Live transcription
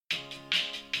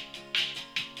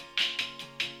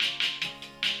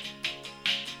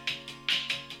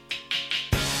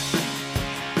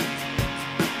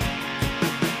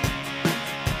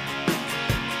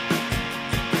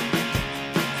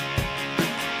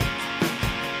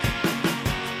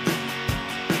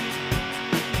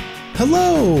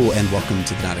Hello, and welcome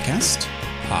to the Nauticast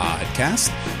podcast,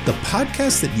 the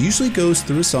podcast that usually goes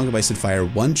through a Song of Ice and Fire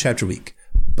one chapter a week,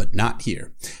 but not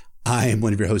here. I am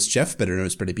one of your hosts, Jeff, better known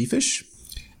as Pretty Beefish.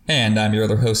 And I'm your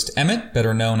other host, Emmett,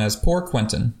 better known as Poor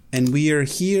Quentin. And we are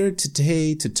here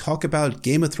today to talk about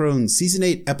Game of Thrones Season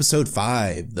 8, Episode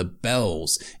 5, The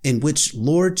Bells, in which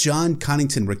Lord Jon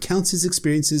Connington recounts his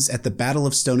experiences at the Battle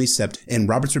of Stony Sept in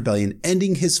Robert's Rebellion,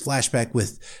 ending his flashback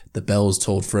with "The bells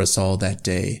tolled for us all that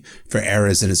day, for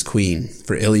Aerys and his queen,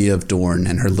 for Ilya of Dorne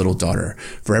and her little daughter,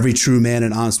 for every true man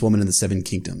and honest woman in the Seven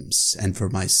Kingdoms, and for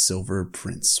my silver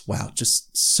prince." Wow, just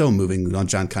so moving on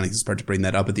Jon Connington's part to bring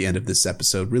that up at the end of this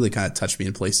episode. Really kind of touched me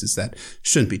in places that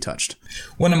shouldn't be touched.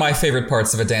 One of my favorite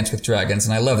parts of A Dance with Dragons,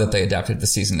 and I love that they adapted to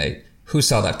Season 8. Who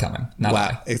saw that coming? Not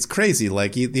I. It's crazy.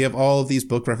 Like, you have all of these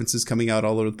book references coming out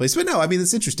all over the place. But no, I mean,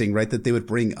 it's interesting, right, that they would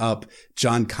bring up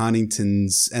Jon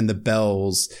Connington's and the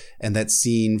bells and that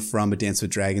scene from A Dance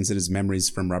with Dragons and his memories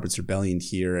from Robert's Rebellion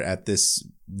here at this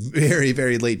very,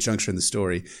 very late juncture in the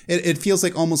story. It feels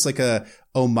like almost like a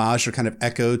homage or kind of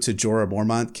echo to Jorah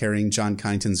Mormont carrying Jon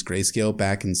Connington's grayscale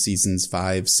back in seasons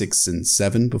 5, 6, and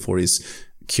 7 before he's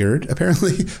cured,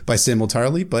 apparently, by Samuel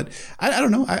Tarly. But I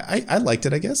don't know. I liked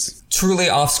it, I guess. Truly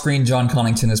off-screen, Jon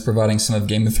Connington is providing some of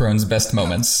Game of Thrones' best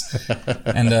moments.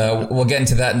 And we'll get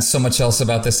into that and so much else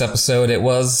about this episode. It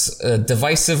was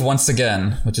divisive once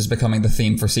again, which is becoming the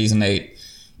theme for Season 8.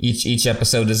 Each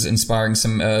episode is inspiring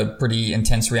some pretty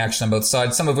intense reaction on both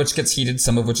sides, some of which gets heated,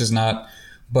 some of which is not.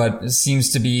 But it seems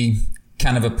to be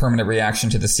kind of a permanent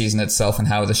reaction to the season itself and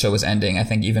how the show is ending, I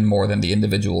think, even more than the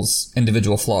individual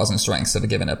flaws and strengths of a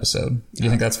given episode. Do you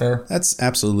think that's fair? That's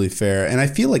absolutely fair. And I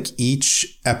feel like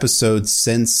each episode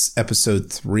since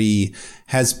episode 3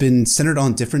 has been centered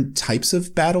on different types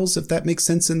of battles, if that makes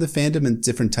sense, in the fandom, and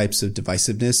different types of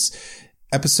divisiveness.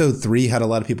 Episode 3 had a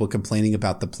lot of people complaining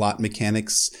about the plot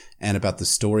mechanics and about the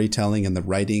storytelling and the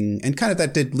writing. And kind of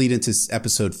that did lead into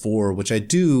episode 4, which I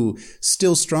do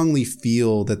still strongly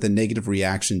feel that the negative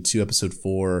reaction to episode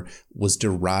 4 was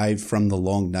derived from the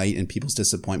long night and people's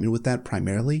disappointment with that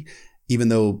primarily. Even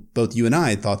though both you and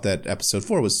I thought that episode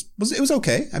 4 was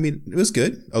okay. I mean, it was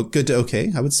good. Oh, good to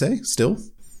okay, I would say, still.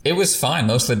 It was fine,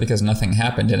 mostly because nothing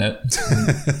happened in it.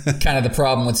 Kind of the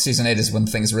problem with Season 8 is when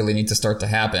things really need to start to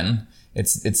happen.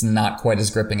 It's not quite as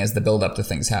gripping as the build-up to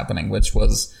things happening, which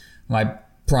was my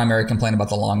primary complaint about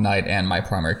The Long Night and my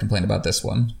primary complaint about this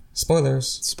one. Spoilers.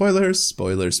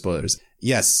 Spoilers.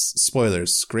 Yes,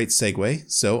 spoilers. Great segue.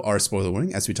 So our spoiler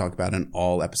warning, as we talk about in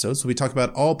all episodes. So we talk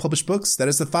about all published books. That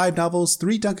is the 5 novels,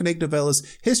 3 Duncan Egg novellas,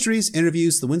 histories,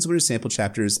 interviews, the Winds of Winter sample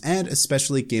chapters, and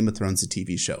especially Game of Thrones, the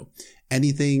TV show.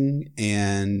 Anything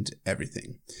and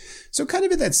everything. So kind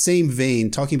of in that same vein,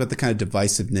 talking about the kind of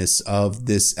divisiveness of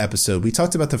this episode, we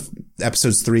talked about the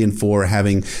episodes 3 and 4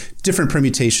 having different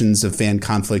permutations of fan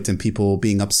conflict and people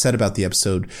being upset about the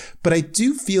episode. But I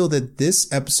do feel that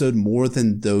this episode, more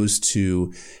than those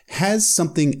two, has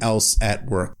something else at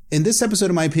work. In this episode,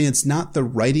 in my opinion, it's not the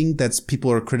writing that people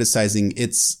are criticizing.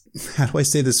 It's, how do I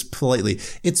say this politely?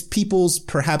 It's people's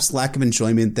perhaps lack of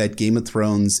enjoyment that Game of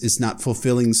Thrones is not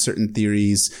fulfilling certain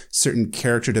theories, certain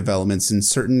character developments, and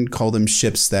certain, call them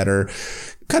ships, that are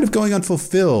kind of going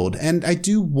unfulfilled. And I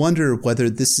do wonder whether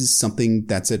this is something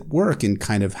that's at work in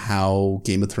kind of how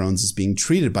Game of Thrones is being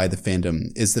treated by the fandom.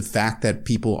 Is the fact that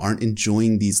people aren't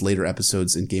enjoying these later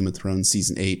episodes in Game of Thrones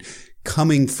Season 8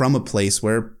 coming from a place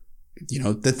where, you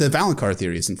know, that the Valonqar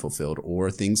theory isn't fulfilled,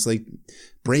 or things like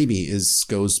Braemy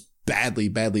goes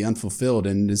badly unfulfilled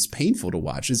and is painful to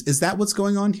watch. Is that what's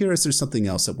going on here? Or is there something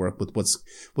else at work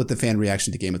with the fan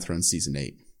reaction to Game of Thrones Season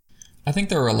 8? I think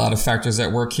there are a lot of factors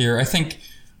at work here. I think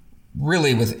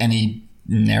really with any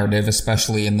narrative,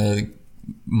 especially in the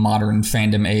modern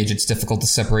fandom age, it's difficult to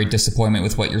separate disappointment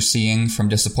with what you're seeing from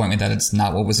disappointment that it's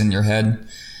not what was in your head.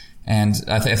 And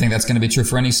I think that's going to be true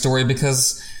for any story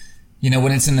because, you know,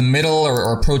 when it's in the middle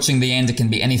or approaching the end, it can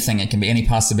be anything. It can be any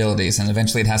possibilities. And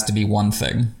eventually it has to be one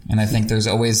thing. And I think there's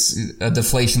always a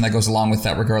deflation that goes along with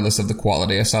that, regardless of the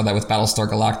quality. I saw that with Battlestar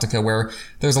Galactica, where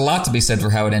there's a lot to be said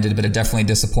for how it ended, but it definitely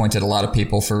disappointed a lot of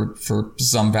people for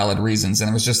some valid reasons.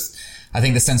 And it was just, I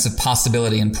think, the sense of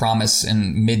possibility and promise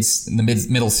in the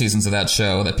middle seasons of that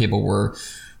show that people were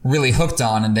really hooked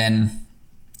on. And then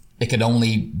it could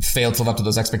only fail to live up to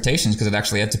those expectations because it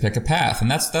actually had to pick a path.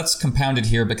 And that's compounded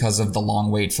here because of the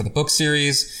long wait for the book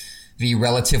series, the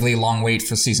relatively long wait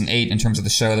for season 8 in terms of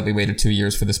the show that we waited 2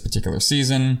 years for this particular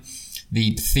season,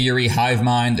 the theory hive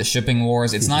mind, the shipping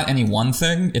wars. It's not any one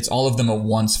thing. It's all of them at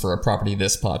once for a property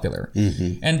this popular.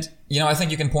 Mm-hmm. And, you know, I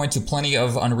think you can point to plenty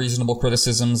of unreasonable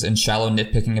criticisms and shallow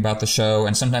nitpicking about the show.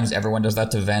 And sometimes everyone does that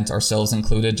to vent, ourselves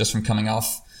included, just from coming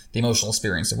off the emotional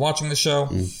experience of watching the show.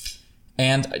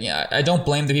 And yeah, I don't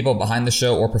blame the people behind the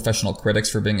show or professional critics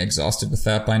for being exhausted with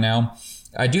that by now.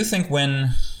 I do think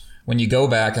when you go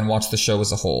back and watch the show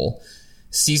as a whole,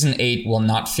 season 8 will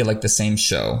not feel like the same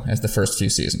show as the first few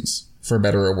seasons, for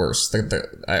better or worse.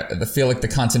 I feel like the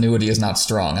continuity is not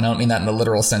strong. And I don't mean that in the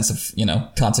literal sense of,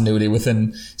 continuity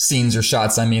within scenes or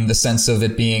shots. I mean the sense of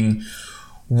it being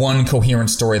one coherent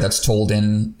story that's told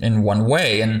in one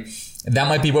way. And that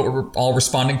might be what we're all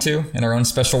responding to in our own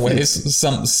special ways.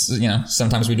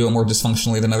 Sometimes we do it more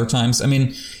dysfunctionally than other times. I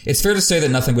mean, it's fair to say that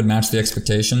nothing would match the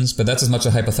expectations, but that's as much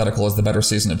a hypothetical as the better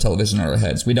season of television in our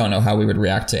heads. We don't know how we would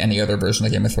react to any other version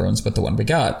of Game of Thrones but the one we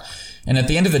got. And at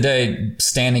the end of the day,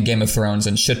 standing Game of Thrones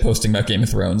and shitposting about Game of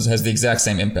Thrones has the exact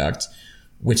same impact,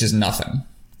 which is nothing.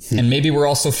 And maybe we're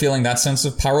also feeling that sense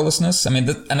of powerlessness. I mean,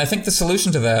 and I think the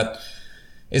solution to that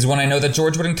is when I know that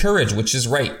George would encourage, which is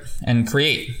write and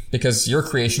create, because your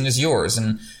creation is yours.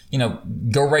 And,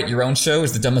 go write your own show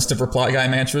is the dumbest of reply guy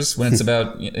mantras when it's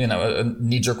about, a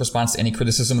knee-jerk response to any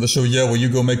criticism of the show. Yeah, well, you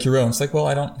go make your own. It's like, well,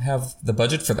 I don't have the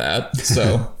budget for that.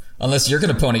 So unless you're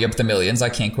going to pony up the millions, I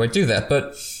can't quite do that.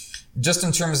 But just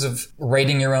in terms of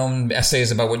writing your own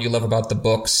essays about what you love about the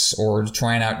books, or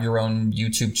trying out your own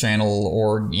YouTube channel,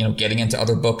 or, getting into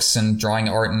other books and drawing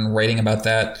art and writing about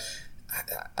that,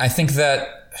 I think that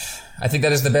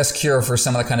is the best cure for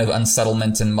some of the kind of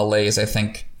unsettlement and malaise I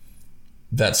think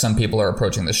that some people are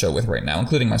approaching the show with right now,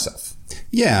 including myself.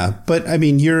 Yeah, but I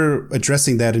mean, you're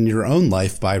addressing that in your own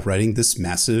life by writing this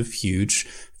massive, huge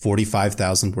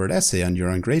 45,000 word essay on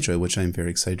Euron Greyjoy, which I'm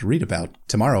very excited to read about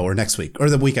tomorrow or next week or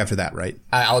the week after that, right?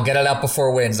 I'll get it out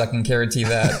before it wins. I can guarantee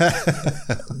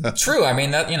that. True. I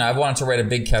mean, that, I've wanted to write a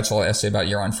big catch-all essay about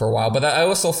Euron for a while, but I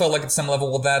also felt like at some level,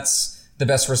 well, that's the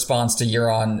best response to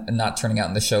Euron not turning out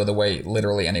in the show the way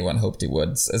literally anyone hoped he would.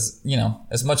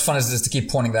 As much fun as it is to keep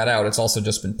pointing that out, it's also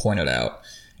just been pointed out.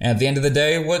 And at the end of the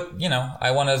day,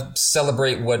 I want to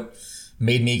celebrate what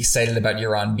made me excited about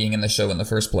Euron being in the show in the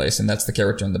first place. And that's the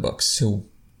character in the books, who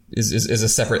is a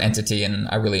separate entity and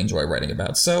I really enjoy writing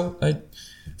about. So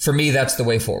for me, that's the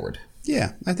way forward.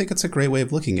 Yeah, I think it's a great way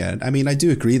of looking at it. I mean, I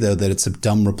do agree, though, that it's a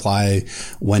dumb reply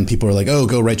when people are like, oh,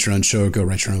 go write your own show, go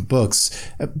write your own books,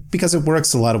 because it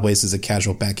works a lot of ways as a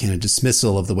casual backhanded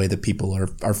dismissal of the way that people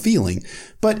are feeling.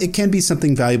 But it can be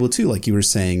something valuable, too, like you were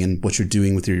saying, and what you're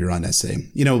doing with your Euron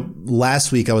essay.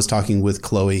 Last week I was talking with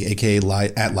Chloe, aka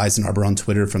at Liza Arbor on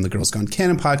Twitter from the Girls Gone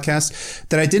Canon podcast,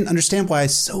 that I didn't understand why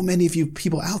so many of you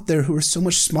people out there who are so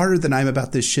much smarter than I am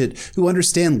about this shit, who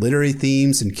understand literary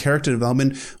themes and character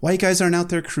development, why you guys aren't out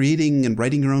there creating and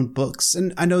writing your own books.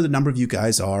 And I know the number of you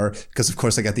guys are, because of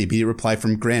course I got the immediate reply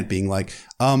from Grant being like,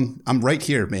 I'm right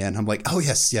here, man. I'm like, oh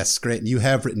yes, Grant, you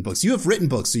have written books. You have written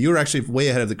books. So you're actually way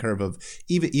ahead of the curve of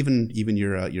even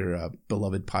your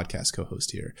beloved podcast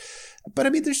co-host here. But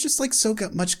I mean, there's just like so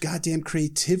much goddamn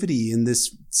creativity in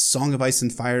this Song of Ice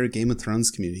and Fire Game of Thrones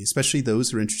community, especially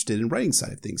those who are interested in writing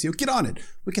side of things. Get on it.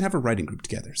 We can have a writing group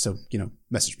together. So,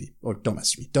 message me or don't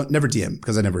message me. Don't never DM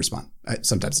because I never respond. I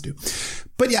sometimes do.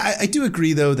 But yeah, I do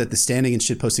agree though that the standing and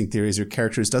shitposting theories or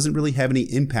characters doesn't really have any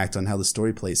impact on how the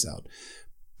story plays out.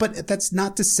 But that's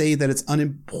not to say that it's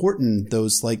unimportant,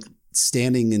 those like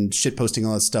standing and shitposting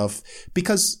all that stuff,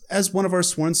 because as one of our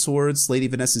sworn swords, Lady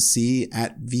Vanessa C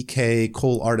at VK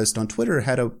Cole Artist on Twitter,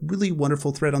 had a really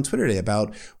wonderful thread on Twitter today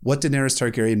about what Daenerys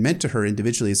Targaryen meant to her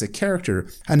individually as a character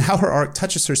and how her arc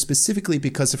touches her specifically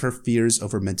because of her fears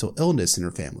over mental illness in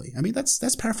her family. I mean,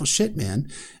 that's powerful shit,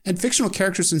 man. And fictional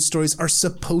characters and stories are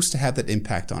supposed to have that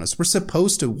impact on us. We're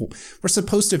supposed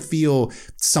to feel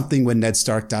something when Ned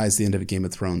Stark dies at the end of a Game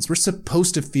of Thrones. We're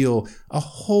supposed to feel a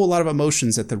whole lot of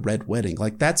emotions at the Red Wedding.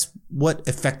 Like, that's what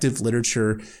effective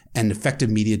literature and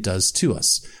effective media does to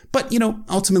us. But,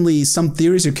 ultimately some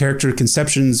theories or character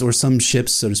conceptions or some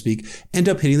ships, so to speak, end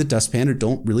up hitting the dustpan or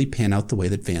don't really pan out the way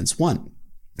that fans want.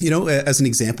 As an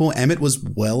example, Emmett was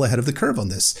well ahead of the curve on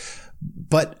this.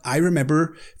 But I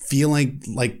remember feeling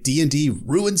like D&D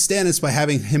ruined Stannis by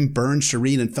having him burn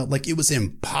Shireen and felt like it was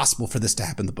impossible for this to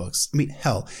happen in the books. I mean,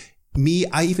 hell,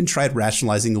 I even tried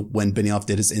rationalizing when Benioff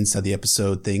did his Inside the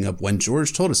Episode thing of when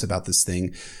George told us about this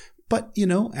thing. But,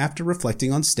 after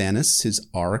reflecting on Stannis, his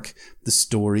arc, the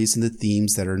stories and the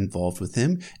themes that are involved with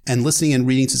him, and listening and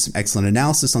reading to some excellent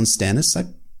analysis on Stannis, I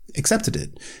accepted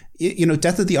it.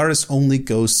 Death of the Artist only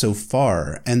goes so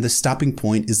far, and the stopping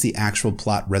point is the actual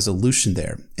plot resolution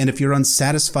there. And if you're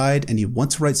unsatisfied and you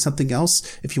want to write something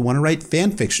else, if you want to write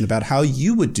fan fiction about how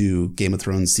you would do Game of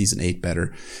Thrones Season 8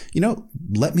 better,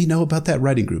 let me know about that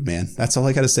writing group, man. That's all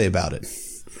I got to say about it.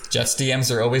 Jeff's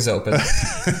DMs are always open.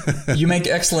 You make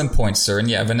excellent points, sir. And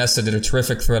yeah, Vanessa did a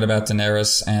terrific thread about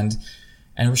Daenerys, and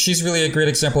And she's really a great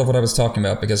example of what I was talking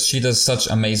about, because she does such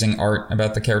amazing art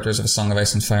about the characters of A Song of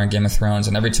Ice and Fire and Game of Thrones.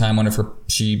 And every time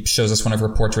she shows us one of her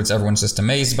portraits, everyone's just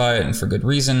amazed by it, and for good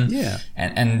reason. Yeah.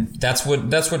 And that's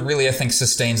what really, I think,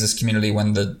 sustains this community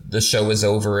when the show is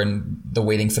over and the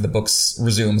waiting for the books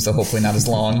resumes, though hopefully not as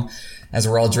long as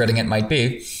we're all dreading it might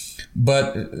be.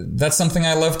 But that's something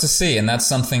I love to see, and that's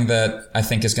something that I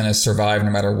think is going to survive no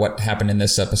matter what happened in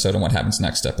this episode and what happens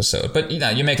next episode. But,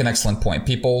 you make an excellent point.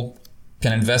 People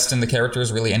can invest in the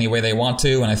characters really any way they want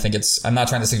to, and I think I'm not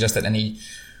trying to suggest that any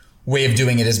way of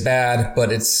doing it is bad,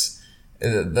 but it's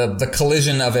the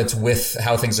collision of it with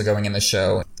how things are going in the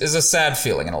show is a sad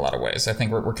feeling in a lot of ways. I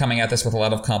think we're coming at this with a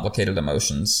lot of complicated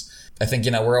emotions. I think,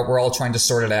 we're all trying to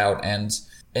sort it out, and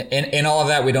in all of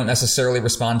that, we don't necessarily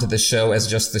respond to the show as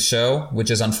just the show,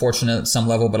 which is unfortunate at some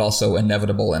level, but also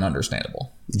inevitable and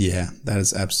understandable. Yeah, that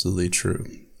is absolutely true.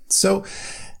 So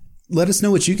let us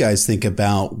know what you guys think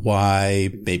about why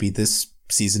maybe this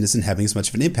season isn't having as much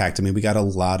of an impact. I mean, we got a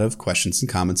lot of questions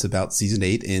and comments about season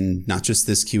 8 in not just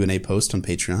this Q&A post on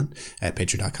Patreon at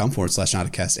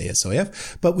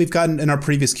patreon.com/NauticastASOF, but we've gotten in our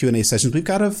previous Q&A sessions,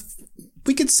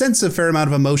 we could sense a fair amount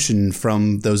of emotion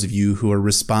from those of you who are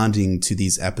responding to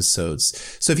these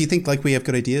episodes. So if you think like we have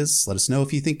good ideas, let us know.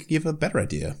 If you think you have a better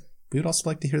idea, we would also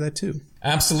like to hear that too.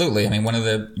 Absolutely. I mean, one of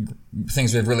the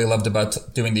things we've really loved about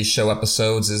doing these show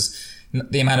episodes is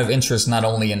the amount of interest not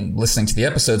only in listening to the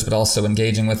episodes, but also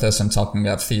engaging with us and talking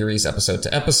about theories episode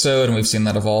to episode. And we've seen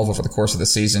that evolve over the course of the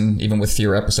season, even with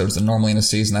fewer episodes than normally in a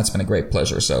season. That's been a great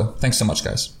pleasure. So thanks so much,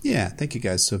 guys. Yeah, thank you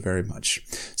guys so very much.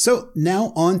 So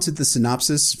now on to the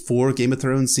synopsis for Game of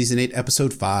Thrones Season 8,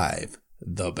 Episode 5,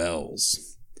 The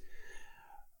Bells.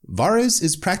 Varys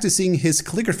is practicing his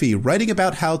calligraphy, writing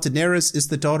about how Daenerys is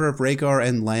the daughter of Rhaegar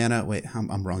and Lyanna. Wait,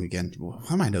 I'm wrong again. Why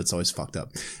are my notes always fucked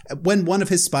up? When one of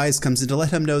his spies comes in to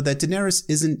let him know that Daenerys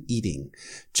isn't eating.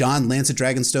 Jon lands a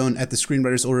Dragonstone at the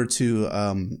screenwriter's order to,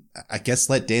 I guess,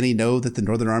 let Dany know that the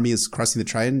Northern Army is crossing the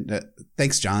Trident.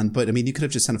 Thanks, Jon. But, I mean, you could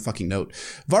have just sent a fucking note.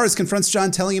 Varys confronts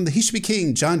Jon, telling him that he should be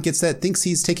king. Jon gets that, thinks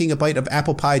he's taking a bite of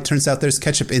apple pie. Turns out there's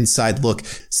ketchup inside. Look,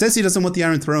 says he doesn't want the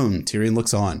Iron Throne. Tyrion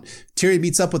looks on. Tyrion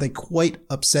meets up with a quite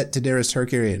upset Daenerys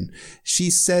Targaryen. She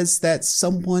says that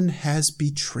someone has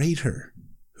betrayed her.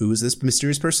 Who is this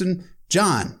mysterious person?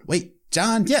 Jon. Wait,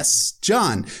 Jon? Yes,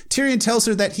 Jon. Tyrion tells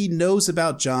her that he knows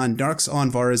about Jon, narks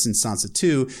on Varys and Sansa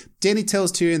too. Dany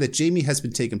tells Tyrion that Jaime has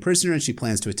been taken prisoner and she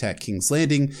plans to attack King's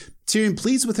Landing. Tyrion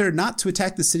pleads with her not to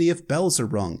attack the city if bells are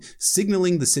rung,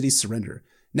 signaling the city's surrender.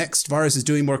 Next, Varys is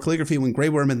doing more calligraphy when Grey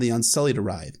Worm and the Unsullied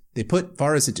arrive. They put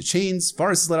Varys into chains.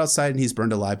 Varys is let outside and he's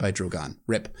burned alive by Drogon.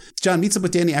 Rip. Jon meets up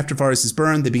with Dany after Varys is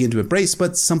burned. They begin to embrace,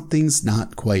 but something's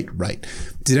not quite right.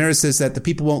 Daenerys says that the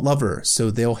people won't love her, so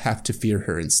they'll have to fear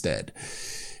her instead.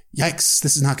 Yikes,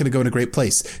 this is not going to go in a great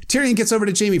place. Tyrion gets over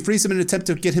to Jaime, frees him in an attempt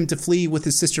to get him to flee with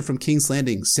his sister from King's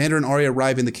Landing. Sandor and Arya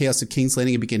arrive in the chaos of King's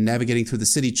Landing and begin navigating through the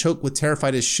city, choked with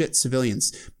terrified as shit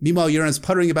civilians. Meanwhile, Euron's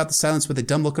puttering about the silence with a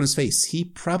dumb look on his face. He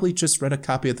probably just read a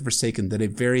copy of The Forsaken that a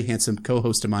very handsome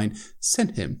co-host of mine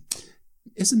sent him.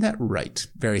 Isn't that right?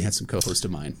 Very handsome co-host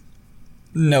of mine.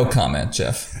 No comment,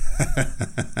 Jeff.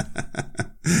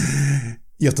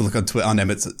 You have to look on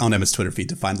Emmett's Twitter feed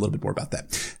to find a little bit more about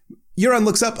that. Euron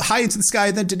looks up high into the sky,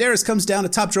 and then Daenerys comes down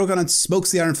atop Drogon and smokes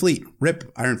the Iron Fleet.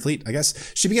 Rip, Iron Fleet, I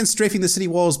guess. She begins strafing the city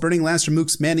walls, burning Lannister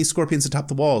mooks, manning scorpions atop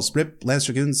the walls. Rip,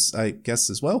 Lannister goons, I guess,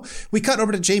 as well. We cut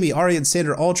over to Jaime, Arya, and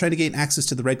Sandor all trying to gain access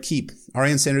to the Red Keep.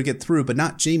 Arya and Sandor get through, but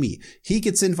not Jaime. He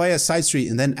gets in via a side street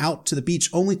and then out to the beach,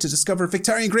 only to discover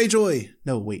Victarion Greyjoy.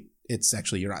 No, wait. It's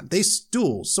actually Euron. They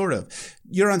duel, sort of.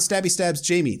 Euron stabby stabs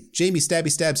Jaime. Jaime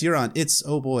stabby stabs Euron. It's,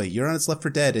 oh boy, Euron is left for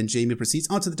dead, and Jaime proceeds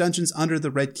onto the dungeons under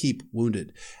the Red Keep,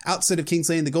 wounded. Outside of King's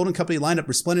Landing, the Golden Company line up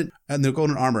resplendent in their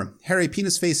golden armor. Harry,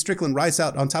 penis-faced Strickland, rides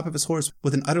out on top of his horse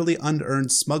with an utterly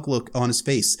unearned, smug look on his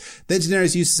face. Then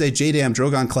Daenerys uses a JDAM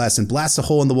Drogon class and blasts a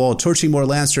hole in the wall, torching more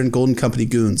Lannister and Golden Company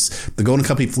goons. The Golden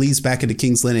Company flees back into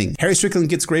King's Landing. Harry Strickland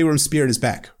gets Grey Worm's spear in his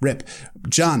back. Rip.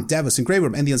 Jon, Davos, and Grey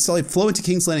Worm and the Unsullied flow into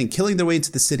King's Landing, killing their way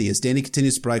into the city as Dany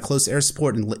continues to provide close air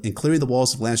support and clearing the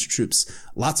walls of Lannister troops.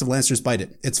 Lots of Lannisters bite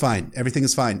it. It's fine. Everything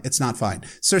is fine. It's not fine.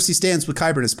 Cersei stands with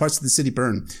Qyburn as parts of the city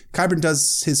burn. Qyburn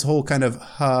does his whole kind of,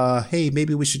 hey,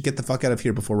 maybe we should get the fuck out of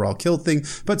here before we're all killed thing,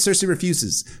 but Cersei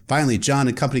refuses. Finally, Jon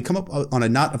and company come up on a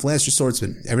knot of Lannister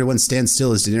swordsmen. Everyone stands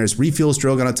still as Daenerys refuels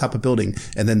Drogon on top of a building,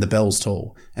 and then the bells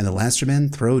toll, and the Lannister men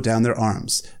throw down their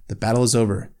arms. The battle is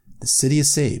over. The city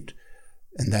is saved.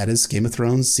 And that is Game of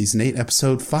Thrones Season 8,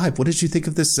 Episode 5. What did you think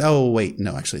of this? Oh, wait.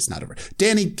 No, actually, it's not over.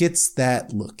 Dany gets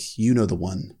that look. You know the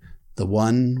one. The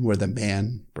one where the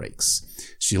man breaks.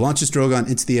 She launches Drogon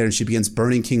into the air and she begins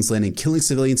burning King's Landing, killing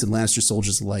civilians and Lannister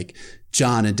soldiers alike.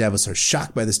 Jon and Davos are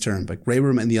shocked by this turn, but Grey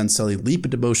Worm and the Unsullied leap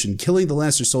into motion, killing the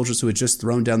Lannister soldiers who had just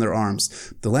thrown down their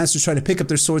arms. The Lannisters try to pick up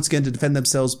their swords again to defend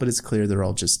themselves, but it's clear they're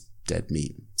all just dead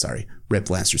meat. Sorry, rip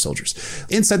Lannister soldiers.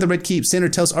 Inside the Red Keep, Sandor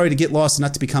tells Arya to get lost and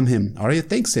not to become him. Arya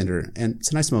thanks Sandor, and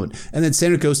it's a nice moment. And then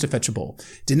Sandor goes to fetch a bowl.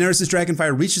 Daenerys'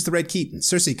 Dragonfire reaches the Red Keep, and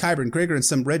Cersei, Qyburn, Gregor, and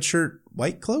some red shirt,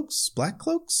 white cloaks, black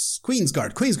cloaks,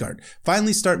 Queensguard,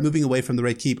 finally start moving away from the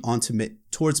Red Keep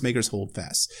towards Maegor's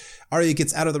Holdfast. Arya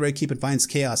gets out of the Red Keep and finds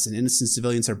chaos, and innocent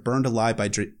civilians are burned alive by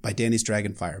Dany's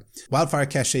Dragonfire. Wildfire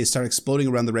caches start exploding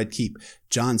around the Red Keep.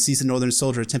 Jon sees a Northern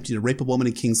soldier attempting to rape a woman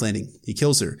in King's Landing. He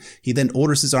kills her. He then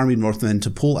orders his army of Northmen to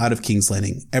pull out of King's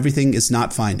Landing. Everything is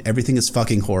not fine. Everything is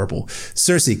fucking horrible.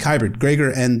 Cersei, Qyburn, Gregor,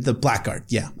 and the Blackguard,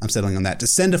 yeah, I'm settling on that,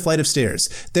 descend a flight of stairs.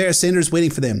 There, Sandor's waiting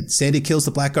for them. Sandy kills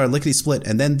the Blackguard lickety-split,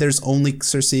 and then there's only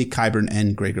Cersei, Qyburn,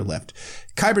 and Gregor left.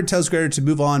 Qyburn tells Gregor to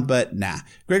move on, but nah.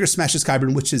 Gregor smashes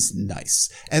Qyburn, which is nice.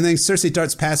 And then Cersei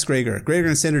darts past Gregor. Gregor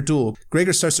and Sandor duel.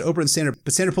 Gregor starts to overrun Sandor,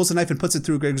 but Sandor pulls a knife and puts it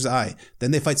through Gregor's eye.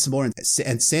 Then they fight some more,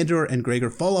 and Sandor and Gregor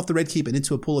fall off the Red Keep and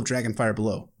into a pool of dragonfire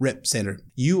below. Rip, Sandor.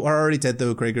 You are already dead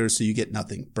though, Gregor, so you get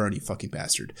nothing. Burn, you fucking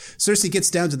bastard. Cersei gets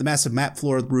down to the massive map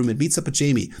floor of the room and meets up with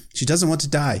Jaime. She doesn't want to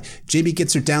die. Jaime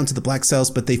gets her down to the black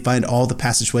cells, but they find all the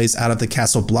passageways out of the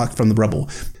castle blocked from the rubble.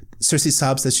 Cersei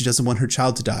sobs that she doesn't want her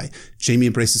child to die. Jaime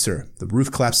embraces her. The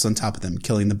roof collapses on top of them,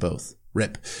 killing them both.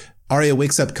 Rip. Arya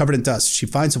wakes up covered in dust. She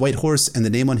finds a white horse, and the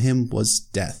name on him was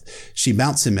Death. She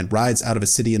mounts him and rides out of a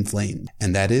city in flame.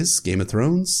 And that is Game of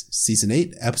Thrones, Season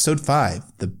 8, Episode 5,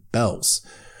 The Bells.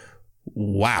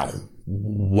 Wow.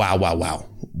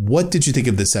 What did you think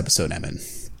of this episode, Emin?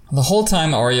 The whole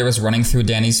time Arya was running through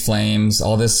Dany's flames,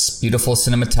 all this beautiful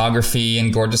cinematography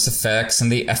and gorgeous effects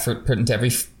and the effort put into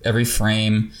every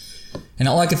frame. And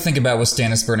all I could think about was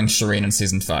Stannis burning Shireen in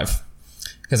Season 5.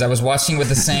 Because I was watching with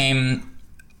the same,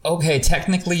 okay,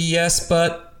 technically yes,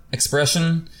 but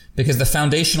expression. Because the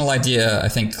foundational idea, I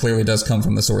think, clearly does come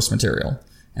from the source material.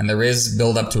 And there is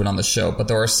build up to it on the show. But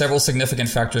there are several significant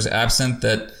factors absent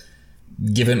that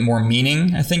give it more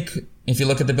meaning, I think, if you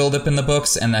look at the build up in the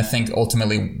books. And I think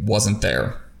ultimately wasn't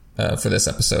there for this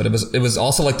episode. It was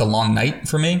also like The Long Night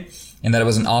for me, in that it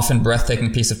was an often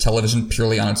breathtaking piece of television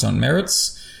purely on its own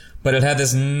merits. But it had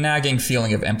this nagging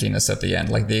feeling of emptiness at the end,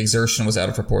 like the exertion was out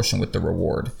of proportion with the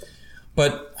reward.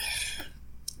 But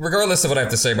regardless of what I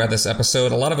have to say about this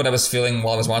episode, a lot of what I was feeling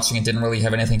while I was watching it didn't really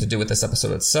have anything to do with this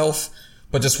episode itself,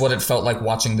 but just what it felt like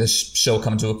watching this show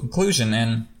come to a conclusion.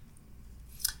 And,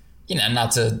 you know,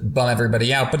 not to bum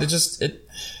everybody out, but it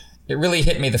really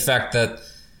hit me the fact that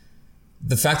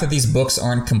these books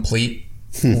aren't complete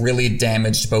really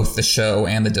damaged both the show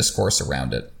and the discourse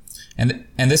around it.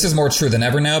 And this is more true than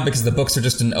ever now, because the books are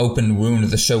just an open wound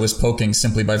the show is poking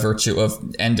simply by virtue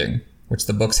of ending, which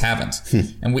the books haven't.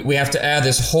 And we have to add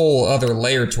this whole other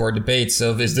layer to our debates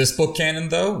of, is this book canon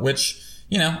though? Which,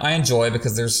 you know, I enjoy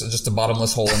because there's just a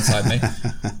bottomless hole inside me.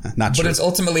 Not true. But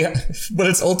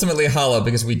it's ultimately hollow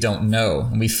because we don't know,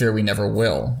 and we fear we never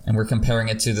will. And we're comparing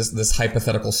it to this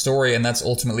hypothetical story, and that's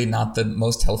ultimately not the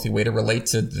most healthy way to relate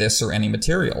to this or any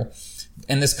material.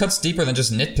 And this cuts deeper than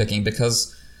just nitpicking,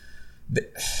 because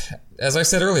as I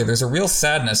said earlier, there's a real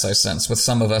sadness I sense with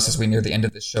some of us as we near the end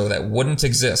of this show that wouldn't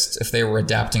exist if they were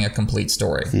adapting a complete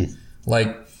story.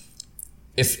 Like,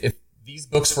 if these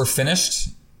books were finished,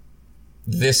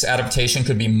 this adaptation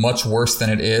could be much worse than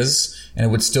it is, and it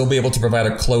would still be able to provide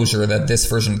a closure that this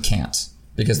version can't,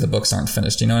 because the books aren't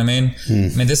finished. You know what I mean? I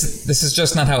mean, this is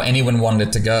just not how anyone wanted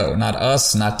it to go. Not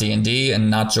us, not D&D, and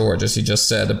not George, as he just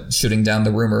said, shooting down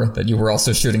the rumor that you were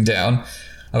also shooting down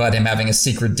about him having a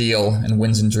secret deal and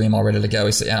Winds and Dream all ready to go.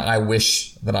 He said, I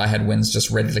wish that I had Winds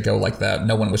just ready to go like that.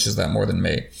 No one wishes that more than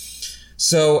me.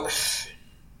 So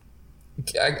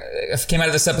I came out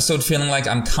of this episode feeling like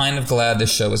I'm kind of glad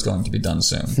this show is going to be done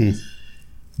soon.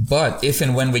 But if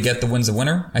and when we get the Winds of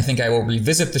Winter, I think I will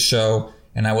revisit the show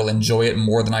and I will enjoy it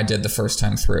more than I did the first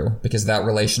time through, because that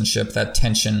relationship, that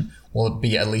tension will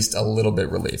be at least a little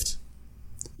bit relieved.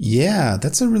 Yeah,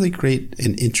 that's a really great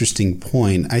and interesting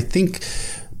point. I think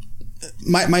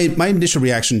my initial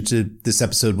reaction to this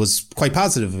episode was quite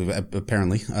positive,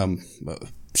 apparently.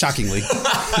 Shockingly.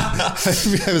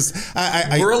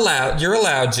 You're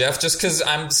allowed, Jeff. Just because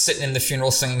I'm sitting in the funeral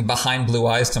singing Behind Blue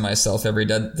Eyes to myself every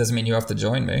day doesn't mean you have to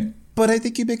join me. But I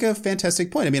think you make a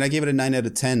fantastic point. I mean, I gave it a 9 out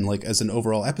of 10, like, as an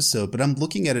overall episode, but I'm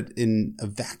looking at it in a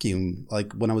vacuum,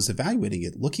 like, when I was evaluating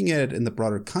it, looking at it in the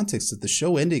broader context of the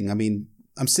show ending. I mean,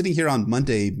 I'm sitting here on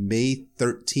Monday, May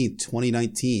 13th,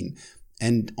 2019,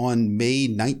 and on May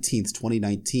 19th,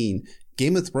 2019,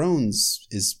 Game of Thrones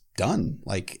is done.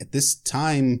 Like at this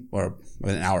time, or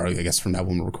an hour, I guess, from now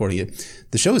when we're recording it,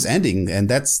 the show is ending, and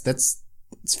that's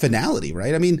it's finality,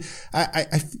 right? I mean,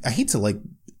 I hate to like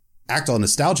act all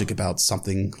nostalgic about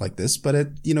something like this, but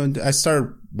I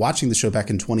started watching the show back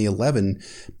in 2011,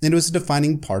 and it was a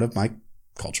defining part of my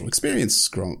cultural experience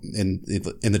growing in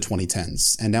the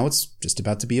 2010s, and now it's just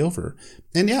about to be over.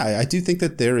 And yeah, I do think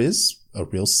that there is a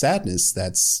real sadness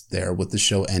that's there with the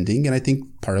show ending, and I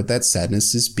think part of that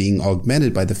sadness is being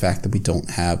augmented by the fact that we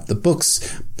don't have the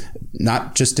books,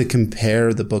 not just to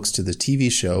compare the books to the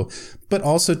TV show, but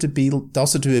also to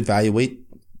evaluate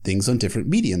things on different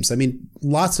mediums. I mean,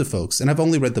 lots of folks, and I've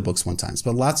only read the books one time,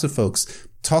 but lots of folks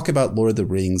talk about Lord of the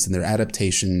Rings and their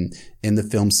adaptation in the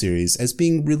film series as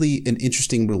being really an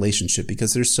interesting relationship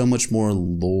because there's so much more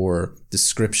lore,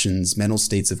 descriptions, mental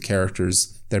states of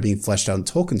characters that are being fleshed out in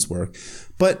Tolkien's work.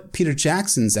 But Peter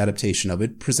Jackson's adaptation of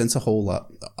it presents a lot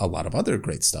of other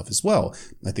great stuff as well.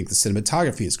 I think the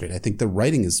cinematography is great. I think the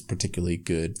writing is particularly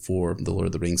good for the Lord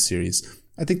of the Rings series.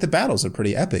 I think the battles are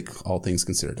pretty epic, all things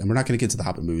considered. And we're not going to get to the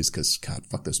Hobbit movies because, God,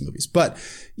 fuck those movies. But,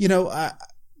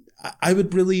 I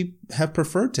would really have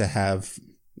preferred to have,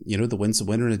 The Winds of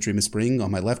Winter and A Dream of Spring on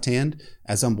my left hand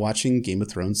as I'm watching Game of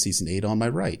Thrones Season 8 on my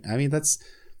right. I mean,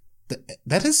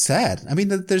 that is sad. I mean,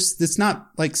 it's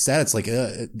not like sad. It's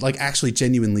like actually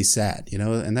genuinely sad,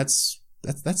 and that's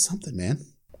something, man.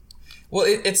 Well,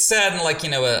 it's sad and like,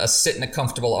 a sit in a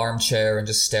comfortable armchair and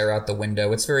just stare out the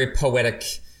window. It's very poetic,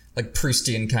 like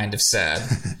Proustian kind of sad,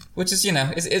 which is,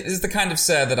 is the kind of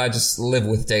sad that I just live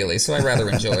with daily. So I rather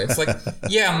enjoy it. It's like,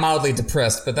 yeah, I'm mildly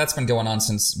depressed, but that's been going on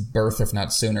since birth, if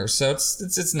not sooner. So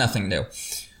it's nothing new.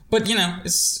 But,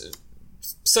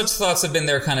 such thoughts have been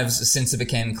there kind of since it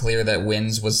became clear that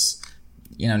Winds was,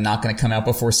 not going to come out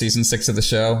before season 6 of the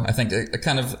show. I think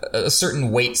a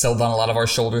certain weight settled on a lot of our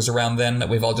shoulders around then that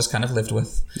we've all just kind of lived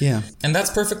with. Yeah. And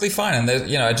that's perfectly fine. And,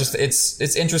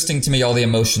 it's interesting to me, all the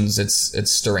emotions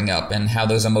it's stirring up and how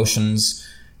those emotions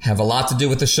have a lot to do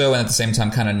with the show and at the same time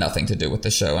kind of nothing to do with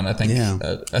the show. And I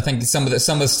think some of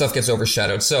the stuff gets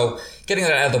overshadowed. So getting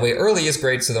that out of the way early is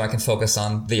great so that I can focus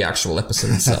on the actual episode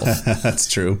itself. That's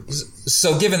true.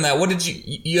 So given that, what did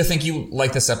you think you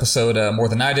liked this episode more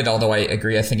than I did? Although I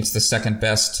agree, I think it's the second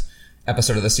best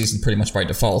episode of the season pretty much by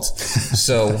default.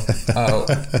 So,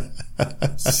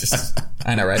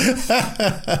 I know, right?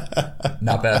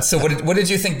 Not bad. So what did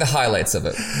you think the highlights of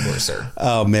it were, sir?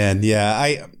 Oh man.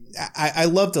 Yeah. I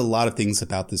loved a lot of things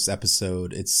about this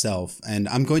episode itself, and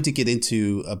I'm going to get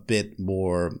into a bit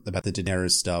more about the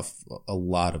Daenerys stuff, a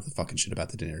lot of the fucking shit about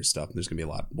the Daenerys stuff. There's going to be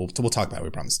a lot. We'll talk about it, we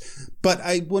promise. But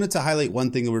I wanted to highlight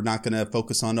one thing that we're not going to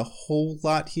focus on a whole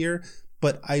lot here,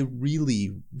 but I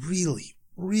really, really,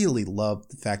 really loved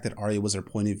the fact that Arya was our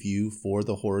point of view for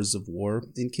the horrors of war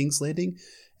in King's Landing,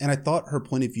 and I thought her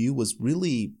point of view was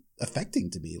really affecting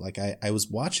to me. Like I was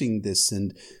watching this,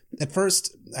 and at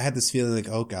first I had this feeling like,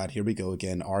 oh God, here we go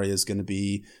again. Arya's going to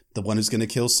be the one who's going to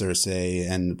kill Cersei,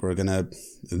 and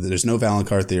there's no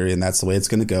Valonqar theory, and that's the way it's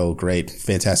going to go. Great.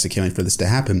 Fantastic. Can't wait for this to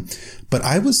happen. But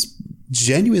I was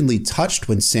genuinely touched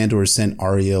when Sandor sent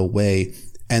Arya away,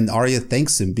 and Arya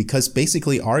thanks him because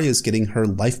basically Arya's getting her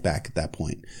life back at that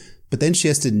point. But then she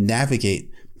has to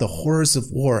navigate the horrors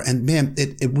of war. And man,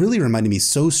 it really reminded me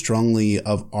so strongly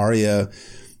of Arya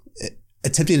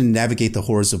attempting to navigate the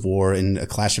horrors of war in A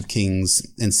Clash of Kings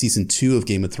in season 2 of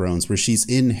Game of Thrones, where she's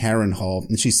in Harrenhal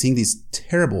and she's seeing these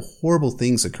terrible, horrible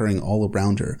things occurring all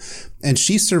around her. And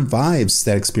she survives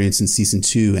that experience in season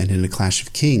 2 and in A Clash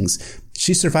of Kings.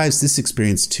 She survives this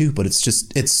experience too, but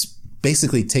it's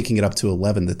basically taking it up to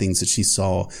 11, the things that she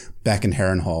saw back in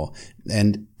Harrenhal.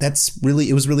 And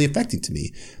it was really affecting to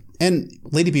me. And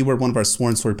Lady B, one of our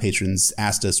Sworn Sword patrons,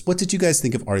 asked us, what did you guys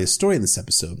think of Arya's story in this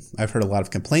episode? I've heard a lot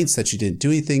of complaints that she didn't do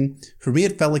anything. For me,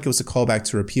 it felt like it was a callback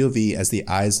to her POV as the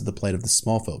eyes of the plight of the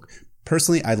small folk.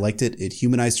 Personally, I liked it. It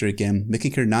humanized her again,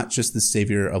 making her not just the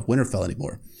savior of Winterfell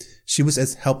anymore. She was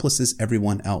as helpless as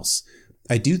everyone else.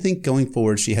 I do think going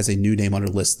forward, she has a new name on her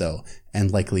list, though,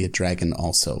 and likely a dragon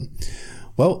also.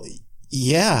 Well,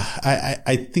 yeah,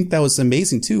 I think that was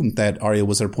amazing, too, that Arya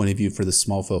was our point of view for the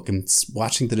small folk and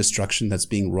watching the destruction that's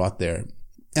being wrought there.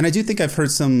 And I do think I've heard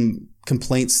some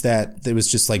complaints that there was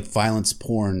just like violence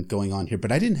porn going on here, but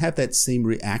I didn't have that same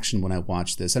reaction when I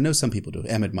watched this. I know some people do.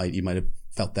 Emmett, you might have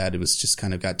felt that. It was just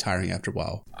kind of got tiring after a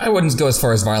while. I wouldn't go as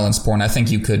far as violence porn. I think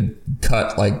you could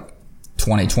cut like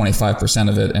 20-25%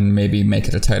 of it and maybe make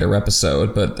it a tighter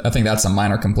episode, but I think that's a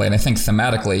minor complaint. I think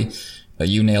thematically,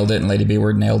 you nailed it and Lady B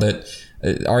Word nailed it.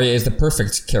 Arya is the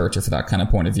perfect character for that kind of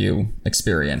point of view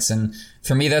experience. And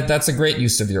for me, that's a great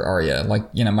use of your Arya.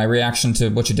 Like, my reaction to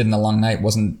what you did in The Long Night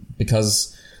wasn't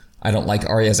because I don't like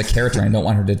Arya as a character and I don't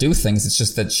want her to do things. It's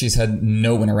just that she's had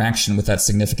no interaction with that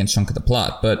significant chunk of the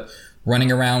plot. But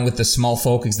running around with the small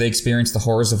folk as they experience the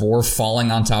horrors of war falling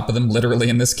on top of them, literally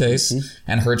in this case,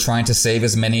 and her trying to save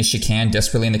as many as she can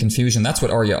desperately in the confusion. That's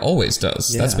what Arya always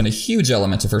does. Yeah. That's been a huge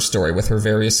element of her story with her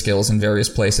various skills in various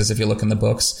places. If you look in the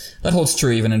books, that holds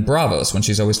true even in Braavos when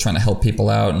she's always trying to help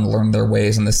people out and learn their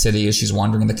ways in the city as she's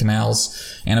wandering the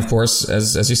canals. And of course,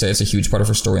 as you say, it's a huge part of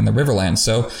her story in the Riverlands.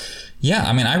 So yeah,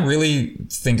 I mean, I really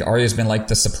think Arya's been like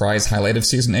the surprise highlight of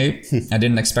season 8. I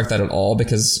didn't expect that at all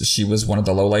because she was one of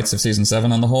the lowlights of season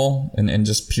 7 on the whole, in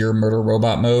just pure murder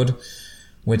robot mode,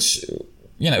 which,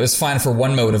 you know, it was fine for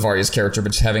one mode of Arya's character,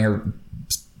 but having her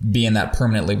be in that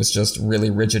permanently was just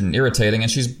really rigid and irritating. And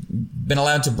she's been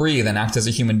allowed to breathe and act as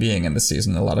a human being in this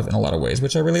season in a lot of ways,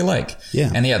 which I really like.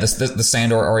 Yeah. And yeah, the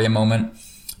Sandor Arya moment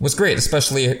was great,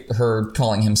 especially her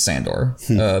calling him Sandor.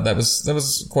 That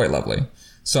was quite lovely.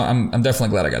 So I'm definitely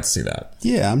glad I got to see that.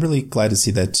 Yeah, I'm really glad to see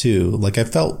that too. Like, I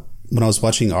felt when I was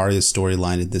watching Arya's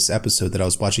storyline in this episode that I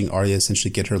was watching Arya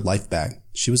essentially get her life back.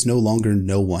 She was no longer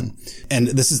no one. And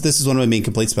this is one of my main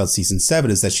complaints about season 7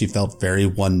 is that she felt very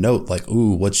one note. Like,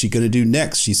 ooh, what's she going to do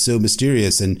next? She's so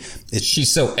mysterious and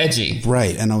she's so edgy.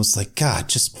 Right. And I was like, God,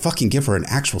 just fucking give her an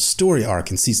actual story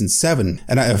arc in season 7.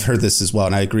 And I've heard this as well.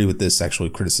 And I agree with this actual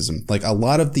criticism. Like, a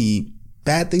lot of the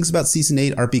bad things about season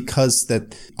 8 are because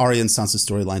that Arya and Sansa's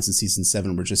storylines in season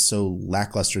 7 were just so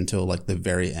lackluster until like the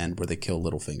very end where they kill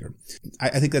Littlefinger.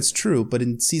 I think that's true, but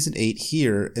in season 8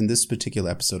 here, in this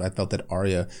particular episode, I felt that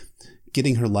Arya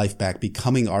getting her life back,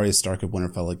 becoming Arya Stark of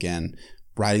Winterfell again,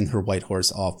 riding her white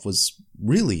horse off was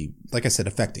really, like I said,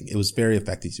 affecting. It was very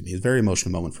affecting to me. It was a very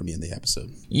emotional moment for me in the episode.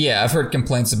 Yeah, I've heard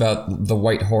complaints about the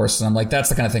white horse, and I'm like, that's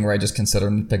the kind of thing where I just consider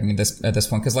picking this at this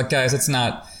point, because like, guys, that's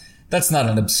not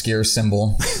an obscure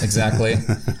symbol, exactly.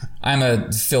 I'm a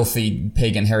filthy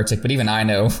pagan heretic, but even I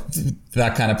know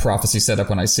that kind of prophecy set up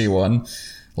when I see one.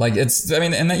 Like,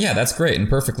 that's great and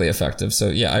perfectly effective. So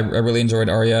yeah, I really enjoyed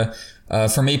Arya.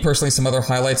 For me personally, some other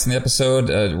highlights in the episode,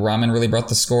 Ramen really brought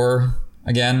the score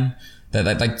again.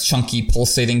 That like chunky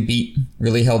pulsating beat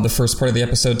really held the first part of the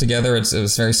episode together. It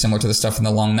was very similar to the stuff in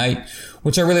The Long Night,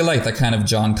 which I really like. That kind of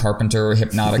John Carpenter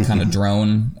hypnotic kind of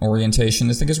drone orientation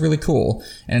I think is really cool.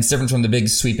 And it's different from the big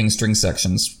sweeping string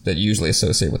sections that you usually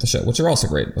associate with the show, which are also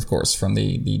great, of course, from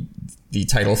the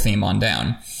title theme on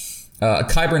down.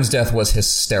 Qyburn's death was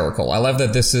hysterical. I love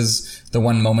that this is the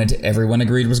one moment everyone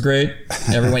agreed was great.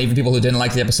 Everyone, even people who didn't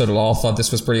like the episode at all, thought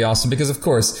this was pretty awesome because, of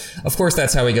course,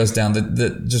 that's how he goes down.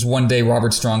 Just one day,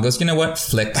 Robert Strong goes, you know what?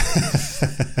 Flick.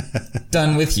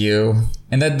 Done with you.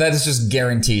 And that is just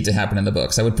guaranteed to happen in the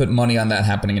books. I would put money on that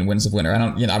happening in Winds of Winter.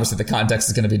 Obviously the context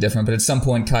is going to be different, but at some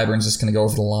point, Qyburn's just going to go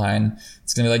over the line.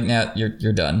 It's going to be like, nah,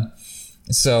 you're done.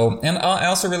 So, and I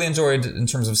also really enjoyed, in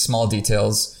terms of small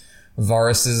details,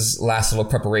 Varys's last little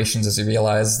preparations as he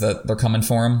realized that they're coming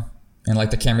for him. And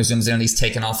like the camera zooms in and he's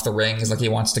taking off the ring. He's like, he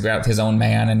wants to grab his own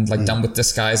man and like done with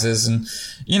disguises. And,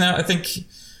 I think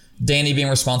Dany being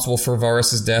responsible for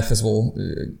Varys's death, as we'll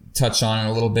touch on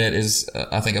in a little bit, is,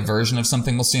 I think, a version of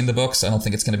something we'll see in the books. I don't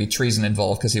think it's going to be treason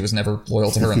involved because he was never loyal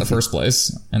to her in the first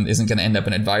place and isn't going to end up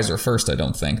an advisor first, I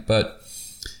don't think. But,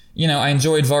 I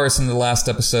enjoyed Varys in the last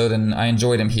episode and I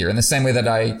enjoyed him here in the same way that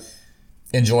I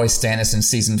enjoy Stannis in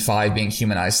season 5 being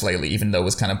humanized slightly, even though it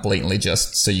was kind of blatantly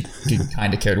just so you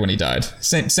kind of cared when he died.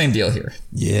 Same deal here.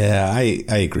 Yeah, I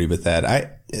agree with that.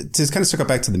 To kind of circle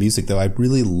back to the music, though, I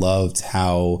really loved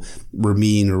how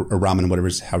Ramin or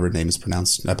Ramen, how her name is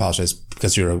pronounced. I apologize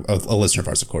because you're a listener of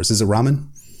ours, of course. Is it Ramen?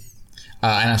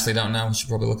 I honestly don't know. We should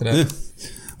probably look it up.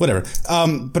 Whatever.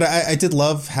 But I did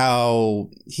love how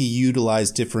he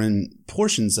utilized different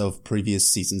portions of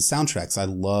previous season soundtracks. I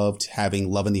loved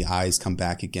having Love in the Eyes come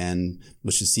back again,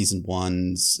 which is season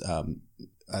 1's,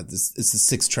 it's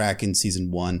the 6th track in season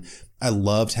 1. I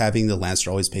loved having The Lannister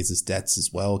Always Pays His Debts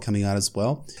as well, coming out as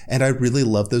well. And I really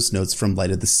love those notes from Light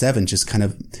of the Seven, just kind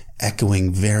of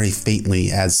echoing very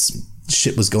faintly as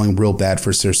shit was going real bad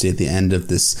for Cersei at the end of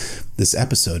this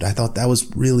episode. I thought that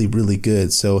was really, really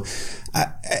good. So,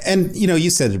 you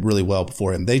said it really well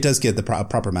before him. He does get the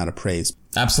proper amount of praise.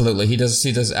 Absolutely. He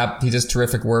does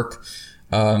terrific work.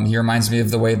 He reminds me of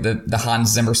the way that the Hans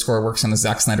Zimmer score works on the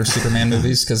Zack Snyder Superman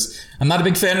movies, because I'm not a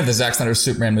big fan of the Zack Snyder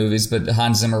Superman movies, but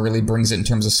Hans Zimmer really brings it in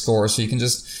terms of score. So you can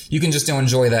just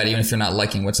enjoy that even if you're not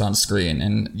liking what's on screen.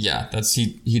 And yeah,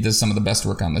 he does some of the best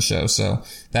work on the show. So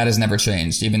that has never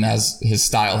changed, even as his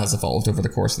style has evolved over the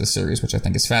course of the series, which I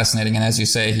think is fascinating. And as you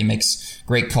say, he makes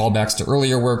great callbacks to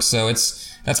earlier work. So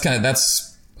that's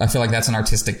I feel like that's an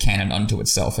artistic canon unto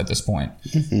itself at this point,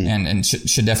 and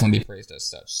should definitely be praised as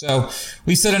such. So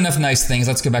we said enough nice things.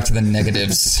 Let's go back to the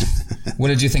negatives. What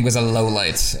did you think was a low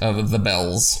light of the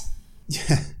Bells?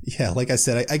 Yeah. Like I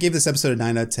said, I gave this episode a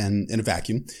 9 out of 10 in a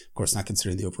vacuum. Of course, not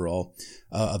considering the overall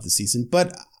of the season.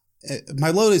 But my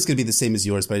low is going to be the same as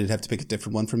yours, but I did have to pick a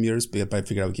different one from yours. But I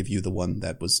figured I would give you the one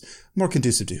that was more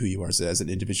conducive to who you are as an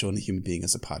individual and a human being,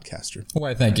 as a podcaster.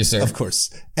 Why, thank you, sir. Of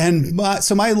course. And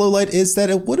so my low light is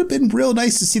that it would have been real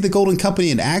nice to see the Golden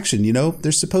Company in action. You know,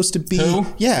 they're supposed to be... Who?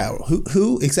 Yeah.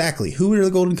 Who? Exactly. Who are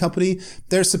the Golden Company?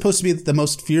 They're supposed to be the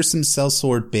most fearsome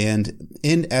sellsword band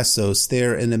in Essos.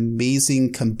 They're an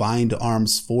amazing combined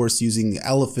arms force using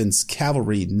elephants,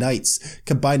 cavalry, knights,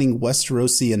 combining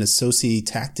Westerosi and Essosi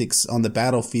tactics on the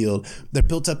battlefield. They're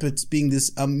built up as being this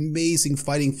amazing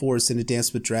fighting force in A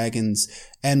Dance with Dragons,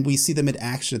 and we see them in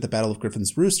action at the Battle of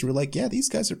Griffin's Roost. We're like, yeah, these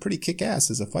guys are pretty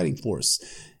kick-ass as a fighting force.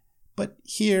 But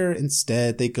here,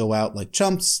 instead, they go out like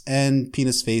chumps, and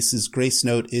Penis Face's grace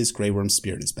note is Grey Worm's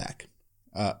spirit is back.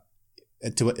 Am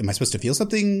I supposed to feel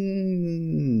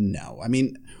something? No. I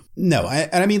mean, no.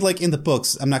 I mean, like in the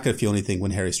books, I'm not going to feel anything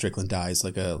when Harry Strickland dies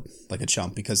like a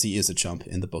chump, because he is a chump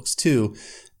in the books too.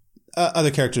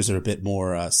 Other characters are a bit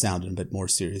more sound and a bit more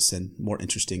serious and more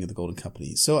interesting in the Golden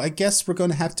Company. So I guess we're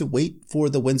going to have to wait for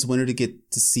the Winds of Winter to get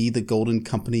to see the Golden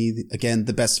Company, again,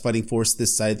 the best fighting force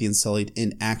this side of the Unsullied,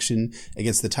 in action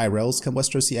against the Tyrells come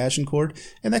Westerosi Agincourt.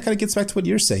 And that kind of gets back to what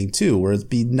you're saying too, where it'd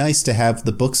be nice to have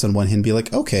the books on one hand and be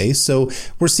like, okay, so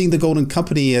we're seeing the Golden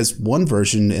Company as one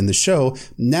version in the show.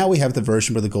 Now we have the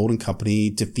version where the Golden Company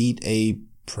defeat a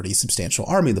pretty substantial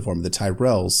army in the form of the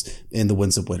Tyrells in the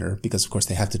Winds of Winter, because of course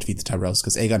they have to defeat the Tyrells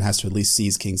because Aegon has to at least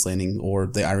seize King's Landing or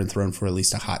the Iron Throne for at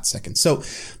least a hot second. So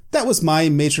that was my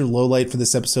major lowlight for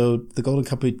this episode. The Golden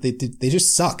Company, they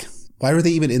just suck. Why are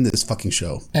they even in this fucking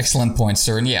show? Excellent point,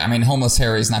 sir. And yeah, I mean, Homeless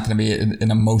Harry is not going to be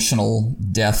an emotional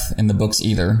death in the books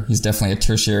either. He's definitely a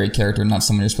tertiary character, not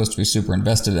someone you're supposed to be super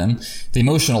invested in. The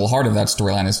emotional heart of that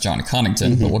storyline is John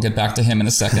Connington, but we'll get back to him in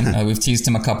a second. We've teased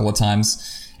him a couple of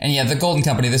times. And yeah, the Golden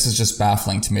Company, this is just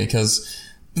baffling to me because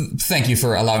thank you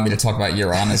for allowing me to talk about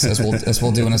Euron as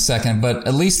we'll do in a second. But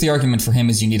at least the argument for him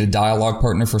is you need a dialogue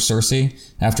partner for Cersei.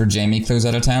 After Jaime clears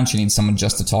out of town, she needs someone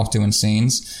just to talk to in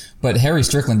scenes. But Harry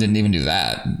Strickland didn't even do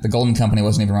that. The Golden Company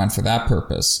wasn't even around for that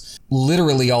purpose.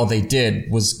 Literally all they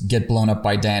did was get blown up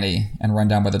by Dany and run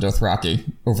down by the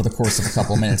Dothraki over the course of a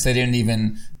couple of minutes. They didn't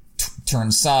even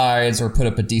turn sides or put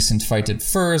up a decent fight at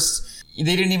first.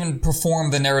 They didn't even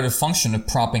perform the narrative function of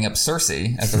propping up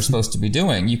Cersei as they're supposed to be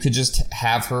doing. You could just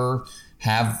have her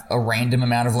have a random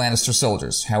amount of Lannister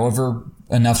soldiers, however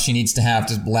enough she needs to have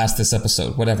to last this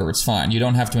episode. Whatever, it's fine. You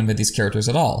don't have to invent these characters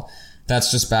at all.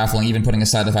 That's just baffling, even putting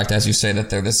aside the fact, as you say, that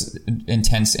they're this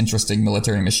intense, interesting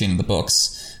military machine in the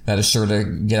books that is sure to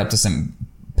get up to some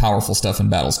powerful stuff in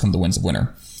battles come the Winds of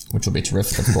Winter, which will be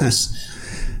terrific, of course.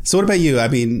 So what about you? I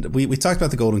mean, we talked about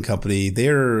the Golden Company.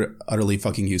 They're utterly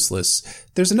fucking useless.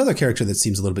 There's another character that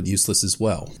seems a little bit useless as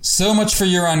well. So much for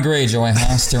Euron Greyjoy,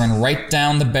 huh? Staring right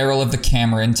down the barrel of the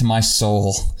camera into my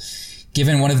soul.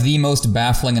 Given one of the most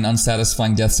baffling and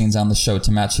unsatisfying death scenes on the show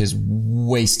to match his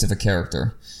waste of a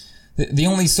character. The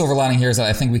only silver lining here is that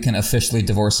I think we can officially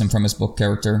divorce him from his book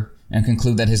character and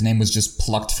conclude that his name was just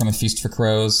plucked from A Feast for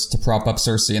Crows to prop up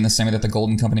Cersei in the same way that the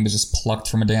Golden Company was just plucked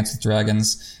from A Dance with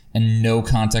Dragons, and no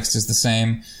context is the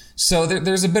same. So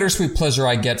there's a bittersweet pleasure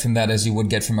I get from that as you would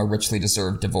get from a richly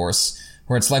deserved divorce,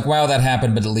 where it's like, wow, that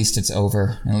happened, but at least it's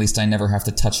over, and at least I never have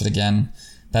to touch it again.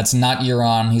 That's not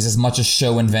Euron. He's as much a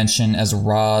show invention as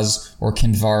Roz or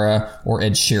Kinvara or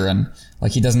Ed Sheeran.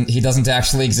 Like, he doesn't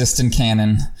actually exist in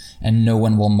canon, and no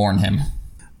one will mourn him.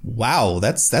 Wow,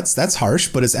 that's harsh,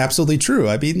 but it's absolutely true.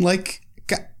 I mean, like,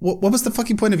 God, what was the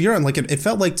fucking point of Euron? Like, it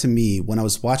felt like to me when I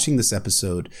was watching this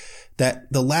episode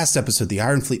that the last episode, the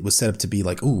Iron Fleet was set up to be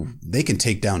like, ooh, they can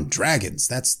take down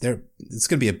dragons. It's going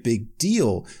to be a big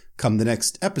deal come the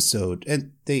next episode.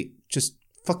 And they just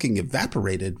fucking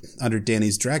evaporated under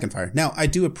Dany's dragonfire. Now, I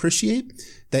do appreciate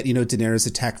that, Daenerys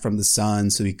attacked from the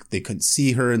sun, so they couldn't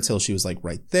see her until she was like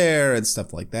right there and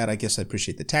stuff like that. I guess I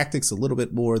appreciate the tactics a little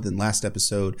bit more than last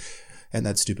episode and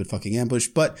that stupid fucking ambush.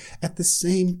 But at the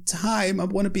same time, I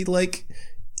want to be like,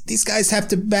 these guys have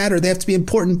to matter. They have to be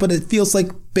important, but it feels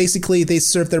like basically they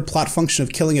serve their plot function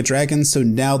of killing a dragon. So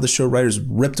now the show writers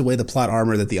ripped away the plot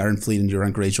armor that the Iron Fleet and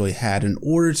Euron Greyjoy had in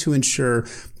order to ensure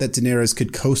that Daenerys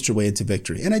could coast her way into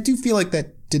victory. And I do feel like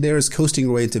that Daenerys coasting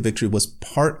her way into victory was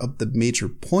part of the major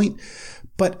point.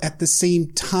 But at the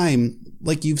same time,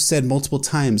 like you've said multiple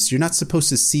times, you're not supposed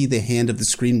to see the hand of the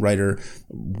screenwriter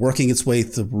working its way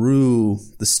through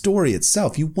the story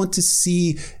itself. You want to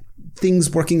see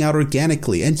things working out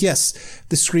organically. And yes,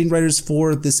 the screenwriters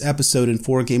for this episode and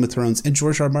for Game of Thrones and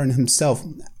George R. R. Martin himself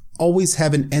always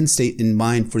have an end state in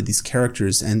mind for these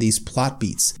characters and these plot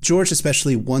beats. George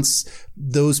especially wants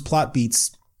those plot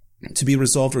beats to be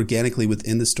resolved organically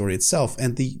within the story itself.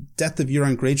 And the death of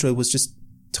Euron Greyjoy was just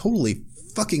totally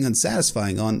fucking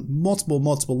unsatisfying on multiple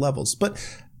levels. But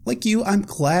like you, I'm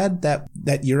glad that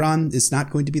Euron is not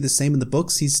going to be the same in the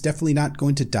books. He's definitely not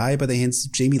going to die by the hands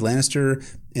of Jaime Lannister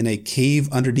in a cave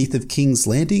underneath of King's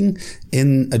Landing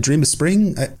in A Dream of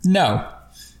Spring.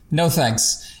 No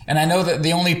thanks. And I know that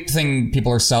the only thing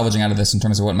people are salvaging out of this in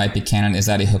terms of what might be canon is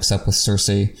that he hooks up with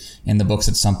Cersei in the books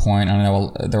at some point. I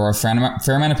know there are a fair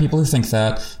amount of people who think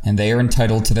that, and they are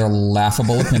entitled to their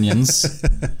laughable opinions.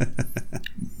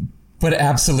 But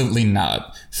absolutely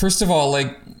not. First of all,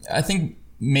 I think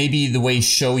maybe the way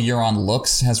Show Euron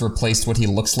looks has replaced what he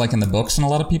looks like in the books in a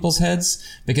lot of people's heads,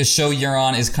 because Show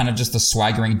Euron is kind of just the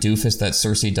swaggering doofus that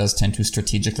Cersei does tend to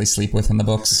strategically sleep with in the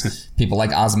books. People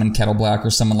like Osmond Kettleblack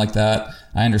or someone like that.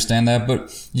 I understand that, but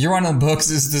Euron in the books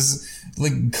is this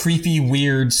creepy,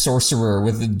 weird sorcerer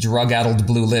with drug-addled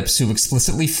blue lips who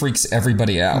explicitly freaks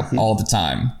everybody out all the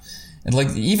time. And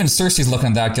even Cersei's looking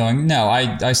at that going, no,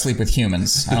 I sleep with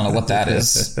humans. I don't know what that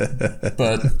is,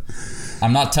 but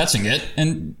I'm not touching it.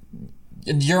 And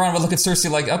Euron would look at Cersei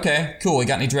like, okay, cool. You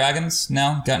got any dragons?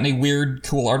 No. Got any weird,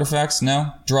 cool artifacts?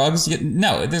 No. Drugs?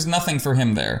 No, there's nothing for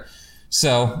him there.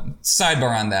 So,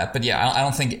 sidebar on that. But yeah, I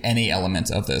don't think any element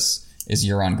of this is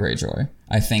Euron Greyjoy.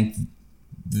 I think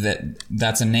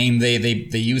that's a name they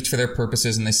used for their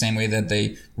purposes in the same way that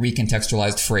they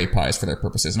recontextualized Frey pies for their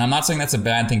purposes. And I'm not saying that's a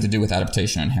bad thing to do with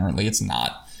adaptation inherently. It's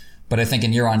not. But I think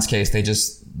in Euron's case,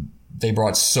 they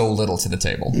brought so little to the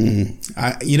table.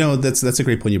 That's a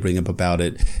great point you bring up about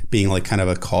it being kind of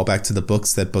a callback to the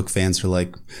books that book fans are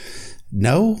like,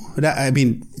 no, I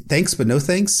mean, thanks, but no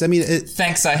thanks. I mean,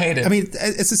 thanks, I hate it. I mean,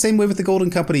 it's the same way with the Golden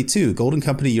Company too. Golden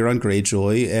Company, Euron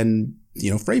Greyjoy, and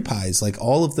Frey pies.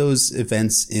 All of those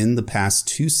events in the past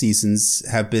 2 seasons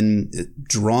have been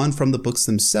drawn from the books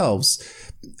themselves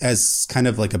as kind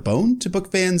of like a bone to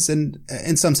book fans, and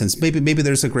in some sense, maybe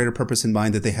there's a greater purpose in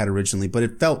mind that they had originally, but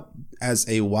it felt as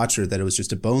a watcher that it was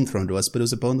just a bone thrown to us, but it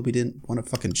was a bone that we didn't want to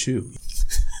fucking chew.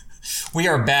 We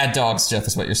are bad dogs, Jeff,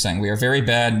 is what you're saying. We are very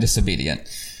bad and disobedient,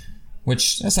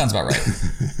 which that sounds about right.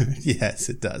 Yes,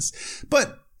 it does.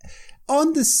 But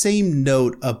on the same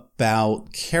note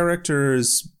about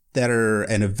characters that are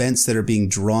and events that are being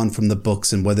drawn from the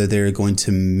books and whether they're going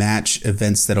to match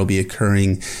events that'll be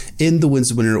occurring in The Winds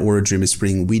of Winter or A Dream of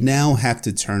Spring, we now have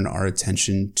to turn our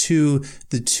attention to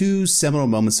the 2 seminal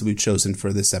moments that we've chosen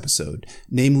for this episode,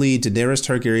 namely Daenerys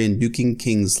Targaryen nuking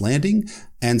King's Landing,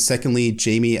 and secondly,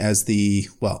 Jaime as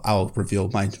I'll reveal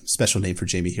my special name for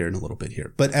Jaime here in a little bit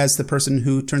here, but as the person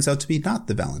who turns out to be not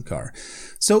the Valonqar.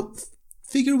 So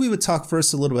figure we would talk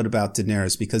first a little bit about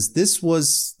Daenerys, because this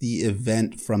was the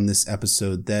event from this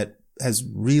episode that has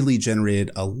really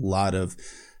generated a lot of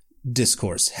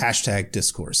discourse,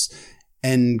 #discourse,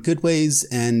 in good ways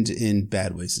and in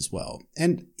bad ways as well.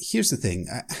 And here's the thing.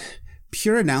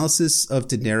 Pure analysis of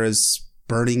Daenerys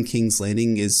burning King's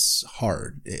Landing is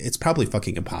hard. It's probably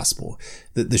fucking impossible.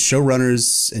 The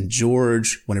showrunners and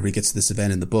George, whenever he gets to this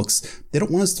event in the books, they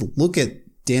don't want us to look at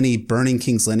Dany burning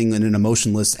King's Landing in an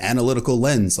emotionless, analytical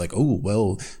lens, like, oh,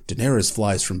 well, Daenerys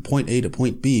flies from point A to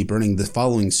point B, burning the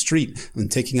following street and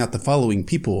taking out the following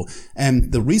people.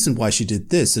 And the reason why she did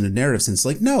this in a narrative sense,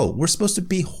 no, we're supposed to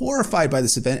be horrified by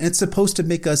this event, and it's supposed to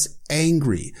make us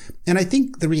angry. And I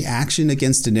think the reaction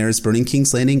against Daenerys burning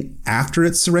King's Landing after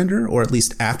its surrender, or at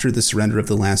least after the surrender of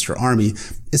the Lannister army,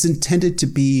 is intended to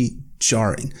be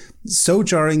jarring. So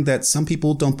jarring that some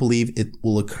people don't believe it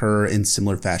will occur in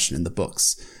similar fashion in the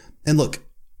books. And look,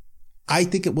 I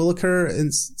think it will occur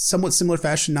in somewhat similar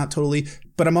fashion, not totally,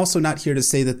 but I'm also not here to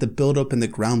say that the buildup and the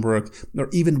groundwork, or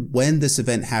even when this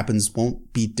event happens,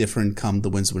 won't be different come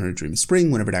The Winds of Winter and Dream of Spring,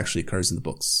 whenever it actually occurs in the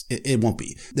books. It won't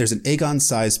be. There's an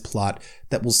Aegon-sized plot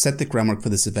that will set the groundwork for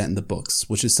this event in the books,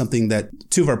 which is something that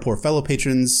 2 of our poor fellow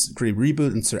patrons, Grey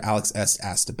Reboot and Sir Alex S.,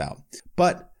 asked about.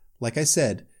 But, like I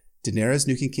said, Daenerys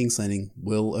nuking King's Landing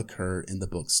will occur in the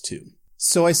books too.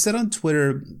 So I said on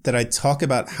Twitter that I'd talk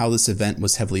about how this event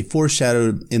was heavily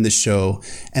foreshadowed in the show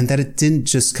and that it didn't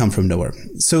just come from nowhere.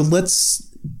 So let's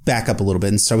back up a little bit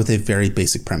and start with a very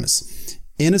basic premise.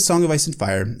 In A Song of Ice and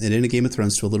Fire, and in A Game of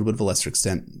Thrones to a little bit of a lesser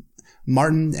extent,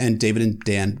 Martin and David and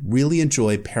Dan really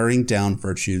enjoy paring down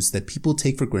virtues that people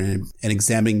take for granted and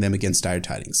examining them against dire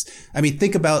tidings. I mean,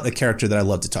 think about a character that I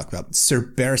love to talk about, Sir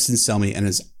Barristan Selmy and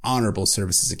his honorable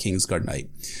service as a Kingsguard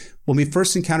knight. When we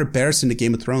first encounter Barristan in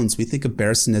Game of Thrones, we think of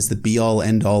Barristan as the be-all,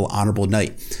 end-all honorable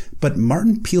knight. But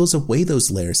Martin peels away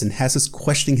those layers and has us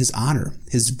questioning his honor,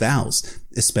 his vows,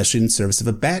 especially in service of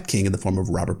a Bat King in the form of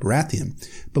Robert Baratheon.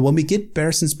 But when we get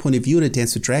Barristan's point of view in A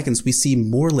Dance with Dragons, we see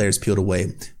more layers peeled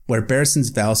away, where Barristan's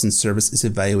vows and service is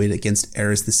evaluated against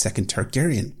Aerys II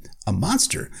Targaryen, a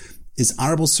monster. Is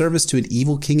honorable service to an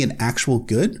evil king an actual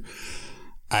good?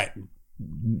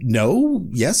 No,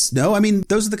 yes, no. I mean,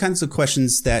 those are the kinds of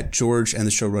questions that George and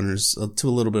the showrunners, to a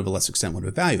little bit of a lesser extent, want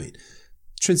to evaluate.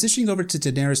 Transitioning over to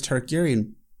Daenerys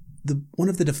Targaryen, one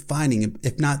of the defining,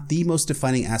 if not the most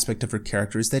defining aspect of her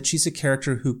character is that she's a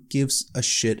character who gives a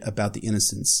shit about the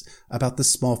innocents, about the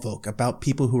small folk, about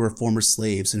people who are former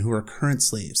slaves and who are current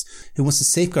slaves, who wants to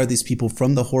safeguard these people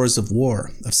from the horrors of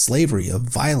war, of slavery, of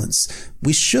violence.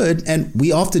 We should, and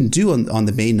we often do on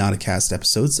the main Nauticast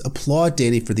episodes, applaud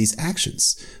Dany for these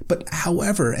actions. But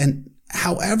however,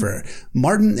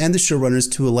 Martin and the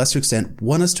showrunners to a lesser extent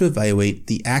want us to evaluate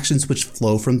the actions which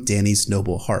flow from Dany's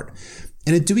noble heart.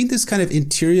 And in doing this kind of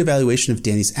interior evaluation of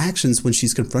Dany's actions when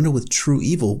she's confronted with true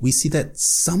evil, we see that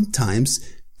sometimes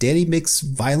Dany makes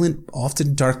violent,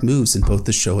 often dark moves in both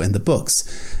the show and the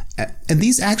books. And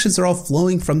these actions are all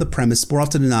flowing from the premise, more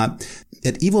often than not,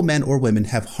 that evil men or women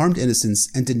have harmed innocents,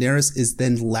 and Daenerys is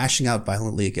then lashing out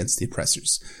violently against the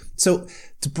oppressors. So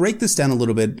to break this down a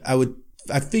little bit,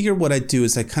 I figure what I do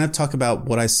is I kind of talk about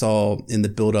what I saw in the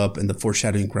build-up and the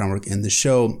foreshadowing groundwork in the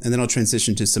show, and then I'll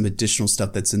transition to some additional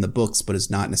stuff that's in the books but is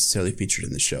not necessarily featured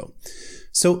in the show.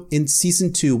 So in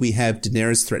season 2, we have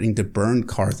Daenerys threatening to burn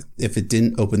Qarth if it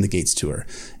didn't open the gates to her.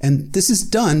 And this is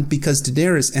done because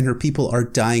Daenerys and her people are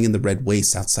dying in the Red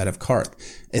Wastes outside of Qarth.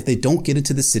 If they don't get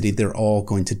into the city, they're all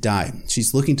going to die.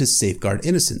 She's looking to safeguard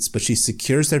innocents, but she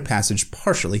secures their passage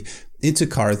partially into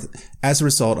Qarth as a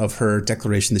result of her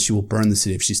declaration that she will burn the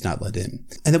city if she's not let in.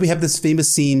 And then we have this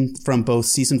famous scene from both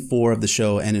season 4 of the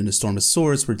show and in A Storm of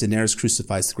Swords where Daenerys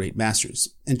crucifies the Great Masters.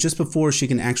 And just before she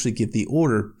can actually give the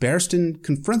order, Barristan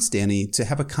confronts Dany to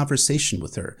have a conversation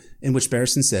with her, in which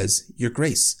Barristan says, "Your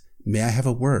Grace, may I have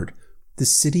a word? The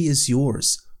city is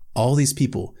yours. All these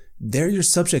people, they're your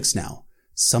subjects now.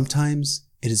 Sometimes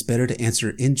it is better to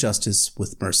answer injustice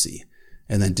with mercy."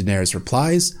 And then Daenerys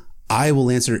replies, "I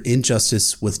will answer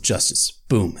injustice with justice."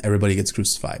 Boom, everybody gets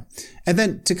crucified. And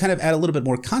then to kind of add a little bit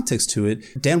more context to it,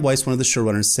 Dan Weiss, one of the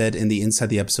showrunners, said in the Inside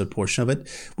the Episode portion of it,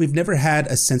 "We've never had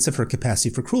a sense of her capacity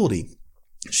for cruelty.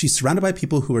 She's surrounded by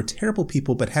people who are terrible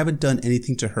people but haven't done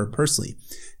anything to her personally.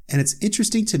 And it's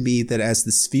interesting to me that as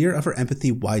the sphere of her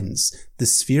empathy widens, the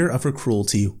sphere of her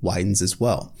cruelty widens as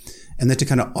well." And then to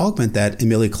kind of augment that,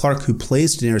 Emilia Clarke, who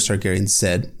plays Daenerys Targaryen,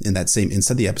 said in that same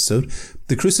Inside the Episode,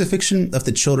 "The crucifixion of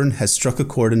the children has struck a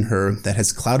chord in her that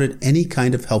has clouded any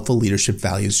kind of helpful leadership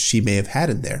values she may have had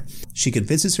in there. She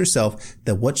convinces herself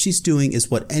that what she's doing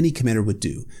is what any commander would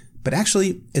do. But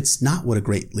actually, it's not what a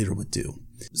great leader would do."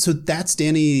 So that's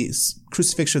Dany's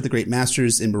crucifixion of the Great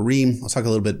Masters in Meereen. I'll talk a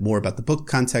little bit more about the book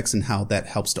context and how that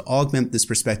helps to augment this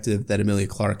perspective that Emilia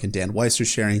Clarke and Dan Weiss are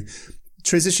sharing.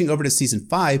 Transitioning over to season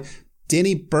 5,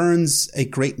 Dany burns a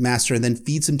Great Master and then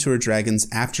feeds him to her dragons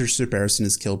after Sir Barristan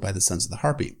is killed by the Sons of the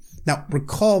Harpy. Now,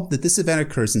 recall that this event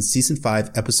occurs in season 5,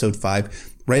 episode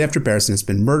 5, right after Barristan has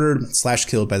been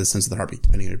murdered/killed by the Sons of the Harpy,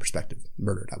 depending on your perspective.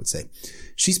 Murdered, I would say.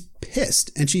 She's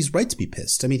pissed, and she's right to be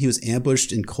pissed. I mean, he was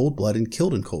ambushed in cold blood and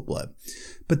killed in cold blood.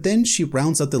 But then she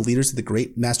rounds up the leaders of the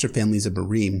Great Master families of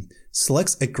Meereen,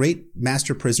 selects a Great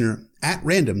Master prisoner at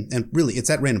random, and really, it's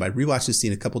at random. I rewatched this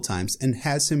scene a couple times, and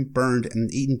has him burned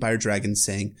and eaten by her dragon,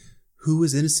 saying, "Who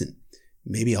is innocent?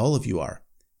 Maybe all of you are.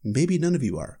 Maybe none of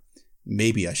you are.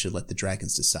 Maybe I should let the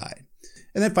dragons decide."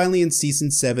 And then finally in season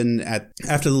 7,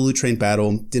 after the Loot Train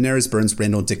battle, Daenerys burns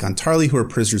Randall and Dickon Tarly, who are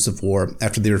prisoners of war,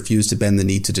 after they refuse to bend the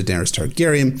knee to Daenerys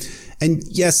Targaryen. And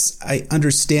yes, I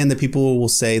understand that people will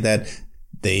say that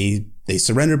they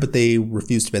surrender, but they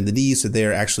refuse to bend the knee, so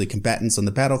they're actually combatants on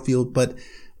the battlefield. But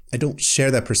I don't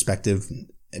share that perspective,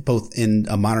 both in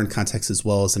a modern context as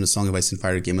well as in a Song of Ice and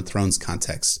Fire, Game of Thrones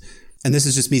context. And this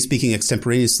is just me speaking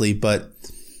extemporaneously, but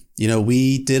you know,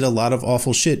 we did a lot of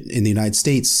awful shit in the United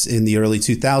States in the early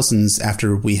 2000s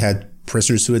after we had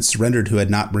prisoners who had surrendered, who had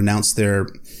not renounced their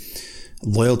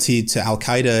loyalty to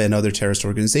Al-Qaeda and other terrorist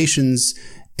organizations.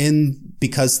 And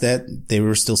because that they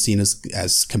were still seen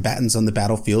as combatants on the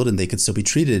battlefield and they could still be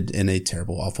treated in a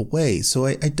terrible, awful way. So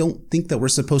I don't think that we're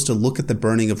supposed to look at the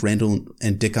burning of Randall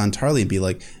and Dickon Tarly and be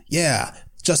like, yeah,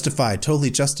 justified,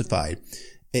 totally justified.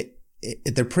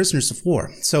 They're prisoners of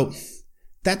war. So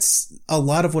that's a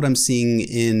lot of what I'm seeing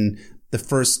in the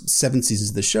first 7 seasons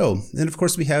of the show. And of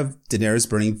course, we have Daenerys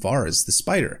burning Varys, the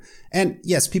spider. And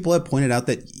yes, people have pointed out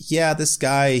that, yeah, this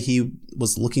guy, he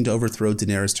was looking to overthrow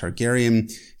Daenerys Targaryen.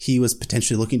 He was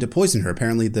potentially looking to poison her.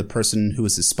 Apparently, the person who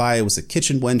was his spy was a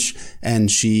kitchen wench,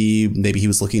 and maybe he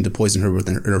was looking to poison her with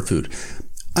her food.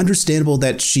 Understandable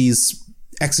that she's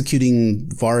executing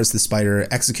Varys the spider,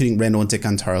 executing Randall and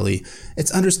Dickon Tarly.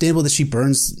 It's understandable that she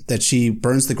burns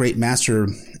the Great Master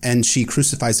and she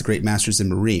crucifies the Great Masters in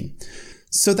Meereen.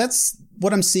 So that's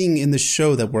what I'm seeing in the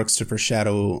show that works to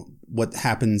foreshadow what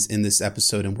happens in this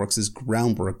episode and works as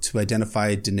groundwork to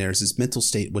identify Daenerys' mental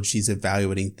state when she's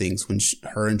evaluating things when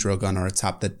her and Drogon are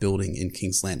atop that building in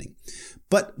King's Landing.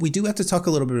 But we do have to talk a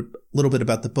little bit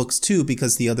about the books too,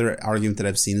 because the other argument that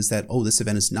I've seen is that, this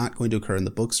event is not going to occur in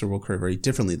the books or will occur very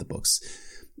differently in the books.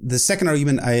 The second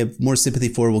argument I have more sympathy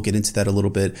for. We'll get into that a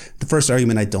little bit. The first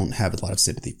argument I don't have a lot of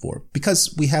sympathy for,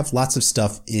 because we have lots of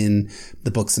stuff in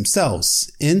the books themselves.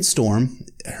 In Storm,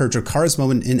 her Dracarys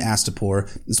moment in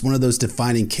Astapor is one of those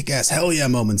defining kick-ass hell yeah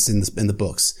moments in the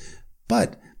books.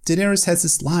 But Daenerys has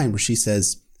this line where she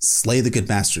says, "Slay the good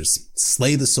masters,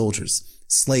 slay the soldiers,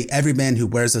 slay every man who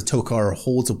wears a tokar or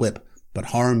holds a whip, but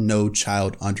harm no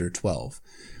child under 12.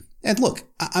 And look,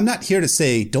 I'm not here to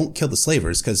say don't kill the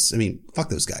slavers, because, fuck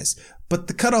those guys. But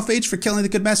the cutoff age for killing the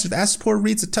good masters of Astapor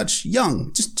reads a touch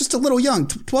young, just a little young.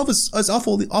 12 is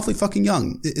awfully fucking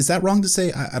young. Is that wrong to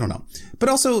say? I don't know. But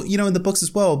also, in the books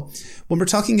as well, when we're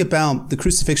talking about the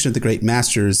crucifixion of the great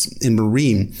masters in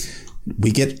Meereen,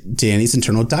 we get Dany's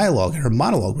internal dialogue, her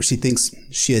monologue, where she thinks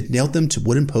she had nailed them to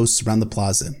wooden posts around the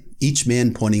plaza, each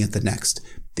man pointing at the next.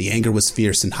 The anger was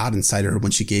fierce and hot inside her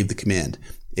when she gave the command.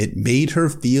 It made her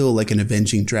feel like an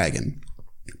avenging dragon.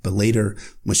 But later,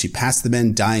 when she passed the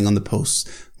men dying on the posts,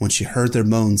 when she heard their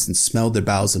moans and smelled their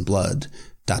bowels and blood, ...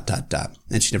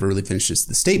 And she never really finishes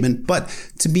the statement, but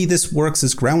to me this works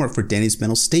as groundwork for Dany's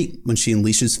mental state when she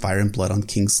unleashes fire and blood on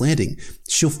King's Landing.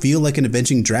 She'll feel like an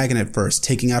avenging dragon at first,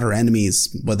 taking out her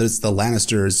enemies, whether it's the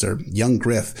Lannisters or young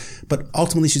Griff, but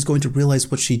ultimately she's going to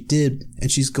realize what she did, and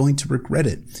she's going to regret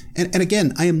it. And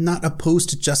again, I am not opposed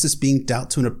to justice being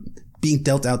dealt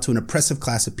out to an oppressive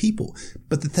class of people,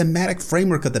 but the thematic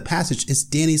framework of the passage is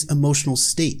Dany's emotional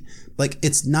state. Like,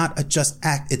 it's not a just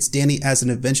act, it's Dany as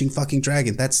an avenging fucking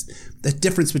dragon. That's the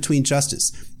difference between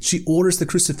justice. She orders the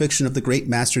crucifixion of the great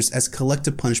masters as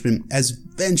collective punishment, as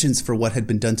vengeance for what had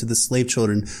been done to the slave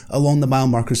children along the mile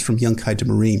markers from Yunkai to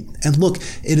Meereen. And look,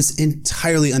 it is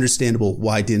entirely understandable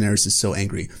why Daenerys is so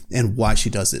angry and why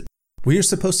she does it. We are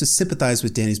supposed to sympathize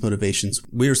with Dany's motivations.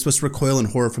 We are supposed to recoil in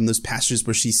horror from those passages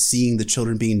where she's seeing the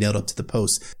children being nailed up to the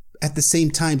post. At the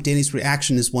same time, Dany's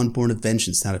reaction is one born of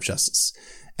vengeance, not of justice.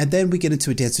 And then we get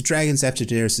into A Dance of Dragons. After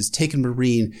Daenerys has taken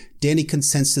Meereen, Dany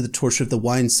consents to the torture of the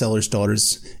wine seller's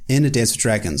daughters in A Dance of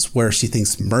Dragons, where she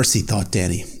thinks, "Mercy," thought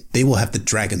Dany. "They will have the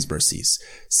dragon's mercies.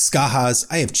 Skahaz,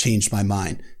 I have changed my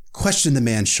mind. Question the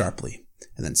man sharply."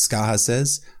 And then Skahaz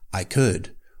says, "I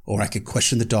could. Or I could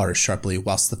question the daughter sharply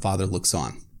whilst the father looks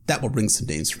on. That will bring some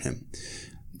names from him."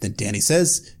 Then Dany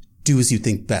says, "Do as you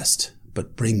think best,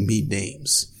 but bring me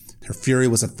names." Her fury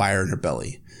was a fire in her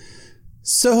belly.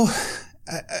 So,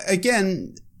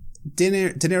 again,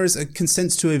 Daenerys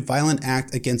consents to a violent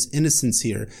act against innocence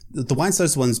here. The wine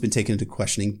seller's the one who's been taken into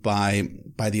questioning by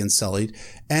the Unsullied,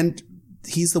 and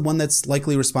he's the one that's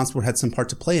likely responsible or had some part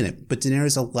to play in it. But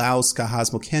Daenerys allows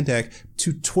Skahaz Mokandak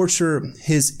to torture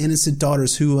his innocent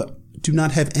daughters who do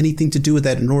not have anything to do with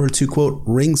that in order to, quote,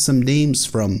 wring some names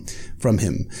from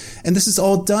him. And this is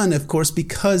all done, of course,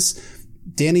 because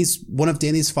one of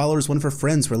Dany's followers, one of her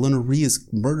friends, Rhalyna Rhee, is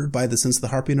murdered by the Sons of the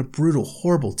Harpy in a brutal,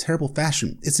 horrible, terrible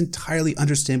fashion. It's entirely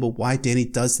understandable why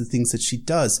Dany does the things that she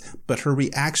does, but her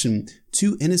reaction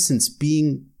to innocence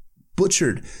being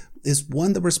butchered is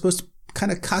one that we're supposed to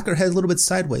kind of cock her head a little bit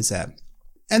sideways at.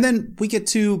 And then we get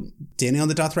to Dany on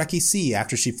the Dothraki Sea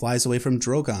after she flies away from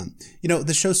Drogon.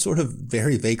 The show sort of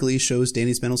very vaguely shows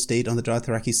Dany's mental state on the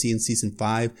Dothraki Sea in season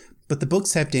 5, but the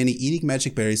books have Dany eating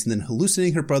magic berries and then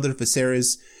hallucinating her brother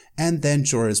Viserys and then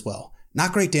Jorah as well.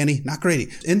 Not great, Dany, not great.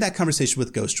 In that conversation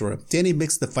with Ghost Jorah, Dany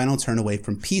makes the final turn away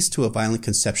from peace to a violent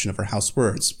conception of her house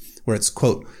words, where it's,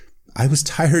 quote, "I was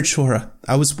tired, Jorah.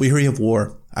 I was weary of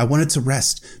war. I wanted to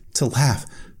rest, to laugh,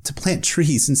 to plant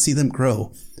trees and see them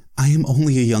grow. I am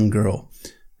only a young girl."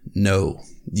 "No,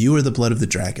 you are the blood of the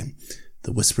dragon."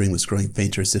 The whispering was growing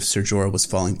fainter as if Ser Jorah was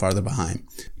falling farther behind.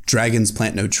 "Dragons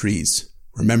plant no trees.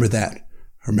 Remember that.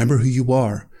 Remember who you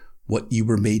are, what you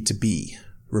were made to be.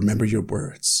 Remember your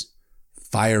words."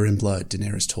 "Fire and blood,"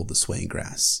 Daenerys told the swaying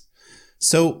grass.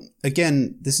 So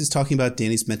again, this is talking about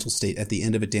Dany's mental state at the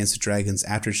end of A Dance of Dragons.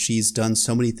 After she's done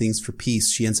so many things for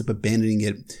peace, she ends up abandoning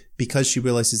it because she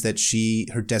realizes that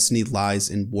her destiny lies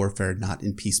in warfare, not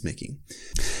in peacemaking.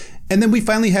 And then we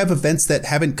finally have events that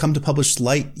haven't come to published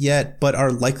light yet, but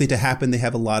are likely to happen. They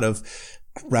have a lot of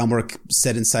groundwork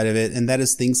set inside of it, and that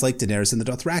is things like Daenerys and the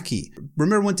Dothraki.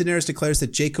 Remember when Daenerys declares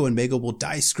that Jaco and Maego will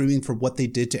die screaming for what they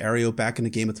did to Areo back in the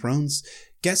Game of Thrones?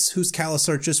 Guess whose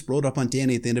Khalasar just rode up on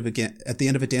Dany at the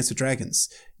end of A Dance of Dragons?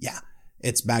 Yeah,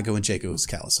 it's Maego and Jaco's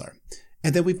Khalasar.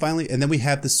 And then we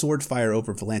have the sword fire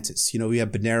over Volantis. We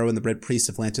have Benero and the Red Priest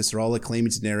of Volantis are all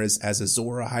acclaiming Daenerys as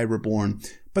Azor Ahai Reborn.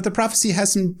 But the prophecy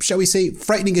has some, shall we say,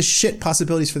 frightening as shit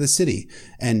possibilities for the city.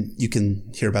 And you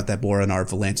can hear about that more on our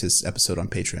Volantis episode on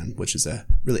Patreon, which is a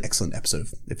really excellent episode,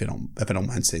 if I don't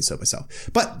mind saying so myself.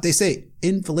 But they say,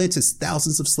 in Volantis,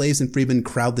 thousands of slaves and freemen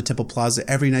crowd the Temple Plaza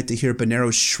every night to hear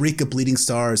Benero shriek of bleeding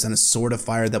stars and a sword of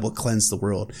fire that will cleanse the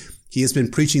world. He has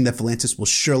been preaching that Volantis will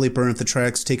surely burn if the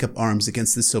Triarchs take up arms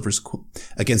against the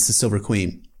Silver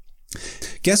Queen.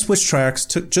 Guess which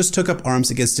Triarchs just took up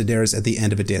arms against Daenerys at the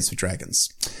end of A Dance of Dragons?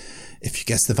 If you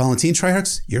guessed the Valentine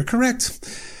Triarchs, you're correct.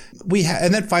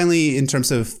 And then finally, in terms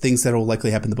of things that will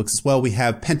likely happen in the books as well, we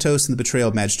have Pentos and the betrayal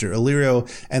of Magister Illyrio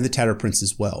and the Tattered Prince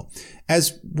as well.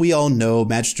 As we all know,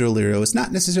 Magister Illyrio is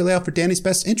not necessarily out for Dany's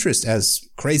best interest, as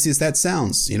crazy as that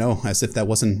sounds, as if that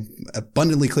wasn't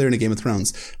abundantly clear in A Game of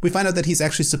Thrones. We find out that he's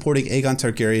actually supporting Aegon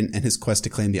Targaryen and his quest to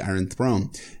claim the Iron Throne.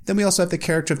 Then we also have the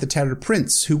character of the Tattered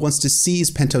Prince, who wants to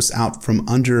seize Pentos out from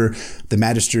under the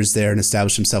Magisters there and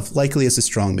establish himself likely as a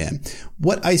strong man.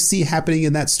 What I see happening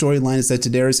in that storyline is that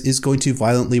Daenerys is going to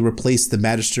violently replace the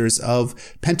Magisters of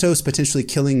Pentos, potentially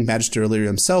killing Magister Illyrio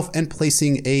himself and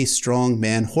placing a strong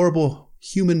man, horrible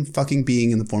human fucking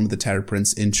being in the form of the Tattered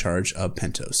Prince in charge of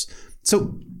Pentos.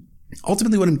 So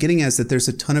ultimately what I'm getting at is that there's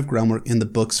a ton of groundwork in the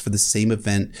books for the same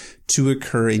event to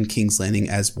occur in King's Landing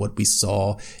as what we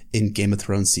saw in Game of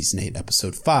Thrones Season 8,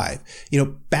 Episode 5.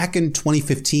 Back in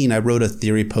 2015, I wrote a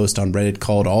theory post on Reddit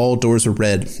called All Doors Are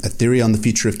Red, a theory on the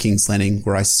future of King's Landing,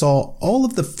 where I saw all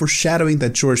of the foreshadowing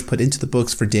that George put into the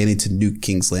books for Dany to nuke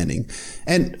King's Landing.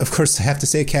 And of course, I have to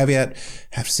say a caveat.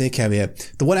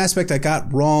 The one aspect I got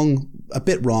a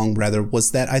bit wrong,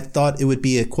 was that I thought it would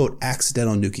be a, quote,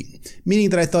 accidental nuking,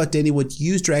 meaning that I thought Dany would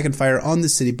use Dragonfire on the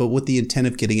city, but with the intent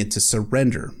of getting it to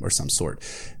surrender or some sort.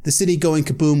 The city going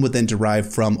kaboom would then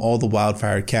derive from all the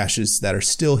wildfire caches that are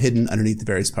still hidden underneath the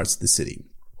various parts of the city.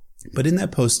 But in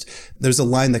that post, there's a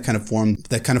line that kind of formed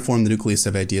the nucleus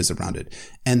of ideas around it.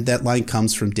 And that line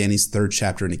comes from Dany's third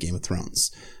chapter in A Game of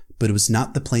Thrones. But it was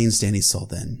not the plains Dany saw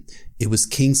then. It was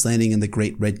King's Landing and the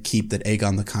great red keep that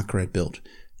Aegon the Conqueror had built.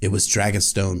 It was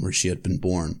Dragonstone where she had been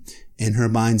born. In her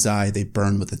mind's eye, they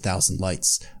burned with 1,000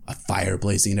 lights, a fire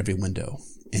blazing in every window.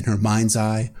 In her mind's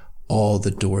eye, all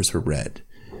the doors were red.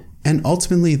 And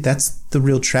ultimately, that's the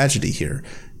real tragedy here.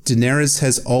 Daenerys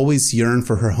has always yearned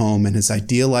for her home and has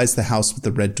idealized the house with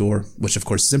the red door, which of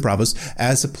course is in Braavos,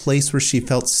 as a place where she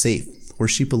felt safe, where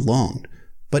she belonged.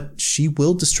 But she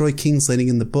will destroy King's Landing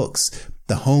in the books,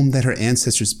 the home that her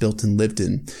ancestors built and lived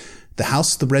in. The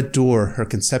house with the red door, her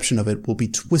conception of it, will be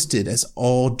twisted as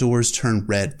all doors turn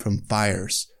red from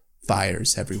fires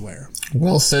everywhere.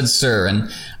 Well said, sir.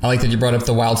 And I like that you brought up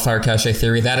the wildfire cache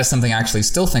theory. That is something I actually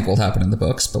still think will happen in the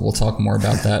books, but we'll talk more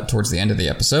about that towards the end of the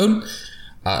episode.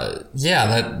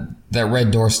 That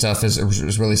red door stuff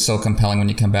is really so compelling when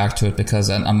you come back to it, because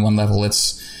on one level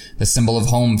it's the symbol of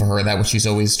home for her, that which she's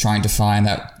always trying to find,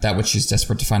 that which she's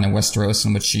desperate to find in Westeros,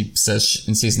 and which she says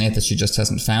in season 8 that she just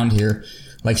hasn't found here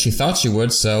like she thought she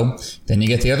would. So then you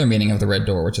get the other meaning of the red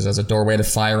door, which is as a doorway to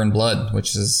fire and blood,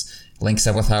 which links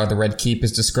up with how the Red Keep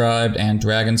is described, and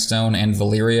Dragonstone and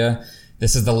Valyria.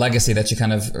 This is the legacy that she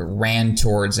kind of ran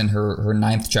towards in her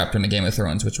 9th chapter in the Game of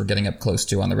Thrones, which we're getting up close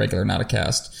to on the regular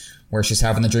Not-A-Cast, where she's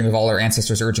having the dream of all her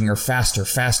ancestors urging her faster,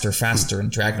 faster, faster,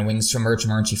 and dragon wings submerge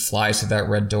her, and she flies through that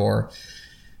red door.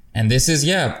 And this is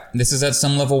at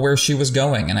some level where she was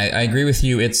going. And I agree with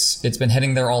you. It's been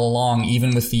heading there all along,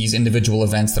 even with these individual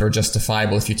events that are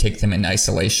justifiable if you take them in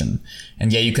isolation.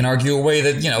 And yeah, you can argue away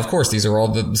that, of course, these are all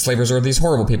the slavers are these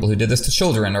horrible people who did this to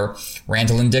children, or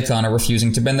Randall and Dickon are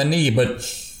refusing to bend the knee. But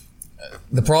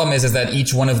the problem is that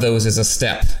each one of those is a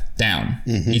step down.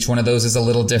 Mm-hmm. Each one of those is a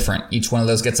little different. Each one of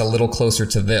those gets a little closer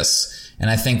to this. And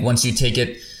I think once you take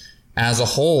it as a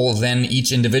whole, then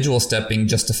each individual step being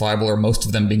justifiable, or most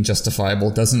of them being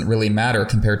justifiable, doesn't really matter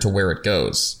compared to where it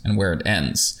goes and where it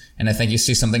ends. And I think you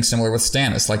see something similar with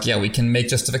Stannis. Like, yeah, we can make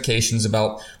justifications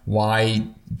about why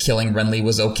killing Renly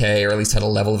was okay, or at least had a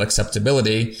level of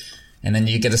acceptability. And then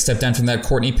you get a step down from that.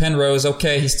 Courtney Penrose,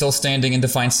 okay, he's still standing in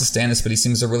defiance to Stannis, but he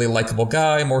seems a really likable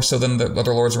guy, more so than the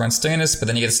other lords around Stannis. But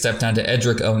then you get a step down to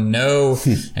Edric, oh no,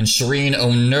 and Shireen,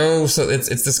 oh no. So it's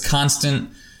this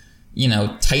constant,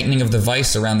 tightening of the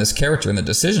vice around this character and the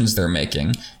decisions they're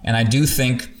making. And I do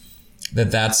think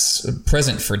that that's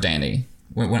present for Dany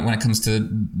when it comes to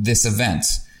this event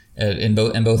in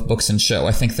both books and show.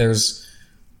 I think there's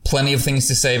plenty of things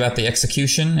to say about the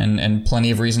execution and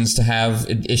plenty of reasons to have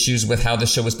issues with how the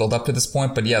show was built up to this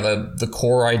point. But yeah, the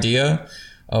core idea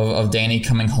of Dany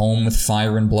coming home with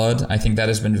fire and blood, I think that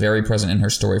has been very present in her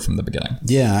story from the beginning.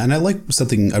 Yeah, and I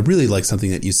really like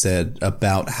something that you said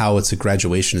about how it's a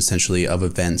graduation essentially of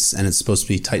events, and it's supposed to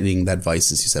be tightening that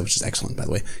vice, as you said, which is excellent, by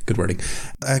the way. Good wording.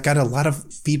 I got a lot of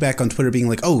feedback on Twitter being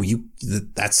like, oh,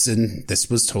 this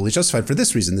was totally justified for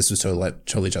this reason. This was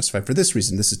totally justified for this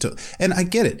reason. And I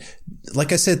get it.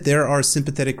 Like I said, there are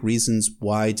sympathetic reasons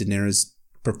why Daenerys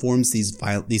performs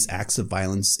these acts of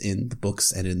violence in the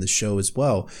books and in the show as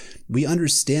well. We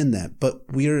understand that, but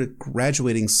we are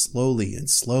graduating slowly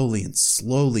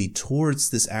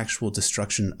towards this actual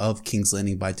destruction of King's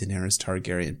Landing by Daenerys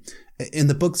Targaryen. In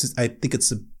the books, I think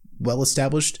it's well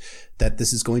established that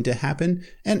this is going to happen,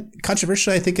 and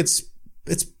controversially, I think it's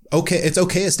okay. It's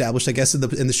okay established, I guess,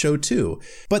 in the show too.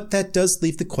 But that does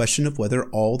leave the question of whether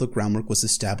all the groundwork was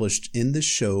established in the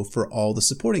show for all the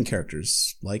supporting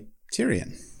characters, like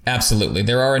Tyrion. Absolutely.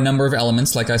 There are a number of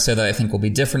elements, like I said, that I think will be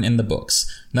different in the books,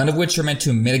 none of which are meant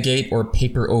to mitigate or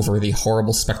paper over the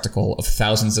horrible spectacle of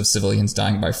thousands of civilians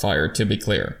dying by fire, to be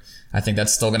clear. I think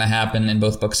that's still going to happen in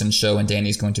both books and show, and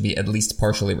Dany's going to be at least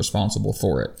partially responsible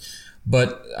for it.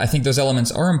 But I think those elements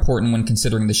are important when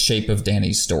considering the shape of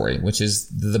Dany's story, which is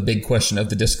the big question of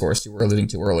the discourse you were alluding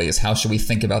to early, is how should we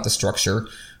think about the structure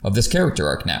of this character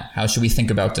arc now? How should we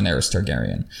think about Daenerys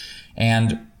Targaryen?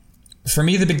 And for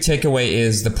me, the big takeaway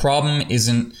is the problem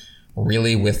isn't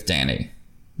really with Dany.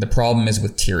 The problem is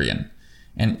with Tyrion.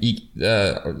 And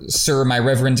Sir, my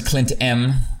Reverend Clint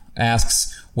M.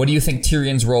 asks, what do you think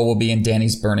Tyrion's role will be in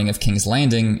Dany's burning of King's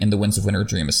Landing in The Winds of Winter,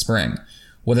 Dream of Spring?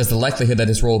 What is the likelihood that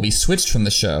his role will be switched from the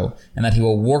show and that he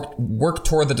will work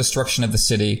toward the destruction of the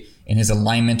city in his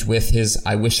alignment with his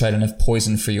I wish I had enough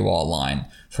poison for you all line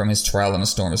from his Trial in a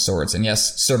Storm of Swords? And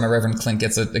yes, Sir, my Reverend Clint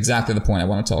gets exactly the point I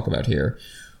want to talk about here,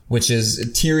 which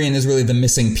is Tyrion is really the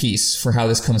missing piece for how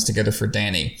this comes together for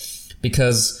Dany,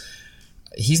 because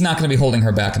he's not going to be holding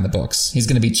her back in the books. He's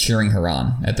going to be cheering her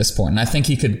on at this point. And I think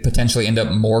he could potentially end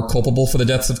up more culpable for the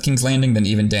deaths of King's Landing than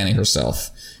even Dany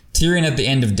herself. Tyrion at the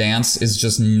end of Dance is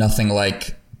just nothing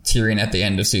like Tyrion at the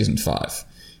end of Season 5.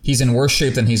 He's in worse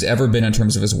shape than he's ever been in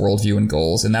terms of his worldview and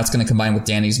goals, and that's going to combine with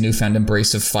Dany's newfound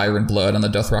embrace of fire and blood on the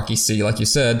Dothraki Sea, like you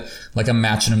said, like a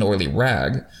match in an oily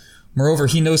rag. Moreover,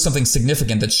 he knows something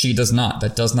significant that she does not,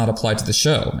 that does not apply to the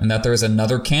show, and that there is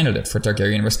another candidate for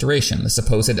Targaryen restoration, the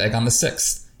supposed Aegon VI,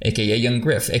 aka Young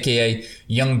Griff, aka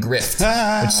Young Grift,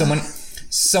 which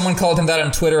someone called him that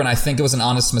on Twitter, and I think it was an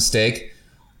honest mistake,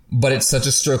 but it's such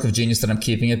a stroke of genius that I'm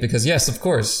keeping it, because yes, of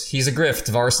course, he's a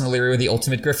grift. Varys and Illyria are the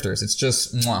ultimate grifters. It's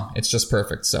just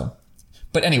perfect, so.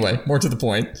 But anyway, more to the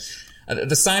point.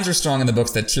 The signs are strong in the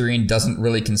books that Tyrion doesn't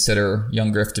really consider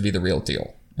Young Griff to be the real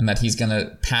deal, and that he's going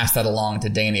to pass that along to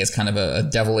Dany as kind of a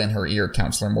devil in her ear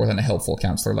counselor more than a helpful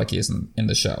counselor like he is in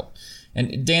the show.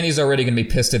 And Dany's already going to be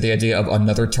pissed at the idea of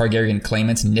another Targaryen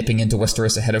claimant nipping into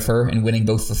Westeros ahead of her and winning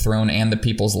both the throne and the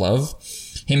people's love.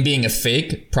 Him being a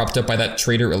fake, propped up by that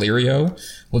traitor Illyrio,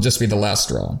 will just be the last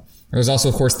straw. There was also,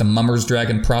 of course, the Mummer's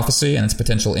Dragon prophecy and its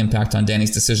potential impact on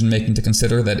Dany's decision-making to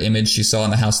consider that image she saw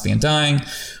in the House of the Undying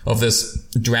of this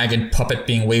dragon puppet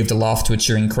being waved aloft to a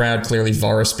cheering crowd, clearly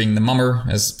Varys being the Mummer,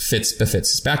 as befits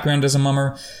his background as a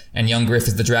Mummer, and Young Griff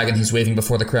is the dragon he's waving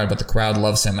before the crowd, but the crowd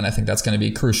loves him, and I think that's going to be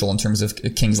crucial in terms of the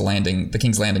King's Landing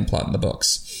plot in the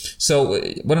books. So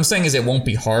what I'm saying is it won't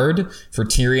be hard for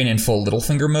Tyrion in full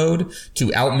Littlefinger mode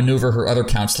to outmaneuver her other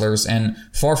counselors, and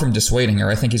far from dissuading her,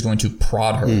 I think he's going to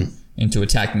prod her into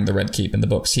attacking the Red Keep in the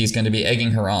books. He's going to be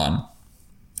egging her on.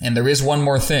 And there is one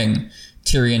more thing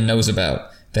Tyrion knows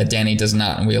about that Dany does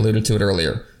not, and we alluded to it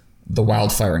earlier, the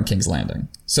wildfire in King's Landing.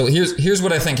 So here's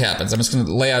what I think happens. I'm just going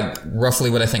to lay out roughly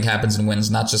what I think happens and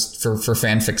wins, not just for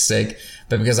fanfic's sake,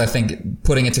 but because I think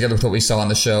putting it together with what we saw on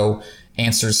the show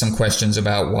answers some questions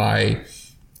about why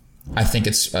I think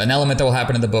it's an element that will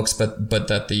happen in the books, but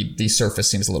that the surface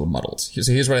seems a little muddled.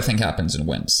 So here's what I think happens and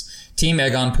wins. Team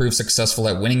Aegon proves successful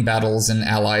at winning battles and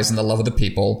allies and the love of the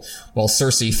people, while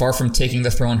Cersei, far from taking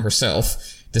the throne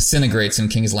herself, disintegrates in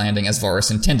King's Landing as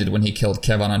Varys intended when he killed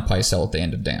Kevan and Pycelle at the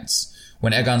end of Dance.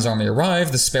 When Aegon's army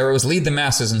arrive, the sparrows lead the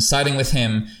masses in siding with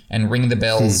him and ring the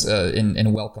bells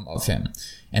in welcome of him.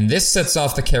 And this sets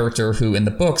off the character who, in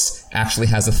the books, actually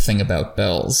has a thing about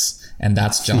bells, and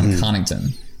that's Jon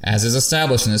Connington. As is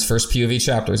established in his first POV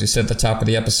chapter, as you said at the top of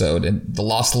the episode, in The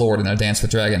Lost Lord in A Dance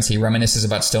with Dragons, he reminisces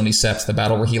about Stony Sept, the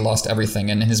battle where he lost everything,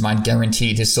 and in his mind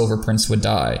guaranteed his Silver Prince would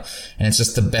die. And it's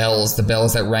just the bells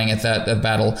that rang at that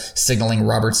battle, signaling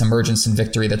Robert's emergence and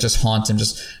victory that just haunt him,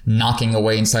 just knocking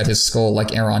away inside his skull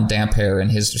like Aeron Damphair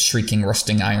and his shrieking,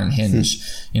 rusting iron hinge.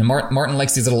 You know, Martin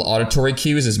likes these little auditory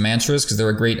cues as mantras because they're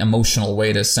a great emotional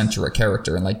way to center a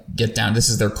character and like get down, this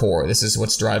is their core, this is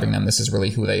what's driving them, this is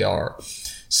really who they are.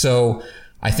 So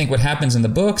I think what happens in the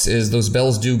books is those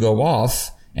bells do go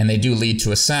off and they do lead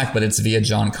to a sack, but it's via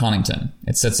Jon Connington.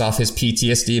 It sets off his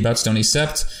PTSD about Stony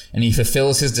Sept, and he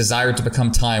fulfills his desire to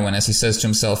become Tywin, as he says to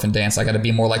himself in Dance, I gotta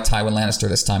be more like Tywin Lannister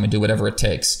this time and do whatever it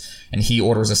takes. And he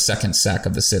orders a second sack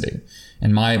of the city.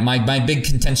 And my big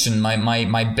contention,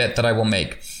 my bet that I will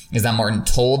make is that Martin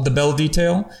told the bell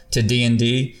detail to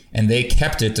D&D, and they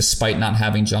kept it despite not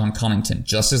having Jon Connington,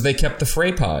 just as they kept the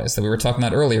Frey pies that we were talking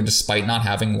about earlier, despite not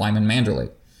having Wyman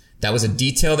Manderley. That was a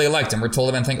detail they liked, and we're told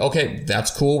them and think, okay,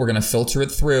 that's cool, we're going to filter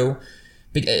it through.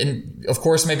 And of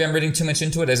course, maybe I'm reading too much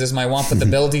into it, as is my want, but the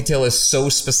bell detail is so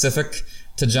specific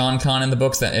to Jon Conn in the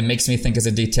books that it makes me think it's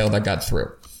a detail that got through.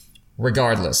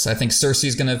 Regardless, I think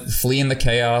Cersei's going to flee in the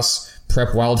chaos,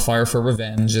 prep wildfire for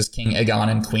revenge as King Aegon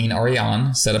and Queen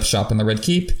Arianne set up shop in the Red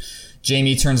Keep.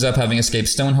 Jaime turns up having escaped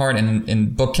Stoneheart, and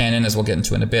in book canon, as we'll get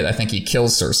into in a bit, I think he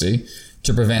kills Cersei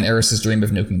to prevent Aerys's dream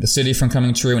of nuking the city from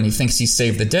coming true, and he thinks he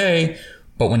saved the day,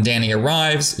 but when Dany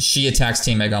arrives, she attacks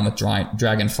Team Aegon with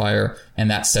dragonfire, and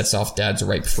that sets off Dad's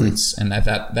ripe fruits, and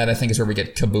that I think is where we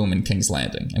get kaboom in King's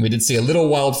Landing. And we did see a little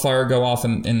wildfire go off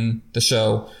in the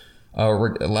show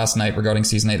last night regarding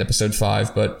Season 8, Episode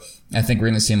 5, but I think we're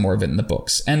going to see more of it in the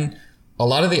books. And a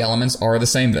lot of the elements are the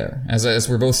same there. As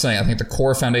we're both saying, I think the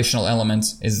core foundational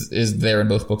element is there in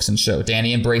both books and show.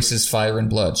 Dany embraces fire and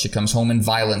blood. She comes home in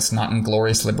violence, not in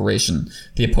glorious liberation.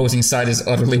 The opposing side is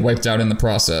utterly wiped out in the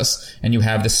process, and you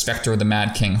have the specter of the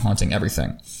Mad King haunting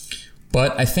everything.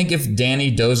 But I think if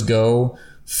Dany does go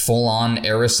full-on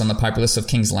Aerys on the populace of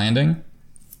King's Landing,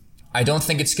 I don't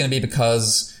think it's going to be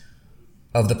because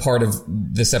of the part of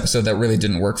this episode that really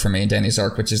didn't work for me in Dany's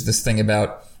arc, which is this thing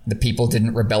about the people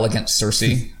didn't rebel against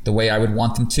Cersei the way I would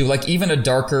want them to. Like, even a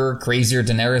darker, crazier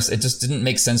Daenerys, it just didn't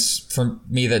make sense for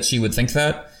me that she would think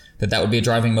that would be a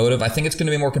driving motive. I think it's going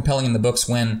to be more compelling in the books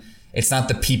when it's not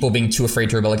the people being too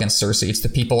afraid to rebel against Cersei. It's the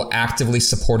people actively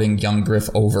supporting young Griff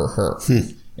over her.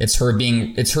 It's her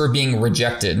being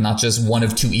rejected, not just one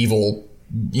of two evil,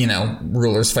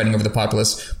 rulers fighting over the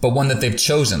populace, but one that they've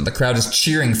chosen. The crowd is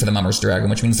cheering for the Mummer's Dragon,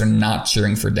 which means they're not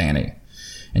cheering for Dany.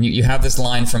 And you have this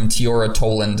line from Tiora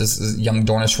Toland, this young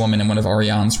Dornish woman in one of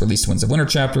Arianne's released Winds of Winter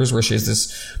chapters, where she has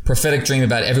this prophetic dream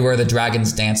about everywhere the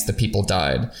dragons danced, the people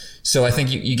died. So I think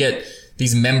you get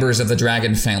these members of the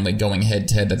dragon family going head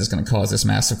to head that is going to cause this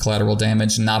massive collateral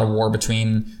damage. Not a war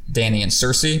between Dany and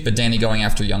Cersei, but Dany going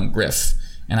after young Griff.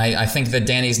 And I think that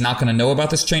Dany's not going to know about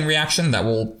this chain reaction that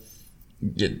will,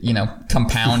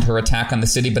 compound her attack on the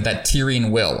city, but that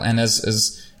Tyrion will. And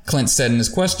as Clint said in his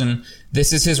question,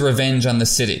 this is his revenge on the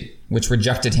city, which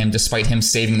rejected him despite him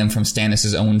saving them from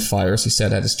Stannis' own fires, he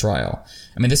said at his trial.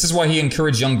 I mean, this is why he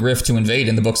encouraged young Griff to invade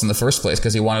in the books in the first place,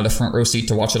 because he wanted a front row seat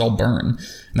to watch it all burn.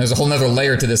 And there's a whole other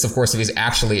layer to this, of course, if he's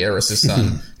actually Aerys'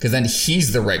 son, because then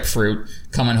he's the ripe fruit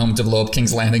coming home to blow up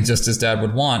King's Landing just as Dad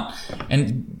would want.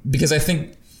 And because I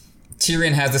think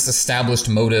Tyrion has this established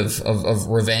motive of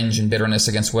revenge and bitterness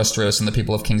against Westeros and the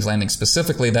people of King's Landing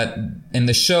specifically that in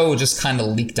the show just kind of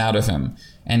leaked out of him.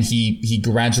 And he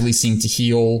gradually seemed to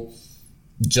heal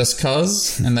just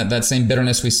cause. And that same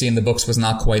bitterness we see in the books was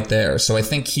not quite there. So I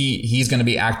think he's going to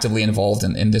be actively involved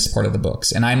in this part of the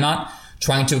books. And I'm not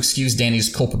trying to excuse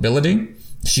Dany's culpability.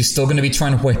 She's still going to be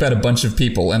trying to wipe out a bunch of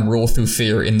people and rule through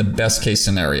fear in the best case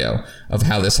scenario of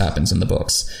how this happens in the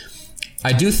books.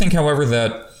 I do think, however,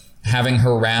 that having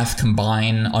her wrath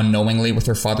combine unknowingly with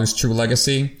her father's true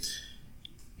legacy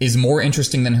is more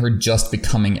interesting than her just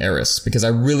becoming Aerys, because I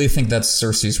really think that's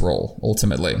Cersei's role,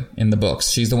 ultimately, in the books.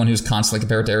 She's the one who's constantly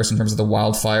compared to Aerys in terms of the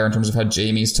wildfire, in terms of how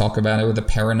Jaime's talk about it, with the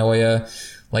paranoia,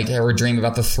 like her dream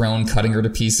about the throne cutting her to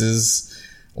pieces.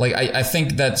 Like, I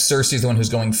think that Cersei's the one who's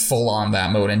going full on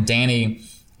that mode, and Dany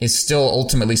is still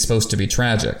ultimately supposed to be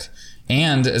tragic.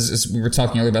 And as we were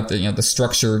talking earlier about the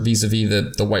structure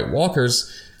vis-a-vis the White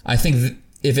Walkers, I think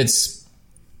if it's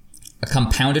a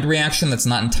compounded reaction that's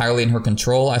not entirely in her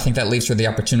control. I think that leaves her the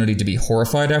opportunity to be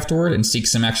horrified afterward and seek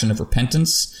some action of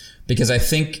repentance, because I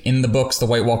think in the books, the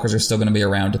White Walkers are still going to be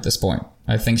around at this point.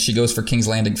 I think she goes for King's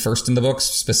Landing first in the books,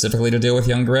 specifically to deal with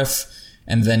young Griff,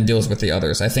 and then deals with the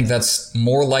others. I think that's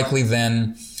more likely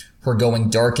than her going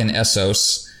dark in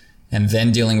Essos and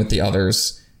then dealing with the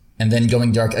others, and then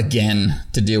going dark again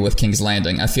to deal with King's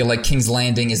Landing. I feel like King's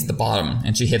Landing is the bottom,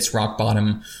 and she hits rock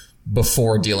bottom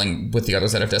before dealing with the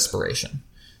others out of desperation.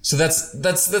 So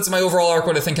that's my overall arc,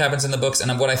 what I think happens in the books,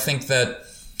 and what I think that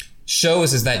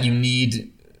shows is that you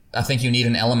need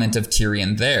an element of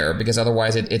Tyrion there, because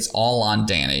otherwise it's all on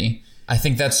Dany. I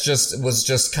think was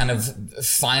just kind of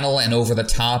final and over the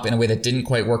top in a way that didn't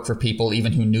quite work for people,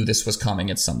 even who knew this was coming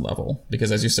at some level.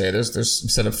 Because as you say,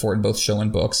 there's set up for it in both show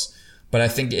and books. But I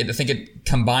think it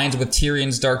combines with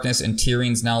Tyrion's darkness and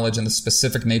Tyrion's knowledge and the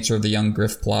specific nature of the young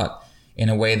Griff plot in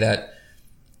a way that,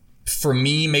 for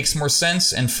me, makes more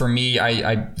sense. And for me,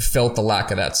 I felt the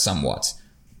lack of that somewhat.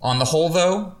 On the whole,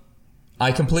 though,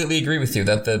 I completely agree with you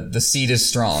that the seed is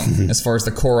strong as far as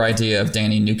the core idea of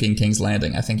Dany nuking King's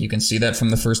Landing. I think you can see that from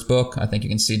the first book. I think you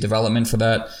can see development for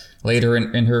that later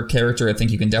in her character. I think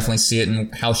you can definitely see it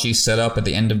in how she's set up at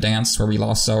the end of Dance, where we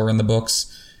last saw her in the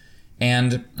books.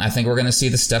 And I think we're going to see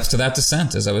the steps to that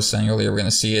descent. As I was saying earlier, we're going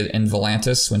to see it in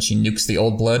Volantis when she nukes the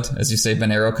Old Blood. As you say,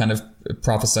 Ben Arrow kind of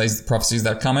prophesies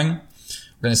that coming.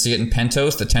 We're going to see it in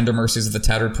Pentos, the tender mercies of the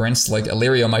tattered prince. Like,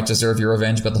 Illyrio might deserve your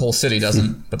revenge, but the whole city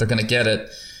doesn't. But they're going to get it.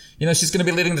 You know, she's going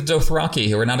to be leading the Dothraki,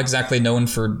 who are not exactly known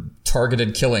for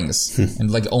targeted killings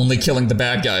and like only killing the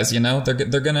bad guys. You know, they're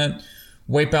going to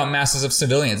wipe out masses of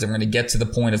civilians, and we're going to get to the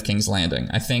point of King's Landing.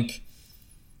 I think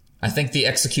the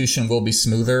execution will be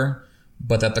smoother,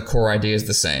 but that the core idea is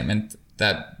the same. And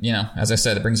that, you know, as I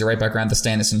said, it brings you right back around to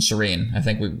Stannis and Shireen. I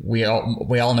think we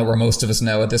all know, where most of us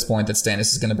know at this point, that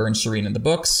Stannis is going to burn Shireen in the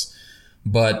books,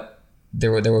 but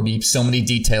there will be so many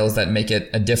details that make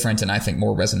it a different and I think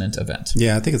more resonant event.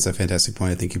 Yeah, I think it's a fantastic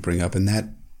point I think you bring up, and that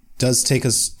does take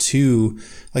us to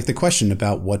like the question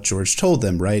about what George told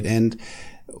them, right? And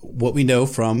what we know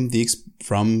from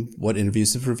what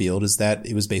interviews have revealed is that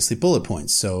it was basically bullet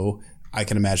points. So I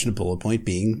can imagine a bullet point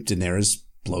being Daenerys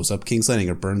blows up King's Landing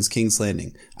or burns King's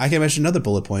Landing. I can imagine another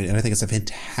bullet point, and I think it's a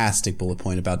fantastic bullet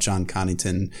point about John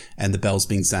Connington and the bells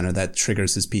being sounded that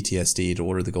triggers his PTSD to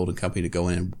order the Golden Company to go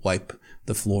in and wipe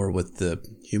the floor with the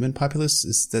human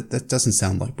populace. That doesn't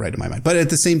sound like right in my mind. But at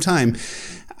the same time,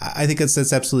 I think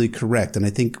that's absolutely correct. And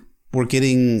I think we're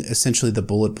getting essentially the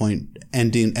bullet point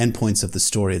endpoints of the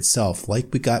story itself, like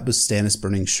we got with Stannis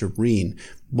burning Shireen.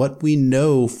 What we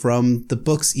know from the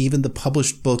books, even the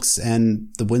published books and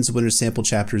the Winds of Winter sample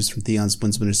chapters from Theon's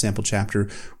Winds of Winter sample chapter,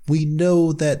 we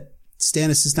know that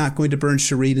Stannis is not going to burn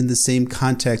Shireen in the same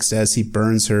context as he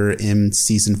burns her in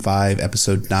season 5,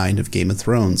 episode 9 of Game of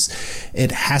Thrones.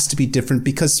 It has to be different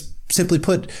because, simply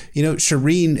put, you know,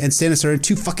 Shireen and Stannis are in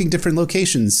two fucking different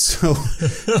locations. So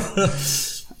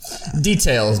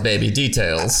details, baby,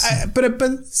 details. But at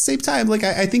the same time, like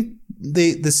I think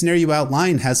the scenario you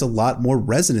outlined has a lot more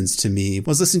resonance to me. When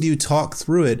I was listening to you talk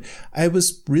through it, I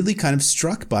was really kind of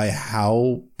struck by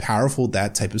how powerful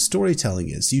that type of storytelling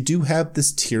is. You do have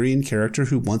this Tyrion character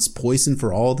who wants poison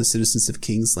for all the citizens of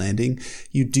King's Landing.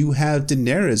 You do have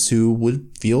Daenerys, who would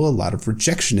feel a lot of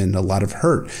rejection and a lot of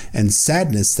hurt and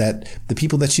sadness that the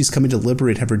people that she's coming to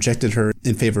liberate have rejected her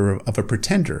in favor of a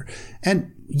pretender.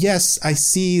 And yes, I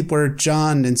see where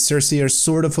Jon and Cersei are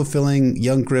sort of fulfilling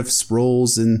young Griff's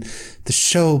roles in the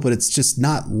show, but it's just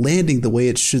not landing the way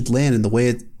it should land and the way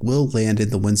it will land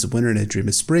in The Winds of Winter and A Dream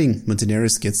of Spring, when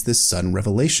Daenerys gets this sudden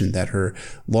revelation that her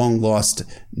long-lost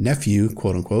nephew,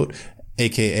 quote-unquote,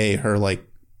 aka her, like,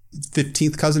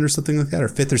 15th cousin or something like that, or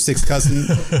 5th or 6th cousin.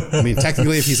 I mean,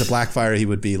 technically, if he's a Blackfyre, he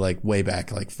would be, like, way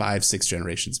back, like 5-6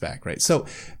 generations back, right? So,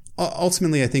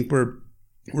 ultimately, I think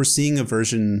we're seeing a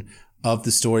version of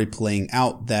the story playing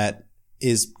out that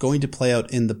is going to play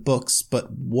out in the books,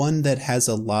 but one that has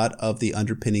a lot of the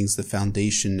underpinnings, the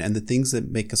foundation, and the things that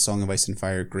make A Song of Ice and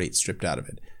Fire great stripped out of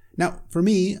it. Now, for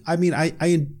me, I mean,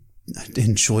 I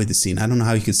enjoy the scene. I don't know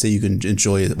how you could say you can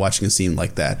enjoy watching a scene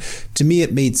like that. To me,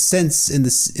 it made sense in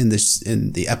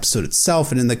the episode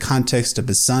itself, and in the context of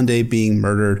Missandei being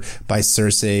murdered by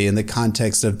Cersei, in the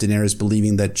context of Daenerys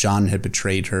believing that Jon had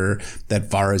betrayed her,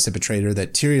 that Varys had betrayed her,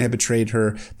 that Tyrion had betrayed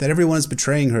her, that everyone is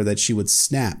betraying her, that she would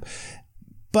snap.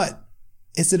 But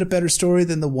is it a better story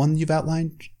than the one you've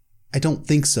outlined? I don't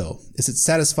think so. Is it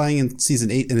satisfying in season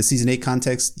 8, in a season 8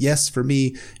 context? Yes, for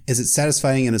me. Is it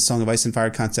satisfying in A Song of Ice and Fire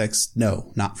context?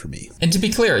 No, not for me. And to be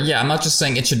clear, yeah, I'm not just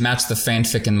saying it should match the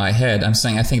fanfic in my head. I'm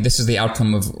saying I think this is the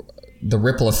outcome of the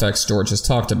ripple effects George has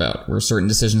talked about, where certain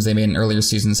decisions they made in earlier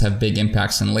seasons have big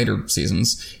impacts in later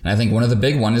seasons. And I think one of the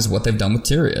big one is what they've done with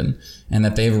Tyrion, and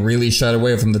that they've really shied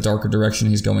away from the darker direction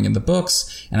he's going in the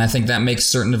books. And I think that makes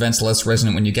certain events less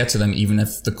resonant when you get to them, even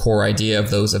if the core idea of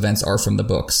those events are from the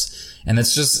books. And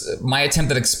it's just my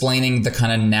attempt at explaining the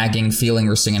kind of nagging feeling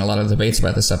we're seeing in a lot of debates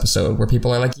about this episode, where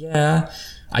people are like, yeah,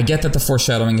 I get that the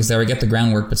foreshadowing is there, I get the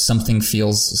groundwork, but something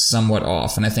feels somewhat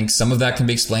off. And I think some of that can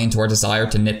be explained to our desire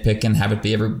to nitpick and have it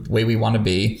be every way we want to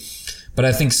be. But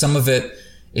I think some of it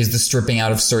is the stripping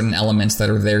out of certain elements that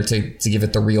are there to give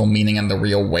it the real meaning and the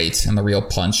real weight and the real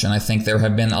punch. And I think there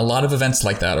have been a lot of events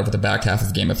like that over the back half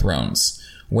of Game of Thrones,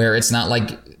 where it's not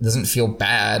like it doesn't feel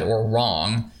bad or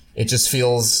wrong. It just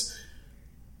feels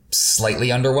slightly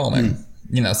underwhelming.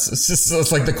 You know,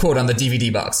 it's like the quote on the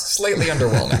DVD box: slightly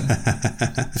underwhelming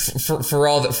for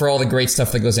all the great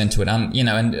stuff that goes into it.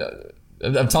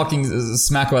 I'm talking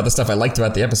smack about the stuff I liked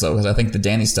about the episode, because I think the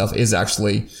Dany stuff is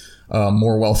actually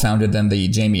more well founded than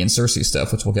the Jaime and Cersei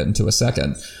stuff, which we'll get into a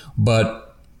second.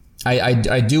 But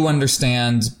I do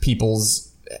understand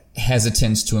people's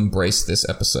hesitance to embrace this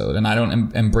episode, and I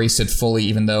don't embrace it fully,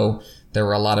 even though there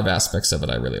were a lot of aspects of it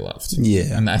I really loved.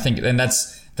 Yeah, and I think, and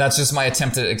that's just my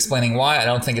attempt at explaining why. I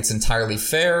don't think it's entirely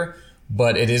fair,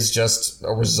 but it is just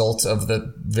a result of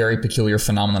the very peculiar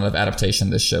phenomenon of adaptation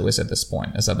this show is at this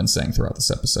point, as I've been saying throughout this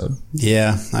episode.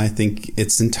 Yeah, I think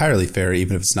it's entirely fair,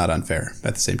 even if it's not unfair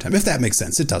at the same time. If that makes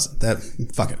sense. It doesn't.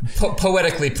 Fuck it.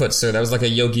 Poetically put, sir. That was like a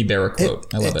Yogi Berra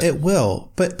quote. I love it. It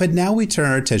will. But now we turn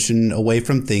our attention away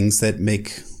from things that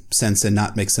make sense and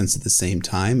not make sense at the same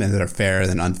time, and that are fair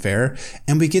and unfair.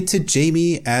 And we get to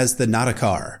Jaime as the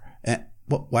Nottokar.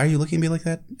 Why are you looking at me like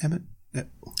that, Emmett?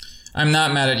 I'm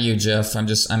not mad at you, Jeff.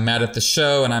 I'm mad at the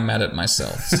show, and I'm mad at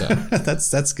myself. So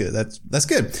that's good. That's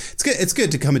good. It's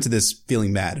good to come into this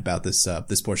feeling mad about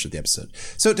this portion of the episode.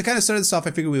 So to kind of start this off,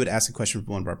 I figured we would ask a question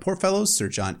from one of our poor fellows, Sir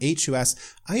John H., who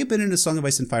asks, I have been in A Song of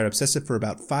Ice and Fire obsessive for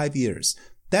about 5 years.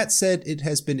 That said, it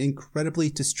has been incredibly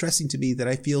distressing to me that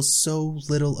I feel so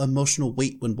little emotional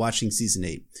weight when watching season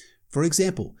 8. For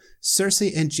example,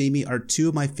 Cersei and Jaime are two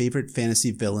of my favorite fantasy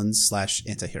villains /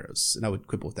 antiheroes. And I would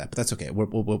quibble with that, but that's okay.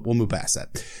 We'll move past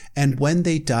that. And when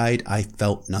they died, I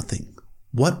felt nothing.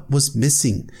 What was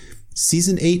missing?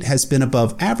 Season 8 has been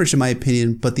above average in my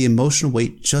opinion, but the emotional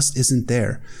weight just isn't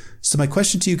there. So my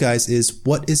question to you guys is,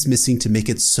 what is missing to make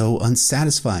it so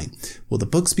unsatisfying? Will the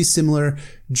books be similar?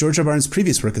 George R. R. Martin's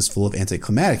previous work is full of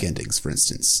anticlimactic endings, for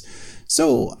instance.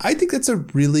 So I think that's a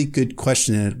really good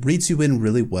question, and it reads you in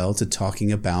really well to talking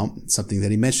about something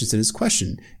that he mentions in his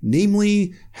question,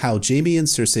 namely how Jaime and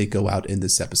Cersei go out in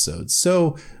this episode.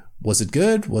 So was it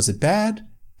good? Was it bad?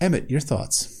 Emmett, your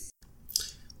thoughts?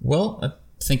 Well, I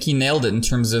think he nailed it in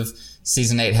terms of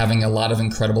season 8 having a lot of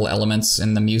incredible elements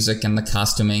in the music and the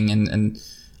costuming and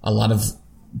a lot of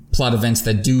plot events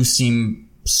that do seem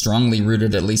strongly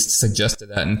rooted, at least suggested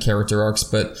that in character arcs,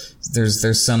 but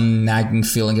there's some nagging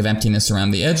feeling of emptiness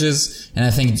around the edges, and I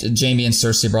think Jaime and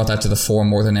Cersei brought that to the fore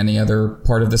more than any other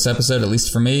part of this episode, at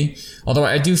least for me. Although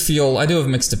I do have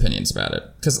mixed opinions about it.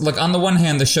 Because, look, on the one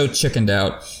hand, the show chickened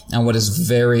out on what is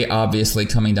very obviously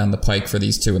coming down the pike for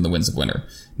these two in the Winds of Winter.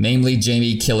 Namely,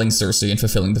 Jaime killing Cersei and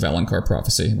fulfilling the Valonqar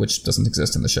prophecy, which doesn't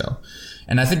exist in the show.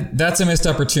 And I think that's a missed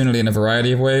opportunity in a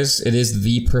variety of ways. It is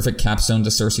the perfect capstone to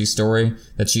Cersei's story,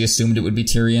 that she assumed it would be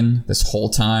Tyrion this whole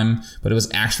time, but it was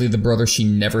actually the brother she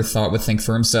never thought would think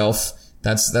for himself.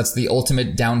 That's the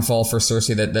ultimate downfall for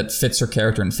Cersei that fits her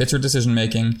character and fits her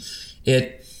decision-making.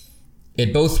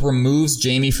 It both removes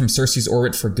Jaime from Cersei's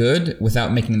orbit for good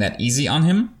without making that easy on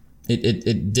him.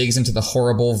 It digs into the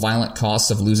horrible, violent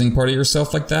costs of losing part of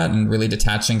yourself like that, and really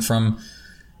detaching from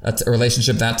a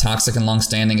relationship that toxic and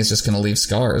long-standing is just going to leave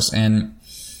scars. And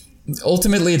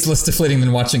ultimately, it's less deflating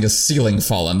than watching a ceiling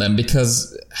fall on them,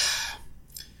 because,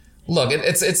 look,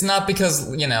 it's not because,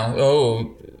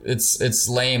 it's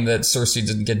lame that Cersei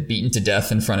didn't get beaten to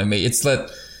death in front of me. It's that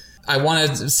I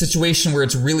want a situation where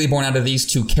it's really born out of these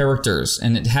two characters,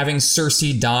 and having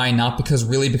Cersei die not because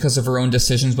of her own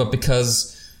decisions, but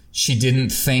because she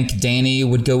didn't think Dany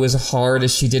would go as hard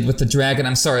as she did with the dragon.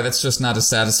 I'm sorry, that's just not as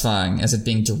satisfying as it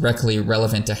being directly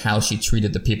relevant to how she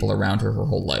treated the people around her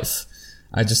whole life.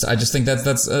 I just think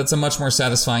that's a much more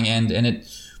satisfying end, and it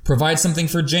provides something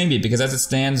for Jaime, because as it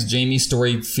stands, Jaime's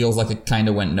story feels like it kind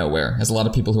of went nowhere, as a lot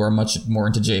of people who are much more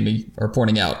into Jaime are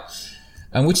pointing out.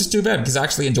 Which is too bad, because I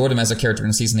actually enjoyed him as a character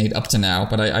in season 8 up to now,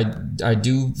 but I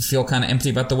do feel kind of empty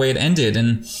about the way it ended.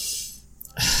 And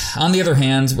on the other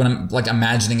hand, when I'm like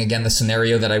imagining again the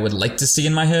scenario that I would like to see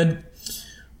in my head,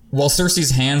 while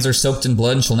Cersei's hands are soaked in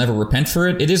blood and she'll never repent for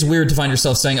it, it is weird to find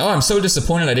yourself saying, oh, I'm so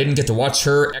disappointed I didn't get to watch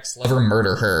her ex-lover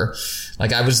murder her.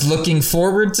 Like, I was looking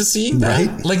forward to seeing that.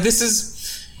 Right. Like, this is...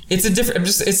 It's a different.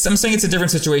 I'm saying it's a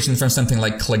different situation from something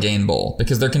like Clegane Bowl,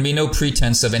 because there can be no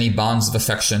pretense of any bonds of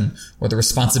affection or the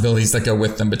responsibilities that go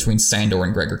with them between Sandor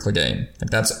and Gregor Clegane. Like,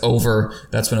 that's over.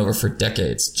 That's been over for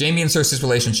decades. Jaime and Cersei's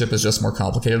relationship is just more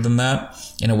complicated than that,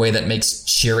 in a way that makes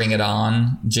cheering it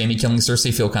on, Jaime killing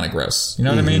Cersei, feel kind of gross. You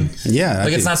know what I mean? Yeah.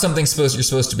 Like, it's not something you're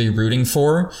supposed to be rooting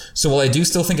for. So while I do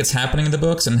still think it's happening in the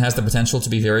books and has the potential to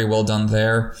be very well done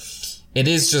there, it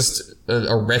is just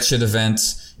a wretched event.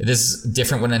 It is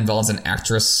different when it involves an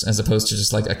actress as opposed to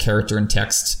just like a character in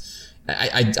text.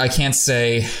 I can't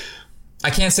say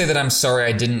that I'm sorry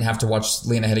I didn't have to watch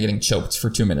Lena Headey getting choked for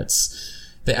 2 minutes.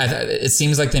 It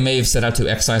seems like they may have set out to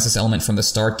excise this element from the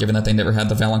start, given that they never had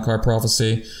the Valonqar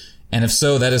prophecy. And if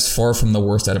so, that is far from the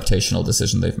worst adaptational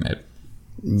decision they've made.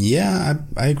 Yeah,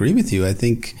 I agree with you. I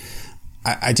think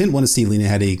I didn't want to see Lena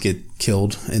Headey get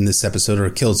killed in this episode, or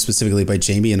killed specifically by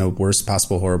Jaime in a worst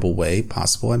possible, horrible way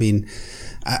possible. I mean,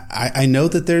 I know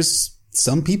that there's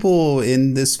some people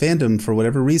in this fandom, for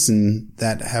whatever reason,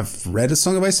 that have read A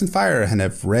Song of Ice and Fire and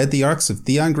have read the arcs of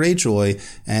Theon Greyjoy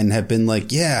and have been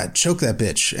like, yeah, choke that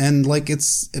bitch. And like,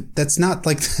 that's not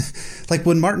like, like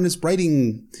when Martin is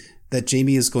writing that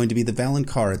Jaime is going to be the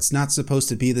Valonqar, it's not supposed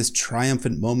to be this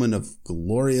triumphant moment of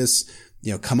glorious,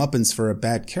 comeuppance for a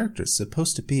bad character. It's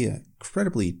supposed to be an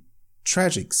incredibly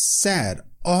tragic, sad,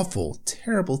 awful,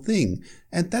 terrible thing.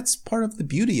 And that's part of the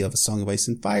beauty of A Song of Ice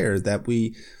and Fire that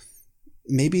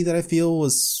I feel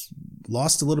was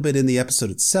lost a little bit in the episode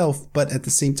itself. But at the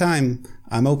same time,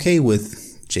 I'm okay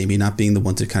with Jaime not being the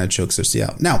one to kind of choke Cersei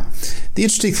out. Now, the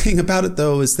interesting thing about it,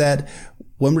 though, is that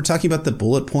when we're talking about the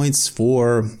bullet points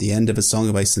for the end of A Song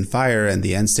of Ice and Fire and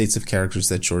the end states of characters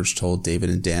that George told David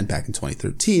and Dan back in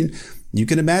 2013, you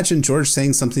can imagine George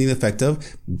saying something to the effect of,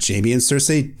 Jaime and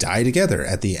Cersei die together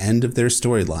at the end of their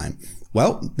storyline.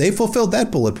 Well, they fulfilled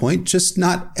that bullet point, just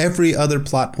not every other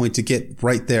plot point to get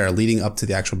right there leading up to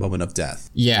the actual moment of death.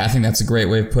 Yeah, I think that's a great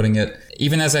way of putting it.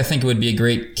 Even as I think it would be a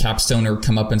great capstone or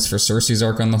comeuppance for Cersei's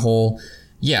arc on the whole,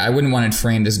 yeah, I wouldn't want it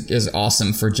framed as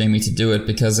awesome for Jaime to do it,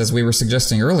 because as we were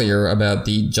suggesting earlier about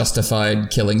the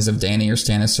justified killings of Dany or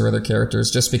Stannis or other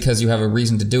characters, just because you have a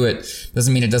reason to do it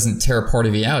doesn't mean it doesn't tear a part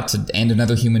of you out to end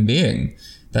another human being.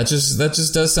 That just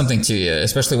does something to you,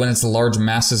 especially when it's large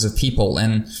masses of people.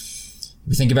 And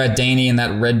you think about Dany and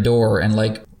that red door, and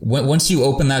like once you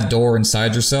open that door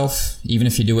inside yourself, even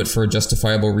if you do it for a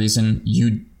justifiable reason,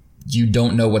 you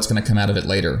don't know what's going to come out of it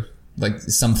later. Like,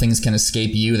 some things can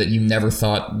escape you that you never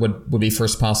thought would be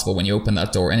first possible when you open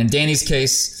that door. And in Dany's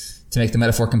case, to make the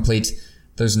metaphor complete,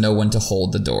 there's no one to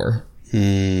hold the door.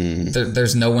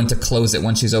 There's no one to close it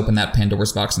once she's opened that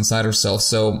Pandora's box inside herself.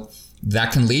 So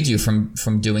that can lead you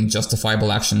from doing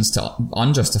justifiable actions to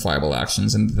unjustifiable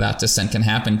actions. And that descent can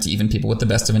happen to even people with the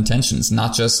best of intentions,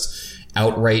 not just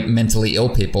outright mentally ill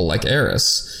people like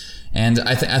Aerys. And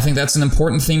I think that's an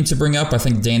important theme to bring up. I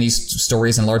think Dany's story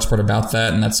is in large part about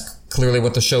that, and that's clearly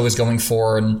what the show is going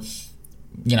for. And,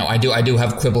 I do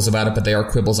have quibbles about it, but they are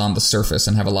quibbles on the surface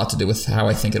and have a lot to do with how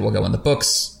I think it will go in the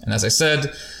books. And as I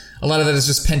said, a lot of that is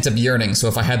just pent-up yearning. So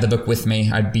if I had the book with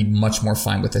me, I'd be much more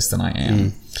fine with this than I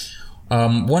am.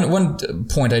 One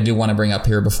point I do want to bring up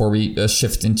here before we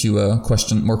shift into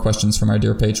more questions from our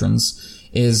dear patrons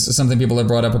is something people have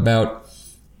brought up about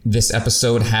this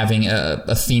episode having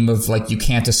a theme of, like, you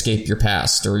can't escape your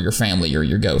past or your family or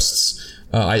your ghosts.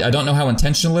 I don't know how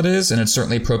intentional it is, and it's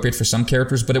certainly appropriate for some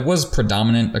characters, but it was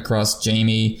predominant across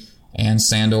Jaime and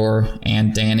Sandor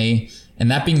and Dany. And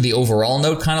that being the overall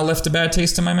note kind of left a bad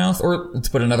taste in my mouth. Or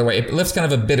to put it another way, it left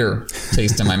kind of a bitter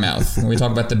taste in my mouth. When we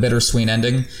talk about the bittersweet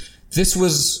ending, this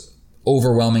was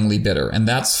overwhelmingly bitter, and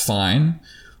that's fine.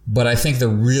 But I think there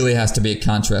really has to be a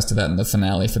contrast to that in the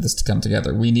finale for this to come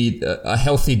together. We need a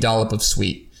healthy dollop of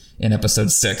sweet in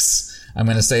episode 6. I'm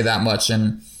going to say that much,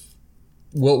 and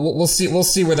we'll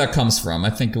see where that comes from. I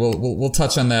think we'll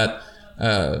touch on that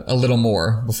a little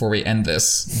more before we end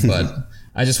this. But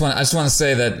I just want to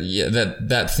say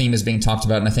that theme is being talked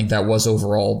about, and I think that was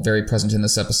overall very present in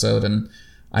this episode, and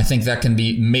I think that can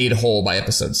be made whole by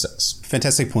episode 6.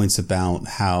 Fantastic points about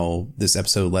how this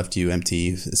episode left you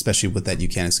empty, especially with that you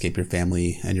can't escape your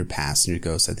family and your past and your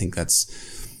ghosts. I think that's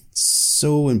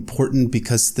so important,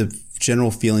 because the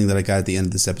general feeling that I got at the end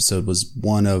of this episode was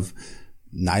one of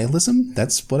nihilism.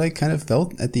 That's what I kind of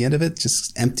felt at the end of it,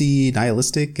 just empty,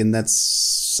 nihilistic. And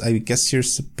that's I guess you're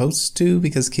supposed to,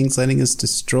 because King's Landing is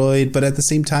destroyed, but at the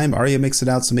same time, Arya makes it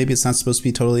out, so maybe it's not supposed to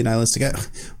be totally nihilistic.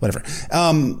 Whatever.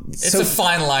 It's a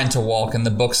fine line to walk, and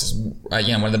the books,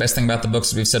 one of the best things about the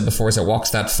books, as we've said before, is it walks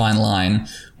that fine line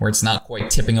where it's not quite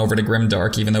tipping over to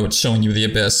grimdark, even though it's showing you the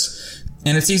abyss.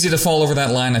 And it's easy to fall over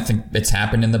that line. I think it's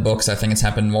happened in the books. I think it's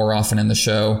happened more often in the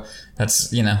show.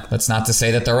 That's not to say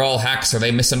that they're all hacks or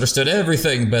they misunderstood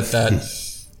everything, but that,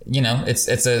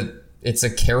 it's a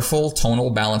careful tonal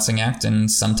balancing act,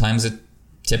 and sometimes it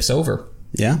tips over.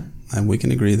 Yeah. And we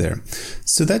can agree there.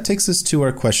 So that takes us to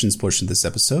our questions portion of this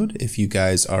episode. If you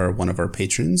guys are one of our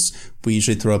patrons, we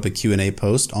usually throw up a Q&A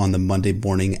post on the Monday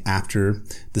morning after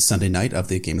the Sunday night of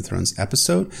the Game of Thrones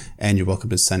episode. And you're welcome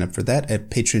to sign up for that at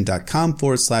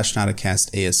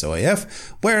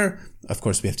patreon.com/NotaCastASOIF, where, of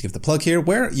course, we have to give the plug here,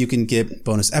 where you can get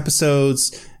bonus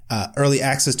episodes, early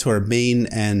access to our main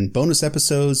and bonus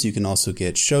episodes. You can also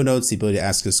get show notes, the ability to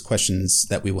ask us questions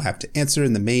that we will have to answer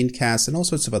in the main cast, and all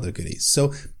sorts of other goodies.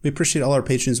 So we appreciate all our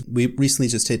patrons. We recently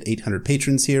just hit 800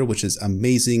 patrons here, which is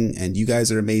amazing, and you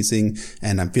guys are amazing.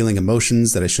 And I'm feeling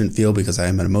emotions that I shouldn't feel because I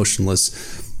am an emotionless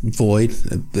void.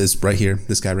 This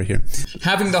guy right here.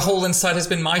 Having the hole inside has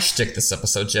been my shtick this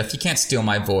episode, Jeff. You can't steal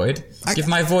my void. Give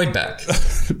my void back.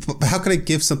 How can I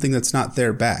give something that's not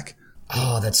there back?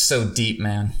 Oh, that's so deep,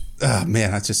 man. Oh,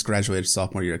 man, I just graduated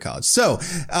sophomore year of college. So,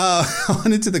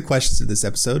 on into the questions of this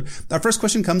episode. Our first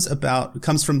question comes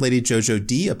from Lady Jojo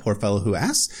D, a poor fellow who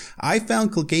asks, I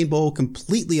found Clegane Bowl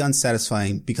completely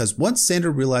unsatisfying because once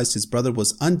Sandor realized his brother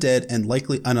was undead and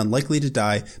unlikely to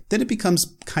die, then it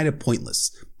becomes kind of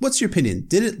pointless. What's your opinion?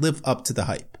 Did it live up to the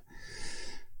hype?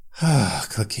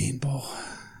 Clegane Bowl.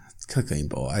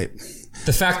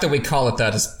 The fact that we call it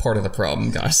that is part of the problem,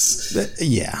 guys.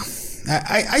 Yeah.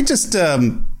 I just,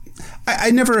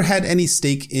 I never had any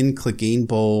stake in Clegane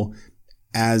Bowl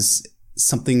as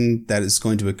something that is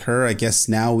going to occur. I guess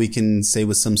now we can say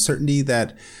with some certainty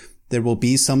that there will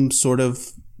be some sort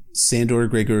of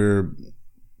Sandor-Gregor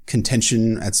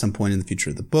contention at some point in the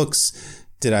future of the books.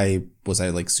 Was I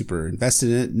like super invested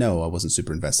in it? No, I wasn't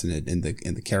super invested in it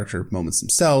in the character moments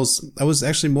themselves. I was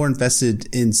actually more invested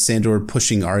in Sandor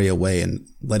pushing Arya away and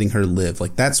letting her live.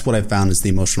 Like, that's what I found is the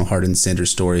emotional heart in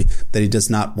Sandor's story, that he did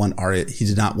not want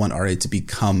Arya to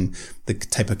become the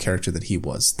type of character that he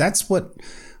was. That's what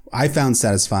I found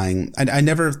satisfying. I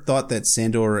never thought that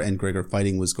Sandor and Gregor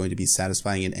fighting was going to be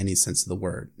satisfying in any sense of the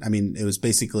word. I mean, it was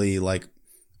basically like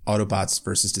Autobots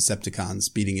versus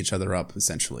Decepticons beating each other up,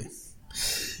 essentially.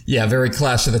 Yeah, very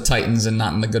Clash of the Titans, and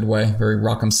not in the good way. Very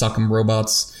rock'em sock'em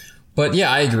robots. But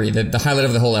yeah, I agree that the highlight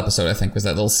of the whole episode, I think, was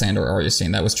that little Sandor Arya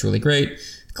scene. That was truly great.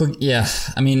 Yeah,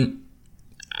 I mean,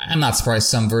 I'm not surprised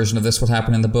some version of this would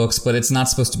happen in the books, but it's not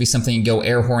supposed to be something you go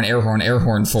air horn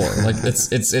for. Like,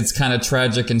 it's kind of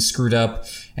tragic and screwed up,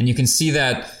 and you can see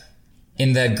that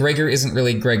in that Gregor isn't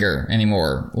really Gregor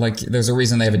anymore. Like, there's a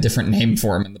reason they have a different name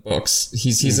for him in the books.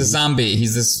 He's a zombie.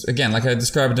 He's this, again, like I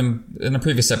described him in a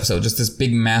previous episode, just this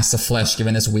big mass of flesh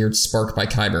given this weird spark by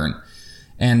Qyburn.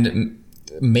 And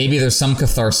maybe there's some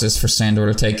catharsis for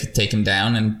Sandor to take him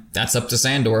down, and that's up to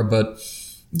Sandor. But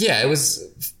yeah, it was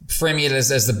framing it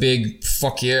as the big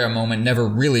fuck yeah moment never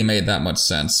really made that much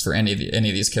sense for any of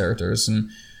these characters.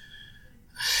 And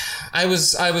I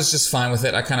was just fine with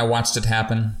it. I kind of watched it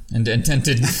happen and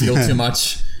didn't feel too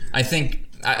much. I think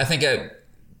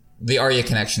the Arya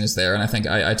connection is there, and I think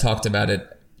I talked about it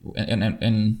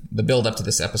in the build up to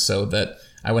this episode that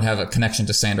I would have a connection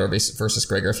to Sandor versus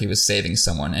Gregor if he was saving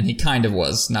someone, and he kind of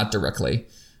was, not directly,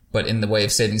 but in the way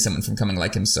of saving someone from coming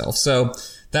like himself. So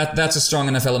that's a strong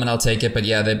enough element. I'll take it. But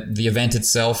yeah, the event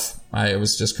itself, I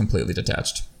was just completely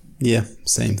detached. Yeah,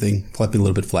 same thing. Flipping a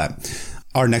little bit flat.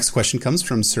 Our next question comes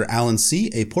from Sir Alan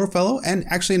C., a poor fellow and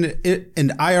actually an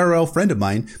IRL friend of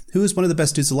mine who is one of the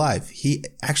best dudes alive. He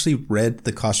actually read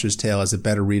The Coster's Tale as a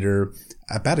beta reader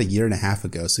about a year and a half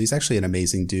ago. So he's actually an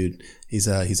amazing dude. He's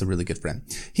a really good friend.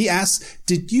 He asks,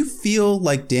 did you feel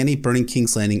like Dany burning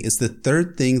King's Landing is the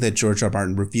third thing that George R. R.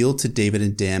 Martin revealed to David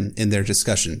and Dan in their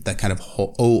discussion? That kind of,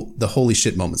 the holy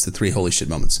shit moments, the 3 holy shit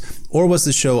moments. Or was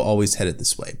the show always headed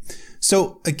this way?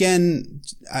 So again,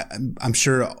 I'm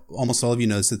sure almost all of you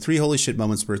know this. The 3 holy shit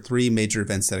moments were 3 major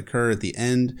events that occur at the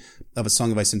end of A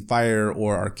Song of Ice and Fire,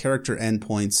 or are character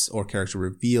endpoints or character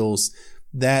reveals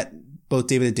that both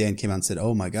David and Dan came out and said,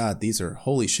 oh my God, these are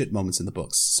holy shit moments in the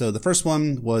books. So the first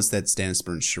one was that Stannis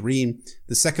burns Shireen.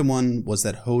 The second one was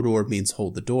that Hodor means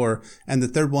hold the door. And the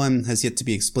third one has yet to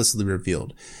be explicitly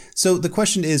revealed. So the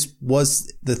question is,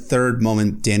 was the third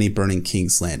moment Dany burning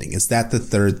King's Landing? Is that the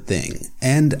third thing?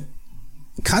 And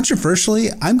controversially,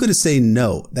 I'm going to say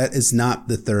no, that is not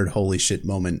the third holy shit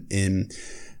moment in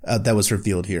that was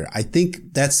revealed here. I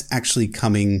think that's actually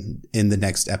coming in the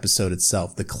next episode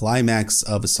itself, the climax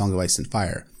of A Song of Ice and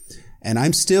Fire. And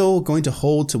I'm still going to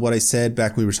hold to what I said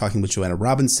back when we were talking with Joanna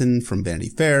Robinson from Vanity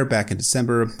Fair back in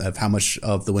December of how much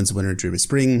of The Winds of Winter and Dream of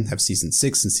Spring have season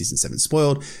 6 and season 7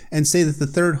 spoiled, and say that the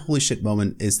third holy shit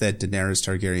moment is that Daenerys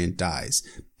Targaryen dies.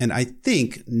 And I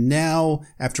think now,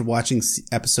 after watching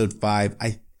episode 5,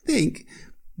 I think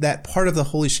that part of the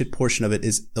holy shit portion of it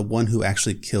is the one who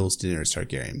actually kills Daenerys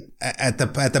Targaryen. At the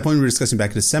point we were discussing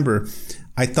back in December,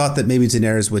 I thought that maybe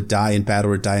Daenerys would die in battle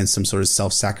or die in some sort of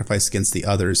self-sacrifice against the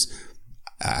others.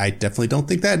 I definitely don't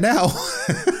think that now.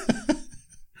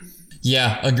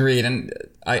 Yeah, agreed. And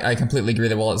I completely agree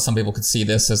that while some people could see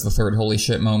this as the third holy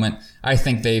shit moment, I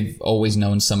think they've always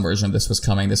known some version of this was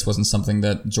coming. This wasn't something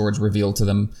that George revealed to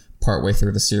them partway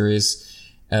through the series.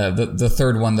 The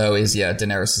third one, though, is,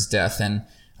 Daenerys' death. And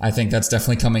I think that's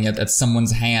definitely coming at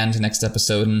someone's hand next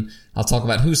episode. And I'll talk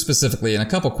about who specifically in a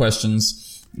couple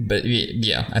questions. But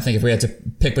yeah, I think if we had to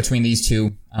pick between these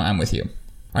two, I'm with you.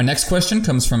 Our next question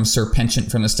comes from Sir Penchant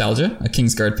from Nostalgia, a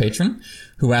Kingsguard patron,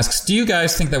 who asks, do you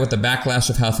guys think that with the backlash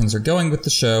of how things are going with the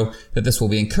show, that this will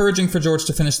be encouraging for George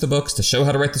to finish the books, to show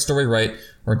how to write the story right,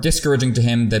 or discouraging to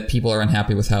him that people are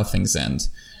unhappy with how things end?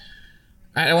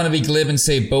 I don't want to be glib and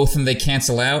say both and they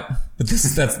cancel out, but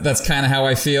that's kind of how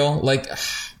I feel. Like,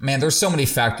 man, there's so many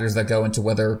factors that go into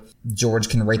whether George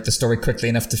can write the story quickly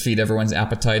enough to feed everyone's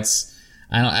appetites.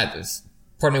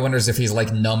 Part of me wonders if he's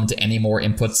like numb to any more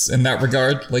inputs in that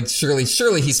regard. Like surely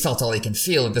he's felt all he can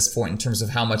feel at this point in terms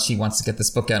of how much he wants to get this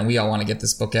book out, and we all want to get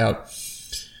this book out.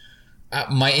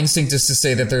 My instinct is to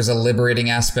say that there's a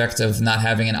liberating aspect of not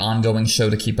having an ongoing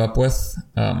show to keep up with.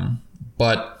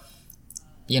 But,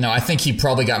 I think he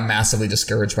probably got massively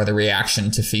discouraged by the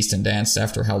reaction to Feast and Dance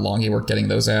after how long he worked getting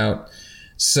those out.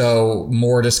 So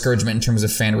more discouragement in terms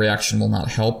of fan reaction will not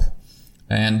help.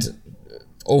 And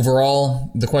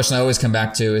overall, the question I always come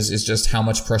back to is just how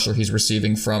much pressure he's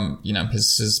receiving from,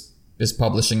 his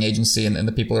publishing agency and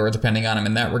the people who are depending on him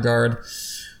in that regard.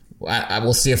 I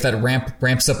will see if that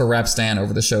ramps up or raps down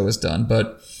over the show is done,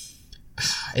 but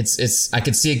I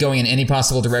could see it going in any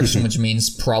possible direction, which means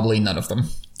probably none of them.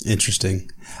 Interesting.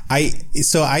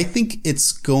 So I think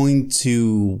it's going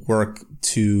to work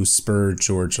to spur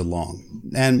George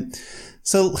along. And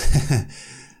so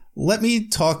let me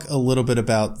talk a little bit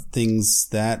about things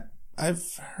that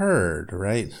I've heard,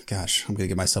 right? Gosh, I'm going to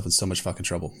get myself in so much fucking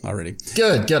trouble already.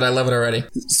 Good. I love it already.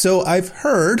 So I've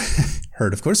heard,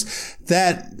 of course,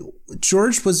 that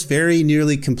George was very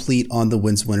nearly complete on The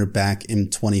Winds of Winter back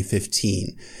in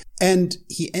 2015. And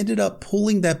he ended up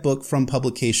pulling that book from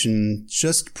publication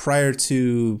just prior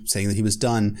to saying that he was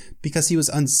done because he was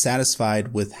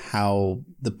unsatisfied with how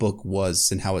the book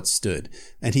was and how it stood.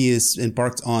 And he has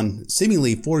embarked on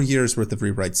seemingly 4 years worth of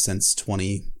rewrites since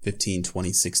 2015,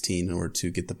 2016 in order to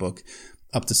get the book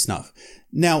up to snuff.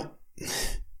 Now,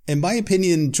 in my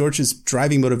opinion, George's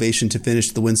driving motivation to finish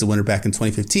The Winds of Winter back in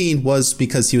 2015 was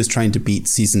because he was trying to beat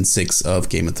season 6 of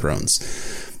Game of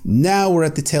Thrones. Now we're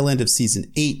at the tail end of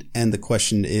season 8, and the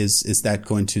question is that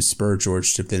going to spur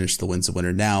George to finish The Winds of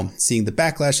Winter now? Seeing the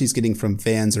backlash he's getting from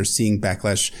fans, or seeing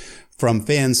backlash from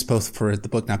fans both for the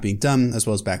book not being done, as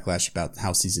well as backlash about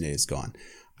how season 8 is gone.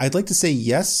 I'd like to say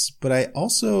yes, but I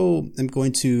also am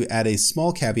going to add a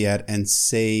small caveat and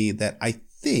say that I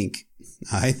think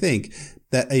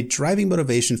that a driving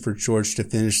motivation for George to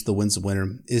finish The Winds of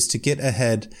Winter is to get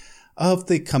ahead of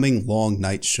the coming Long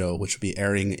Night show, which will be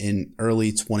airing in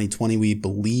early 2020, we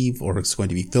believe, or it's going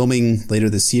to be filming later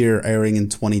this year, airing in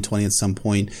 2020 at some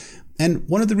point. And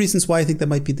one of the reasons why I think that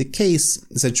might be the case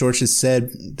is that George has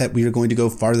said that we are going to go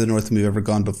farther north than we've ever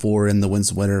gone before in The Winds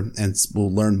of Winter, and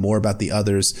we'll learn more about the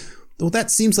others. Well,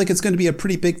 that seems like it's going to be a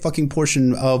pretty big fucking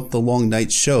portion of the Long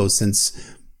Night show,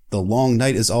 since the Long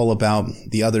Night is all about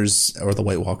the others, or the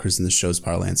White Walkers in the show's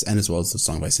parlance, and as well as the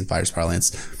Song of Ice and Fire's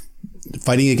parlance,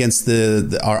 fighting against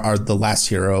the last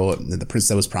hero, the prince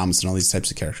that was promised, and all these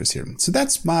types of characters here. So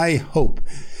that's my hope.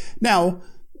 Now,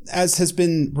 as has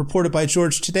been reported by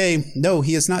George today, no,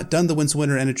 he has not done The Winds of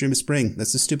Winter and A Dream of Spring.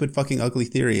 That's a stupid fucking ugly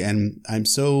theory, and I'm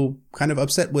so kind of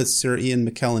upset with Sir Ian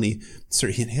McKellen. Sir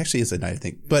Ian, he actually is a knight, I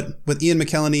think, but with Ian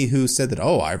McKellen, who said that,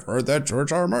 I've heard that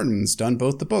George R. R. Martin's done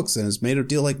both the books and has made a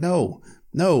deal. Like, no,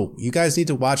 you guys need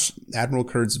to watch Admiral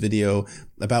Kurtz's video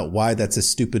about why that's a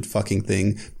stupid fucking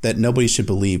thing that nobody should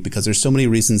believe, because there's so many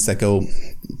reasons that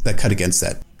cut against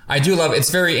that. I do love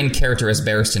it's very in character as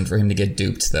Barristan for him to get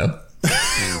duped, though.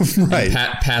 Right.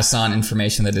 Pass on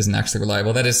information that isn't actually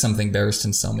reliable. That is something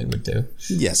Barristan Selmy would do.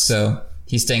 Yes. So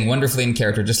he's staying wonderfully in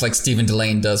character, just like Stephen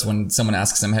Delane does when someone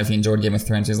asks him, have you enjoyed Game of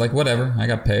Thrones? He's like, whatever, I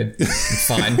got paid. It's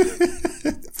fine.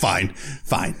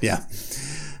 Fine. Yeah.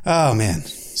 Oh, man.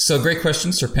 So great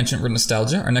question, Sir Penchant for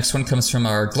Nostalgia. Our next one comes from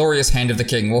our glorious Hand of the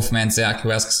King, Wolfman Zach,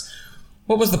 who asks,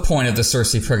 what was the point of the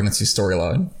Cersei pregnancy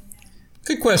storyline?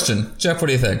 Good question. Jeff, what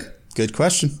do you think? Good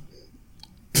question.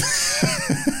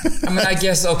 I mean, I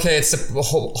guess, okay, it's a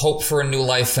hope for a new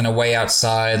life and a way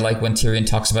outside, like when Tyrion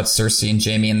talks about Cersei and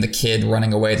Jaime and the kid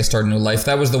running away to start a new life.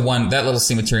 That was the one, that little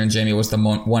scene with Tyrion and Jaime was the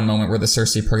one moment where the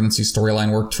Cersei pregnancy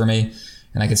storyline worked for me.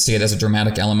 And I could see it as a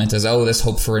dramatic element, as, oh, this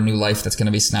hope for a new life that's going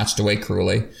to be snatched away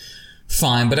cruelly.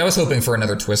 Fine, but I was hoping for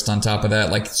another twist on top of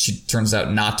that. Like, she turns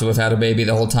out not to have had a baby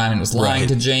the whole time and was lying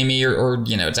to Jaime, or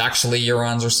it's actually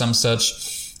Euron's or some such.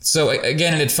 So,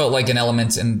 again, it felt like an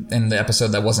element in the episode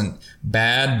that wasn't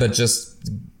bad, but just,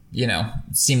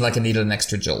 seemed like it needed an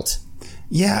extra jolt.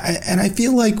 Yeah, and I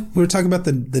feel like we were talking about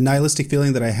the nihilistic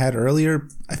feeling that I had earlier.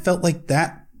 I felt like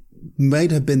that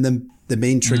might have been the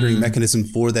main triggering mechanism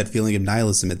for that feeling of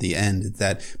nihilism at the end,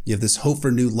 that you have this hope for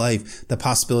new life, the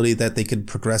possibility that they could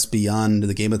progress beyond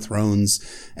the Game of Thrones,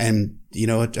 and,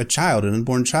 a child, an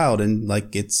unborn child, and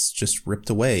like it's just ripped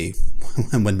away.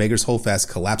 When Maegor's Holdfast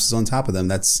collapses on top of them,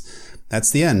 that's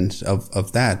the end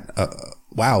of that.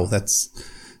 Wow, that's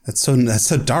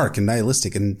so dark and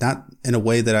nihilistic, and not in a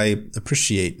way that I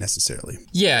appreciate necessarily.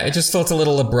 Yeah, it just felt a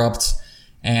little abrupt.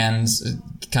 And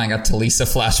kind of got Talisa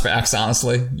flashbacks,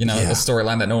 honestly. A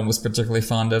storyline that no one was particularly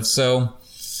fond of. So,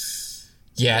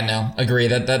 yeah, no, agree.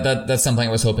 That's something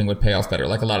I was hoping would pay off better,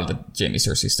 like a lot of the Jaime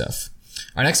Cersei stuff.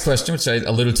 Our next question, which I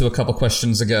alluded to a couple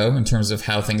questions ago in terms of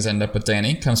how things end up with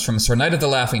Dany, comes from Sir Knight of the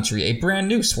Laughing Tree, a brand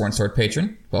new Sworn Sword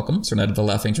patron. Welcome, Sir Knight of the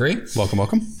Laughing Tree. Welcome.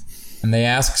 And they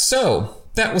ask, so,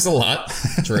 that was a lot.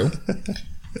 True.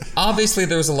 Obviously,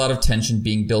 there was a lot of tension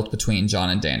being built between Jon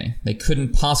and Dany. They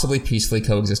couldn't possibly peacefully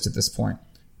coexist at this point.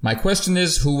 My question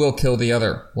is, who will kill the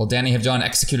other? Will Dany have Jon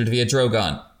executed via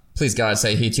Drogon? Please God,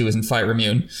 say he too isn't fire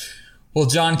immune. Will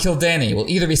Jon kill Dany? Will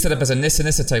either be set up as a Nissa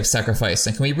Nissa type sacrifice?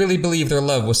 And can we really believe their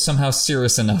love was somehow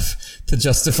serious enough to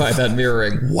justify that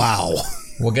mirroring? Wow.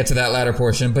 We'll get to that latter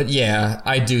portion, but yeah,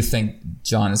 I do think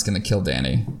Jon is going to kill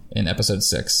Dany in episode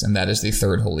 6, and that is the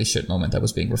third holy shit moment that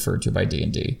was being referred to by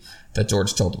D&D that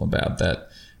George told him about, that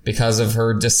because of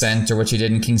her dissent or what she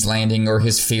did in King's Landing, or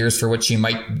his fears for what she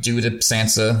might do to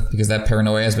Sansa, because that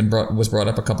paranoia was brought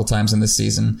up a couple times in this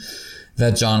season,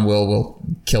 that Jon will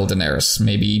kill Daenerys.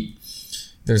 Maybe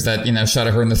there's that, shot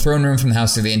of her in the throne room from the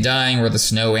House of the Undying where the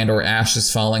snow and or ash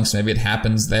is falling, so maybe it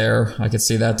happens there. I could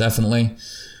see that definitely.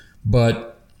 But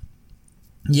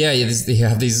yeah, you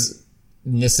have these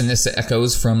Nissa Nissa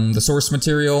echoes from the source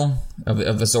material of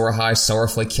Azor Ahai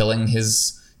sorrowfully killing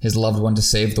his loved one to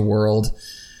save the world.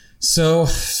 So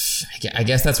I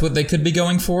guess that's what they could be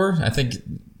going for. I think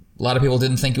a lot of people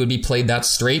didn't think it would be played that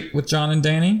straight with Jon and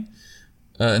Dany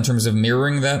in terms of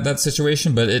mirroring that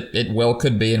situation, but it well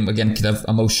could be, and again could have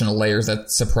emotional layers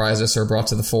that surprise us or brought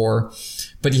to the fore.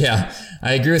 But yeah,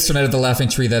 I agree with Sir Knight of the Laughing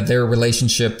Tree that their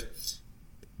relationship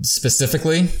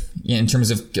specifically in terms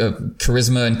of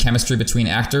charisma and chemistry between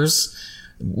actors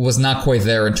was not quite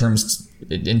there in terms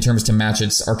to match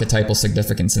its archetypal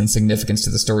significance and significance to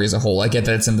the story as a whole. I get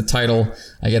that it's in the title.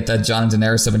 I get that Jon and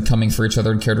Daenerys have been coming for each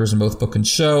other in characters in both book and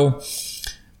show.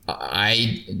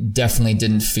 I definitely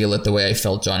didn't feel it the way I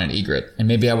felt Jon and Ygritte. And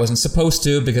maybe I wasn't supposed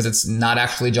to, because it's not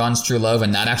actually Jon's true love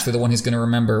and not actually the one he's going to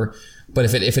remember. But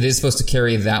if it is supposed to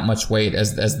carry that much weight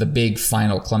as the big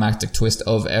final climactic twist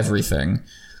of everything,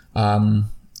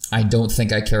 I don't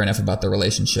think I care enough about the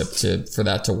relationship for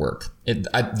that to work.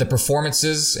 The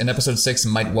performances in episode 6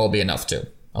 might well be enough to.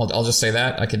 I'll just say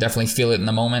that. I could definitely feel it in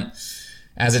the moment.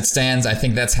 As it stands, I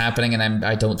think that's happening, and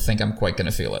I don't think I'm quite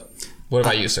going to feel it. What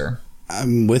about you, sir?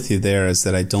 I'm with you there, is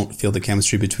that I don't feel the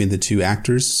chemistry between the two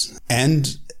actors.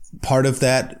 And part of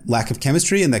that lack of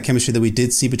chemistry, and that chemistry that we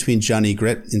did see between Jon and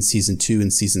Ygritte in season 2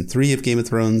 and season 3 of Game of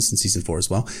Thrones, and season 4 as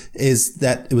well, is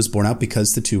that it was born out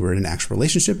because the two were in an actual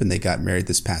relationship and they got married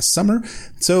this past summer.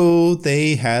 So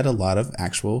they had a lot of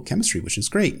actual chemistry, which is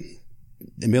great.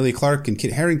 Emilia Clarke and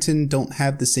Kit Harington don't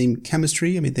have the same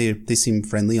chemistry. I mean, they seem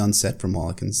friendly on set from all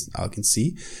I can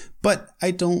see, but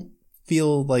I don't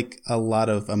feel like a lot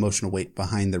of emotional weight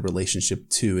behind the relationship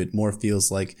too. It more feels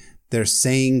like they're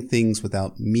saying things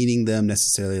without meaning them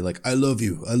necessarily, like, I love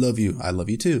you, I love you, I love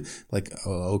you too. Like,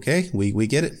 oh, okay, we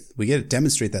get it. We get it.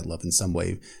 Demonstrate that love in some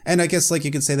way. And I guess, like,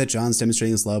 you could say that Jon's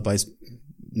demonstrating his love by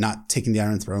not taking the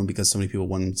Iron Throne because so many people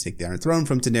want him to take the Iron Throne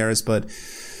from Daenerys, but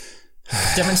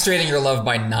demonstrating your love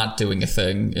by not doing a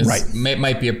thing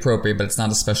might be appropriate, but it's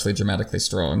not especially dramatically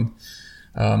strong.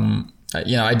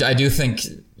 I do think,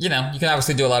 you can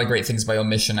obviously do a lot of great things by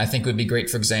omission. I think it would be great,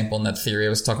 for example, in that theory I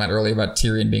was talking about earlier about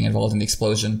Tyrion being involved in the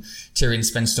explosion. Tyrion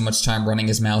spends so much time running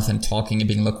his mouth and talking and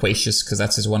being loquacious because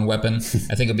that's his one weapon.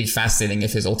 I think it would be fascinating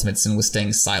if his ultimate sin was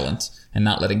staying silent and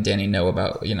not letting Dany know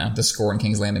about, the score in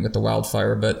King's Landing with the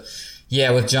wildfire. But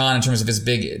yeah, with Jon, in terms of his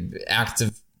big act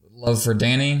of love for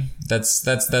Dany,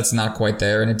 that's not quite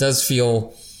there. And it does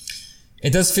feel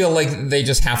like they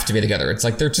just have to be together. It's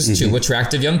like they're just two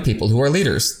attractive young people who are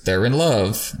leaders. They're in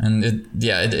love. And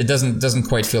it doesn't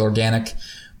quite feel organic.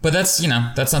 But that's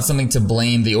not something to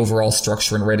blame the overall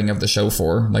structure and rating of the show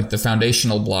for. Like, the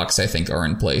foundational blocks, I think, are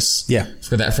in place. Yeah.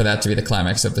 For that to be the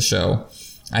climax of the show.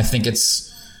 I think it's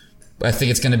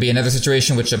going to be another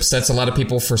situation which upsets a lot of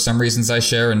people for some reasons I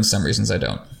share and some reasons I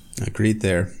don't. Agreed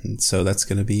there. So that's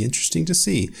going to be interesting to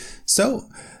see. So,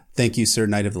 thank you, Sir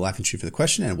Knight of the Laughing Tree, for the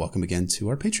question, and welcome again to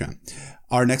our Patreon.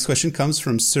 Our next question comes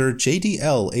from Sir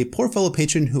JDL, a poor fellow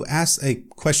patron who asks a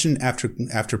question after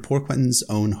poor Quentin's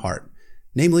own heart.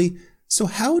 Namely, so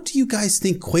how do you guys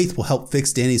think Quaithe will help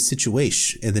fix Dany's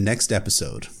situation in the next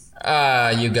episode?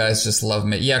 You guys just love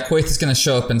me. Yeah, Quaithe is going to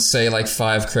show up and say like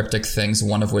 5 cryptic things,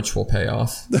 one of which will pay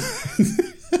off.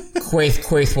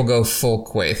 Quaithe will go full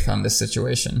Quaithe on this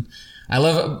situation. I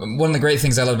love, one of the great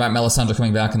things I love about Melisandre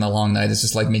coming back in The Long Night is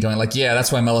just like me going like, yeah, that's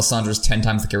why Melisandre is 10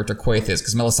 times the character Quaithe is,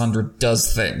 because Melisandre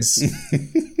does things.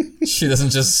 She doesn't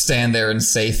just stand there and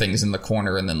say things in the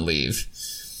corner and then leave.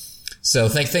 So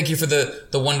thank you for the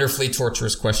wonderfully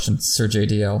torturous question, Sir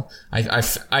JDL.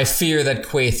 I fear that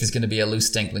Quaithe is going to be a loose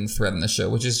dangling thread in the show,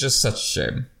 which is just such a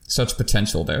shame. Such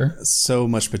potential there. So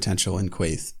much potential in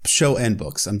Quaithe. Show and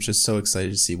books. I'm just so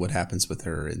excited to see what happens with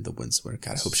her in the Windswear.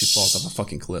 God, I hope she falls off a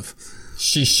fucking cliff.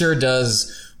 She sure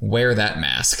does wear that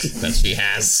mask that she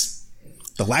has.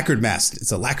 The lacquered mask.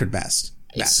 It's a lacquered mask.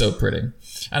 It's so pretty.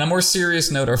 On a more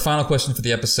serious note, our final question for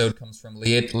the episode comes from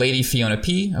Lady Fiona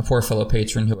P., a poor fellow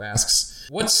patron, who asks,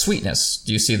 what sweetness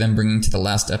do you see them bringing to the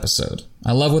last episode?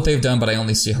 I love what they've done, but I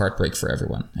only see heartbreak for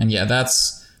everyone. And yeah,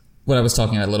 that's what I was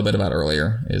talking about a little bit about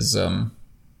earlier, is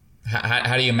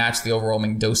how do you match the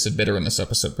overwhelming dose of bitter in this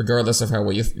episode, regardless of how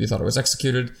well you thought it was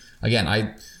executed? Again,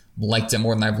 I liked it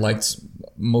more than I've liked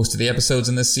most of the episodes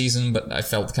in this season, but I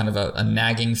felt kind of a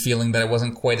nagging feeling that it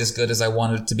wasn't quite as good as I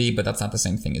wanted it to be, but that's not the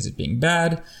same thing as it being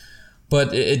bad.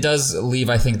 But it does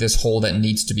leave, I think, this hole that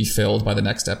needs to be filled by the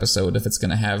next episode if it's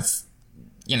going to have,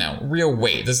 real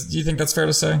weight. Do you think that's fair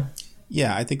to say?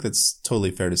 Yeah, I think that's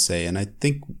totally fair to say. And I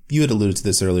think you had alluded to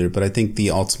this earlier, but I think the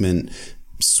ultimate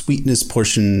sweetness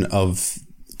portion of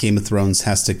Game of Thrones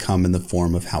has to come in the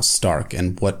form of House Stark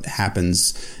and what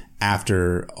happens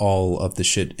after all of the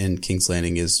shit in King's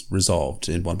Landing is resolved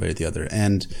in one way or the other.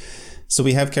 And so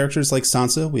we have characters like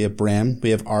Sansa, we have Bran, we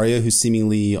have Arya, who's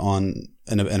seemingly in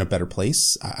a better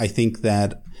place. I think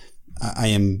that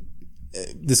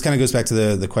this kind of goes back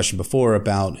to the question before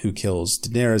about who kills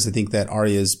Daenerys. I think that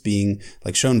Arya is being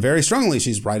like shown very strongly.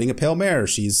 She's riding a pale mare.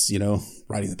 She's,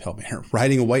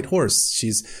 riding a white horse.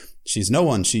 She's no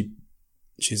one.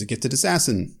 She's a gifted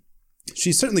assassin.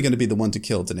 She's certainly going to be the one to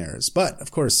kill Daenerys. But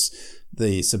of course,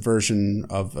 the subversion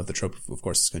of the trope, of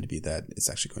course, is going to be that it's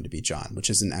actually going to be Jon, which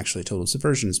isn't actually a total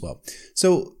subversion as well.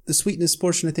 So the sweetness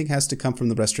portion, I think, has to come from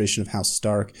the restoration of House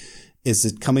Stark. Is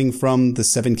it coming from the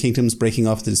Seven Kingdoms breaking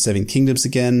off the Seven Kingdoms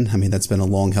again? I mean, that's been a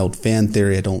long-held fan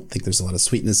theory. I don't think there's a lot of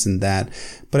sweetness in that.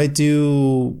 But I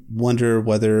do wonder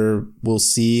whether we'll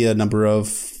see a number of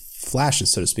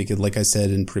flashes, so to speak, like I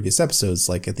said in previous episodes,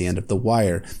 like at the end of The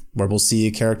Wire, where we'll see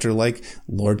a character like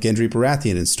Lord Gendry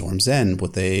Baratheon in Storm's End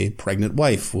with a pregnant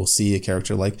wife. We'll see a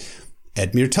character like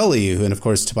Edmure Tully, who, and of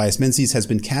course, Tobias Menzies has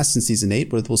been cast in season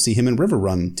 8, but we'll see him in River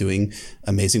Run doing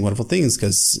amazing, wonderful things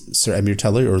because Sir Edmure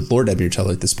Tully, or Lord Edmure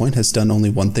Tully at this point, has done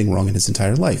only one thing wrong in his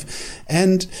entire life.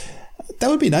 And that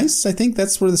would be nice. I think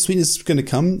that's where the sweetness is going to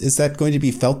come. Is that going to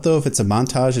be felt, though, if it's a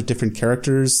montage of different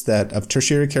characters, of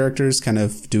tertiary characters kind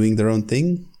of doing their own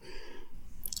thing?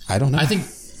 I don't know. I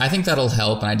think that'll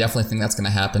help, and I definitely think that's going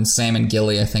to happen. Sam and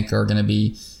Gilly, I think, are going to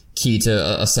be key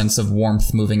to a sense of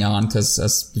warmth moving on, because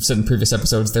as we've said in previous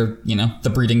episodes, they're,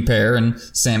 the breeding pair, and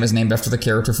Sam is named after the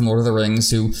character from Lord of the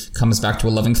Rings who comes back to a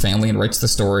loving family and writes the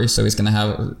story, so he's going to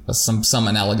have some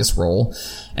analogous role.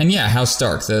 And yeah, House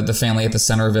Stark, the family at the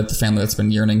center of it, the family that's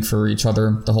been yearning for each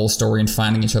other the whole story and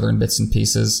finding each other in bits and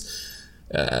pieces.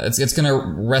 It's going to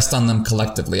rest on them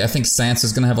collectively. I think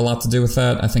Sansa's going to have a lot to do with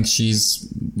that. I think she's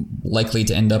likely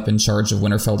to end up in charge of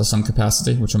Winterfell to some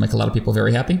capacity, which will make a lot of people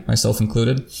very happy, myself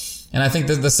included. And I think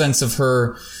that the sense of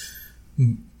her,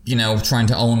 trying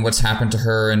to own what's happened to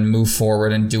her and move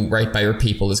forward and do right by her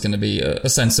people is going to be a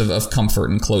sense of comfort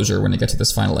and closure when you get to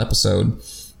this final episode.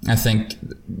 I think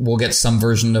we'll get some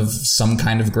version of some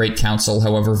kind of great council,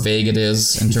 however vague it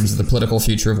is, in terms of the political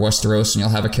future of Westeros, and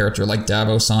you'll have a character like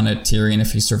Davos on it, Tyrion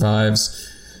if he survives.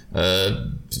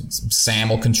 Sam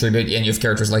will contribute, and you have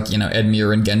characters like,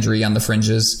 Edmure and Gendry on the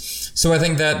fringes. So I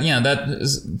think that,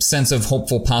 that sense of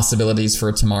hopeful possibilities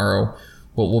for tomorrow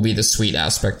will be the sweet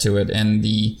aspect to it. And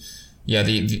the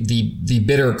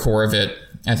bitter core of it,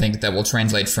 I think that will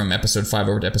translate from episode 5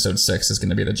 over to episode 6 is going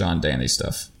to be the John Danny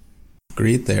stuff.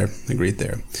 Agreed there.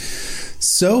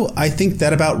 So I think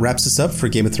that about wraps us up for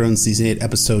Game of Thrones Season 8,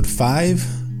 Episode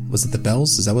 5. Was it The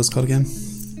Bells? Is that what it's called again?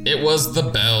 It was The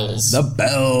Bells. The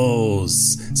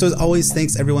Bells. So as always,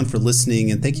 thanks everyone for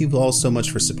listening, and thank you all so much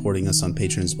for supporting us on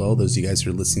Patreon as well, those of you guys who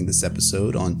are listening to this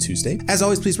episode on Tuesday. As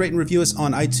always, please rate and review us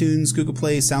on iTunes, Google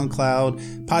Play,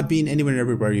 SoundCloud, Podbean, anywhere and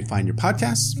everywhere you find your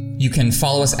podcasts. You can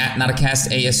follow us at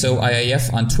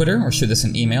NotAcastASOIAF on Twitter, or shoot us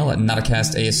an email at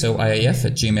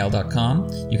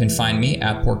NotAcastASOIAF@gmail.com. You can find me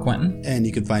at Port Quentin. And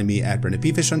you can find me at Brendan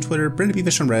Beefish on Twitter, Brendan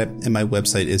Beefish on Reddit, and my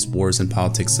website is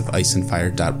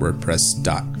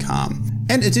warsandpoliticsofIceandfire.wordpress.com.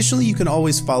 And additionally, you can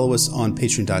always follow us on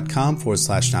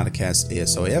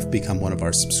patreon.com/NotAcastASOIF, become one of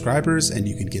our subscribers, and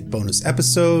you can get bonus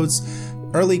episodes,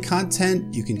 early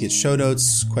content, you can get show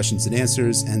notes, questions and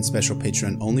answers, and special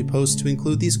Patreon-only posts to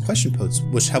include these question posts,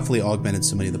 which helpfully augmented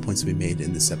so many of the points we made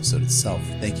in this episode itself.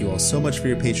 Thank you all so much for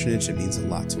your patronage. It means a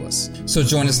lot to us. So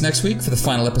join us next week for the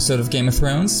final episode of Game of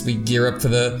Thrones. We gear up for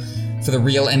the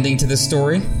real ending to this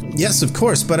story. Yes, of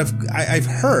course, but I've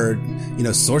heard,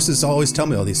 sources always tell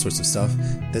me all these sorts of stuff,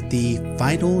 that the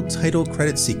final title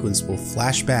credit sequence will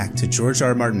flash back to George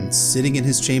R. Martin sitting in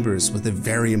his chambers with a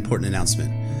very important announcement.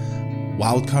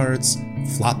 Wildcards,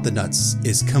 Flop the Nuts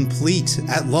is complete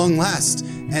at long last.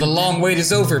 And the long wait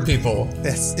is over, people.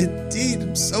 Yes, indeed.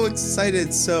 I'm so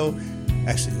excited. So,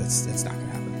 actually, that's not going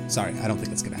to happen. Sorry, I don't think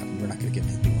that's going to happen. We're not going to get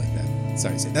anything like that.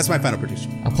 Sorry, that's my final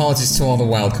prediction. Apologies to all the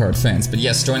Wildcard fans. But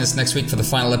yes, join us next week for the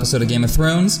final episode of Game of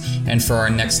Thrones, and for our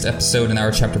next episode in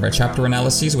our chapter-by-chapter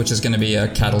analyses, which is going to be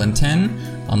Catelyn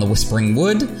 10 on the Whispering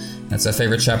Wood. That's a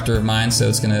favorite chapter of mine, so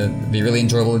it's going to be really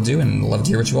enjoyable to do, and love to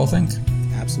hear what you all think.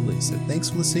 Absolutely. So thanks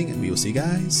for listening, and we will see you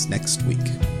guys next week.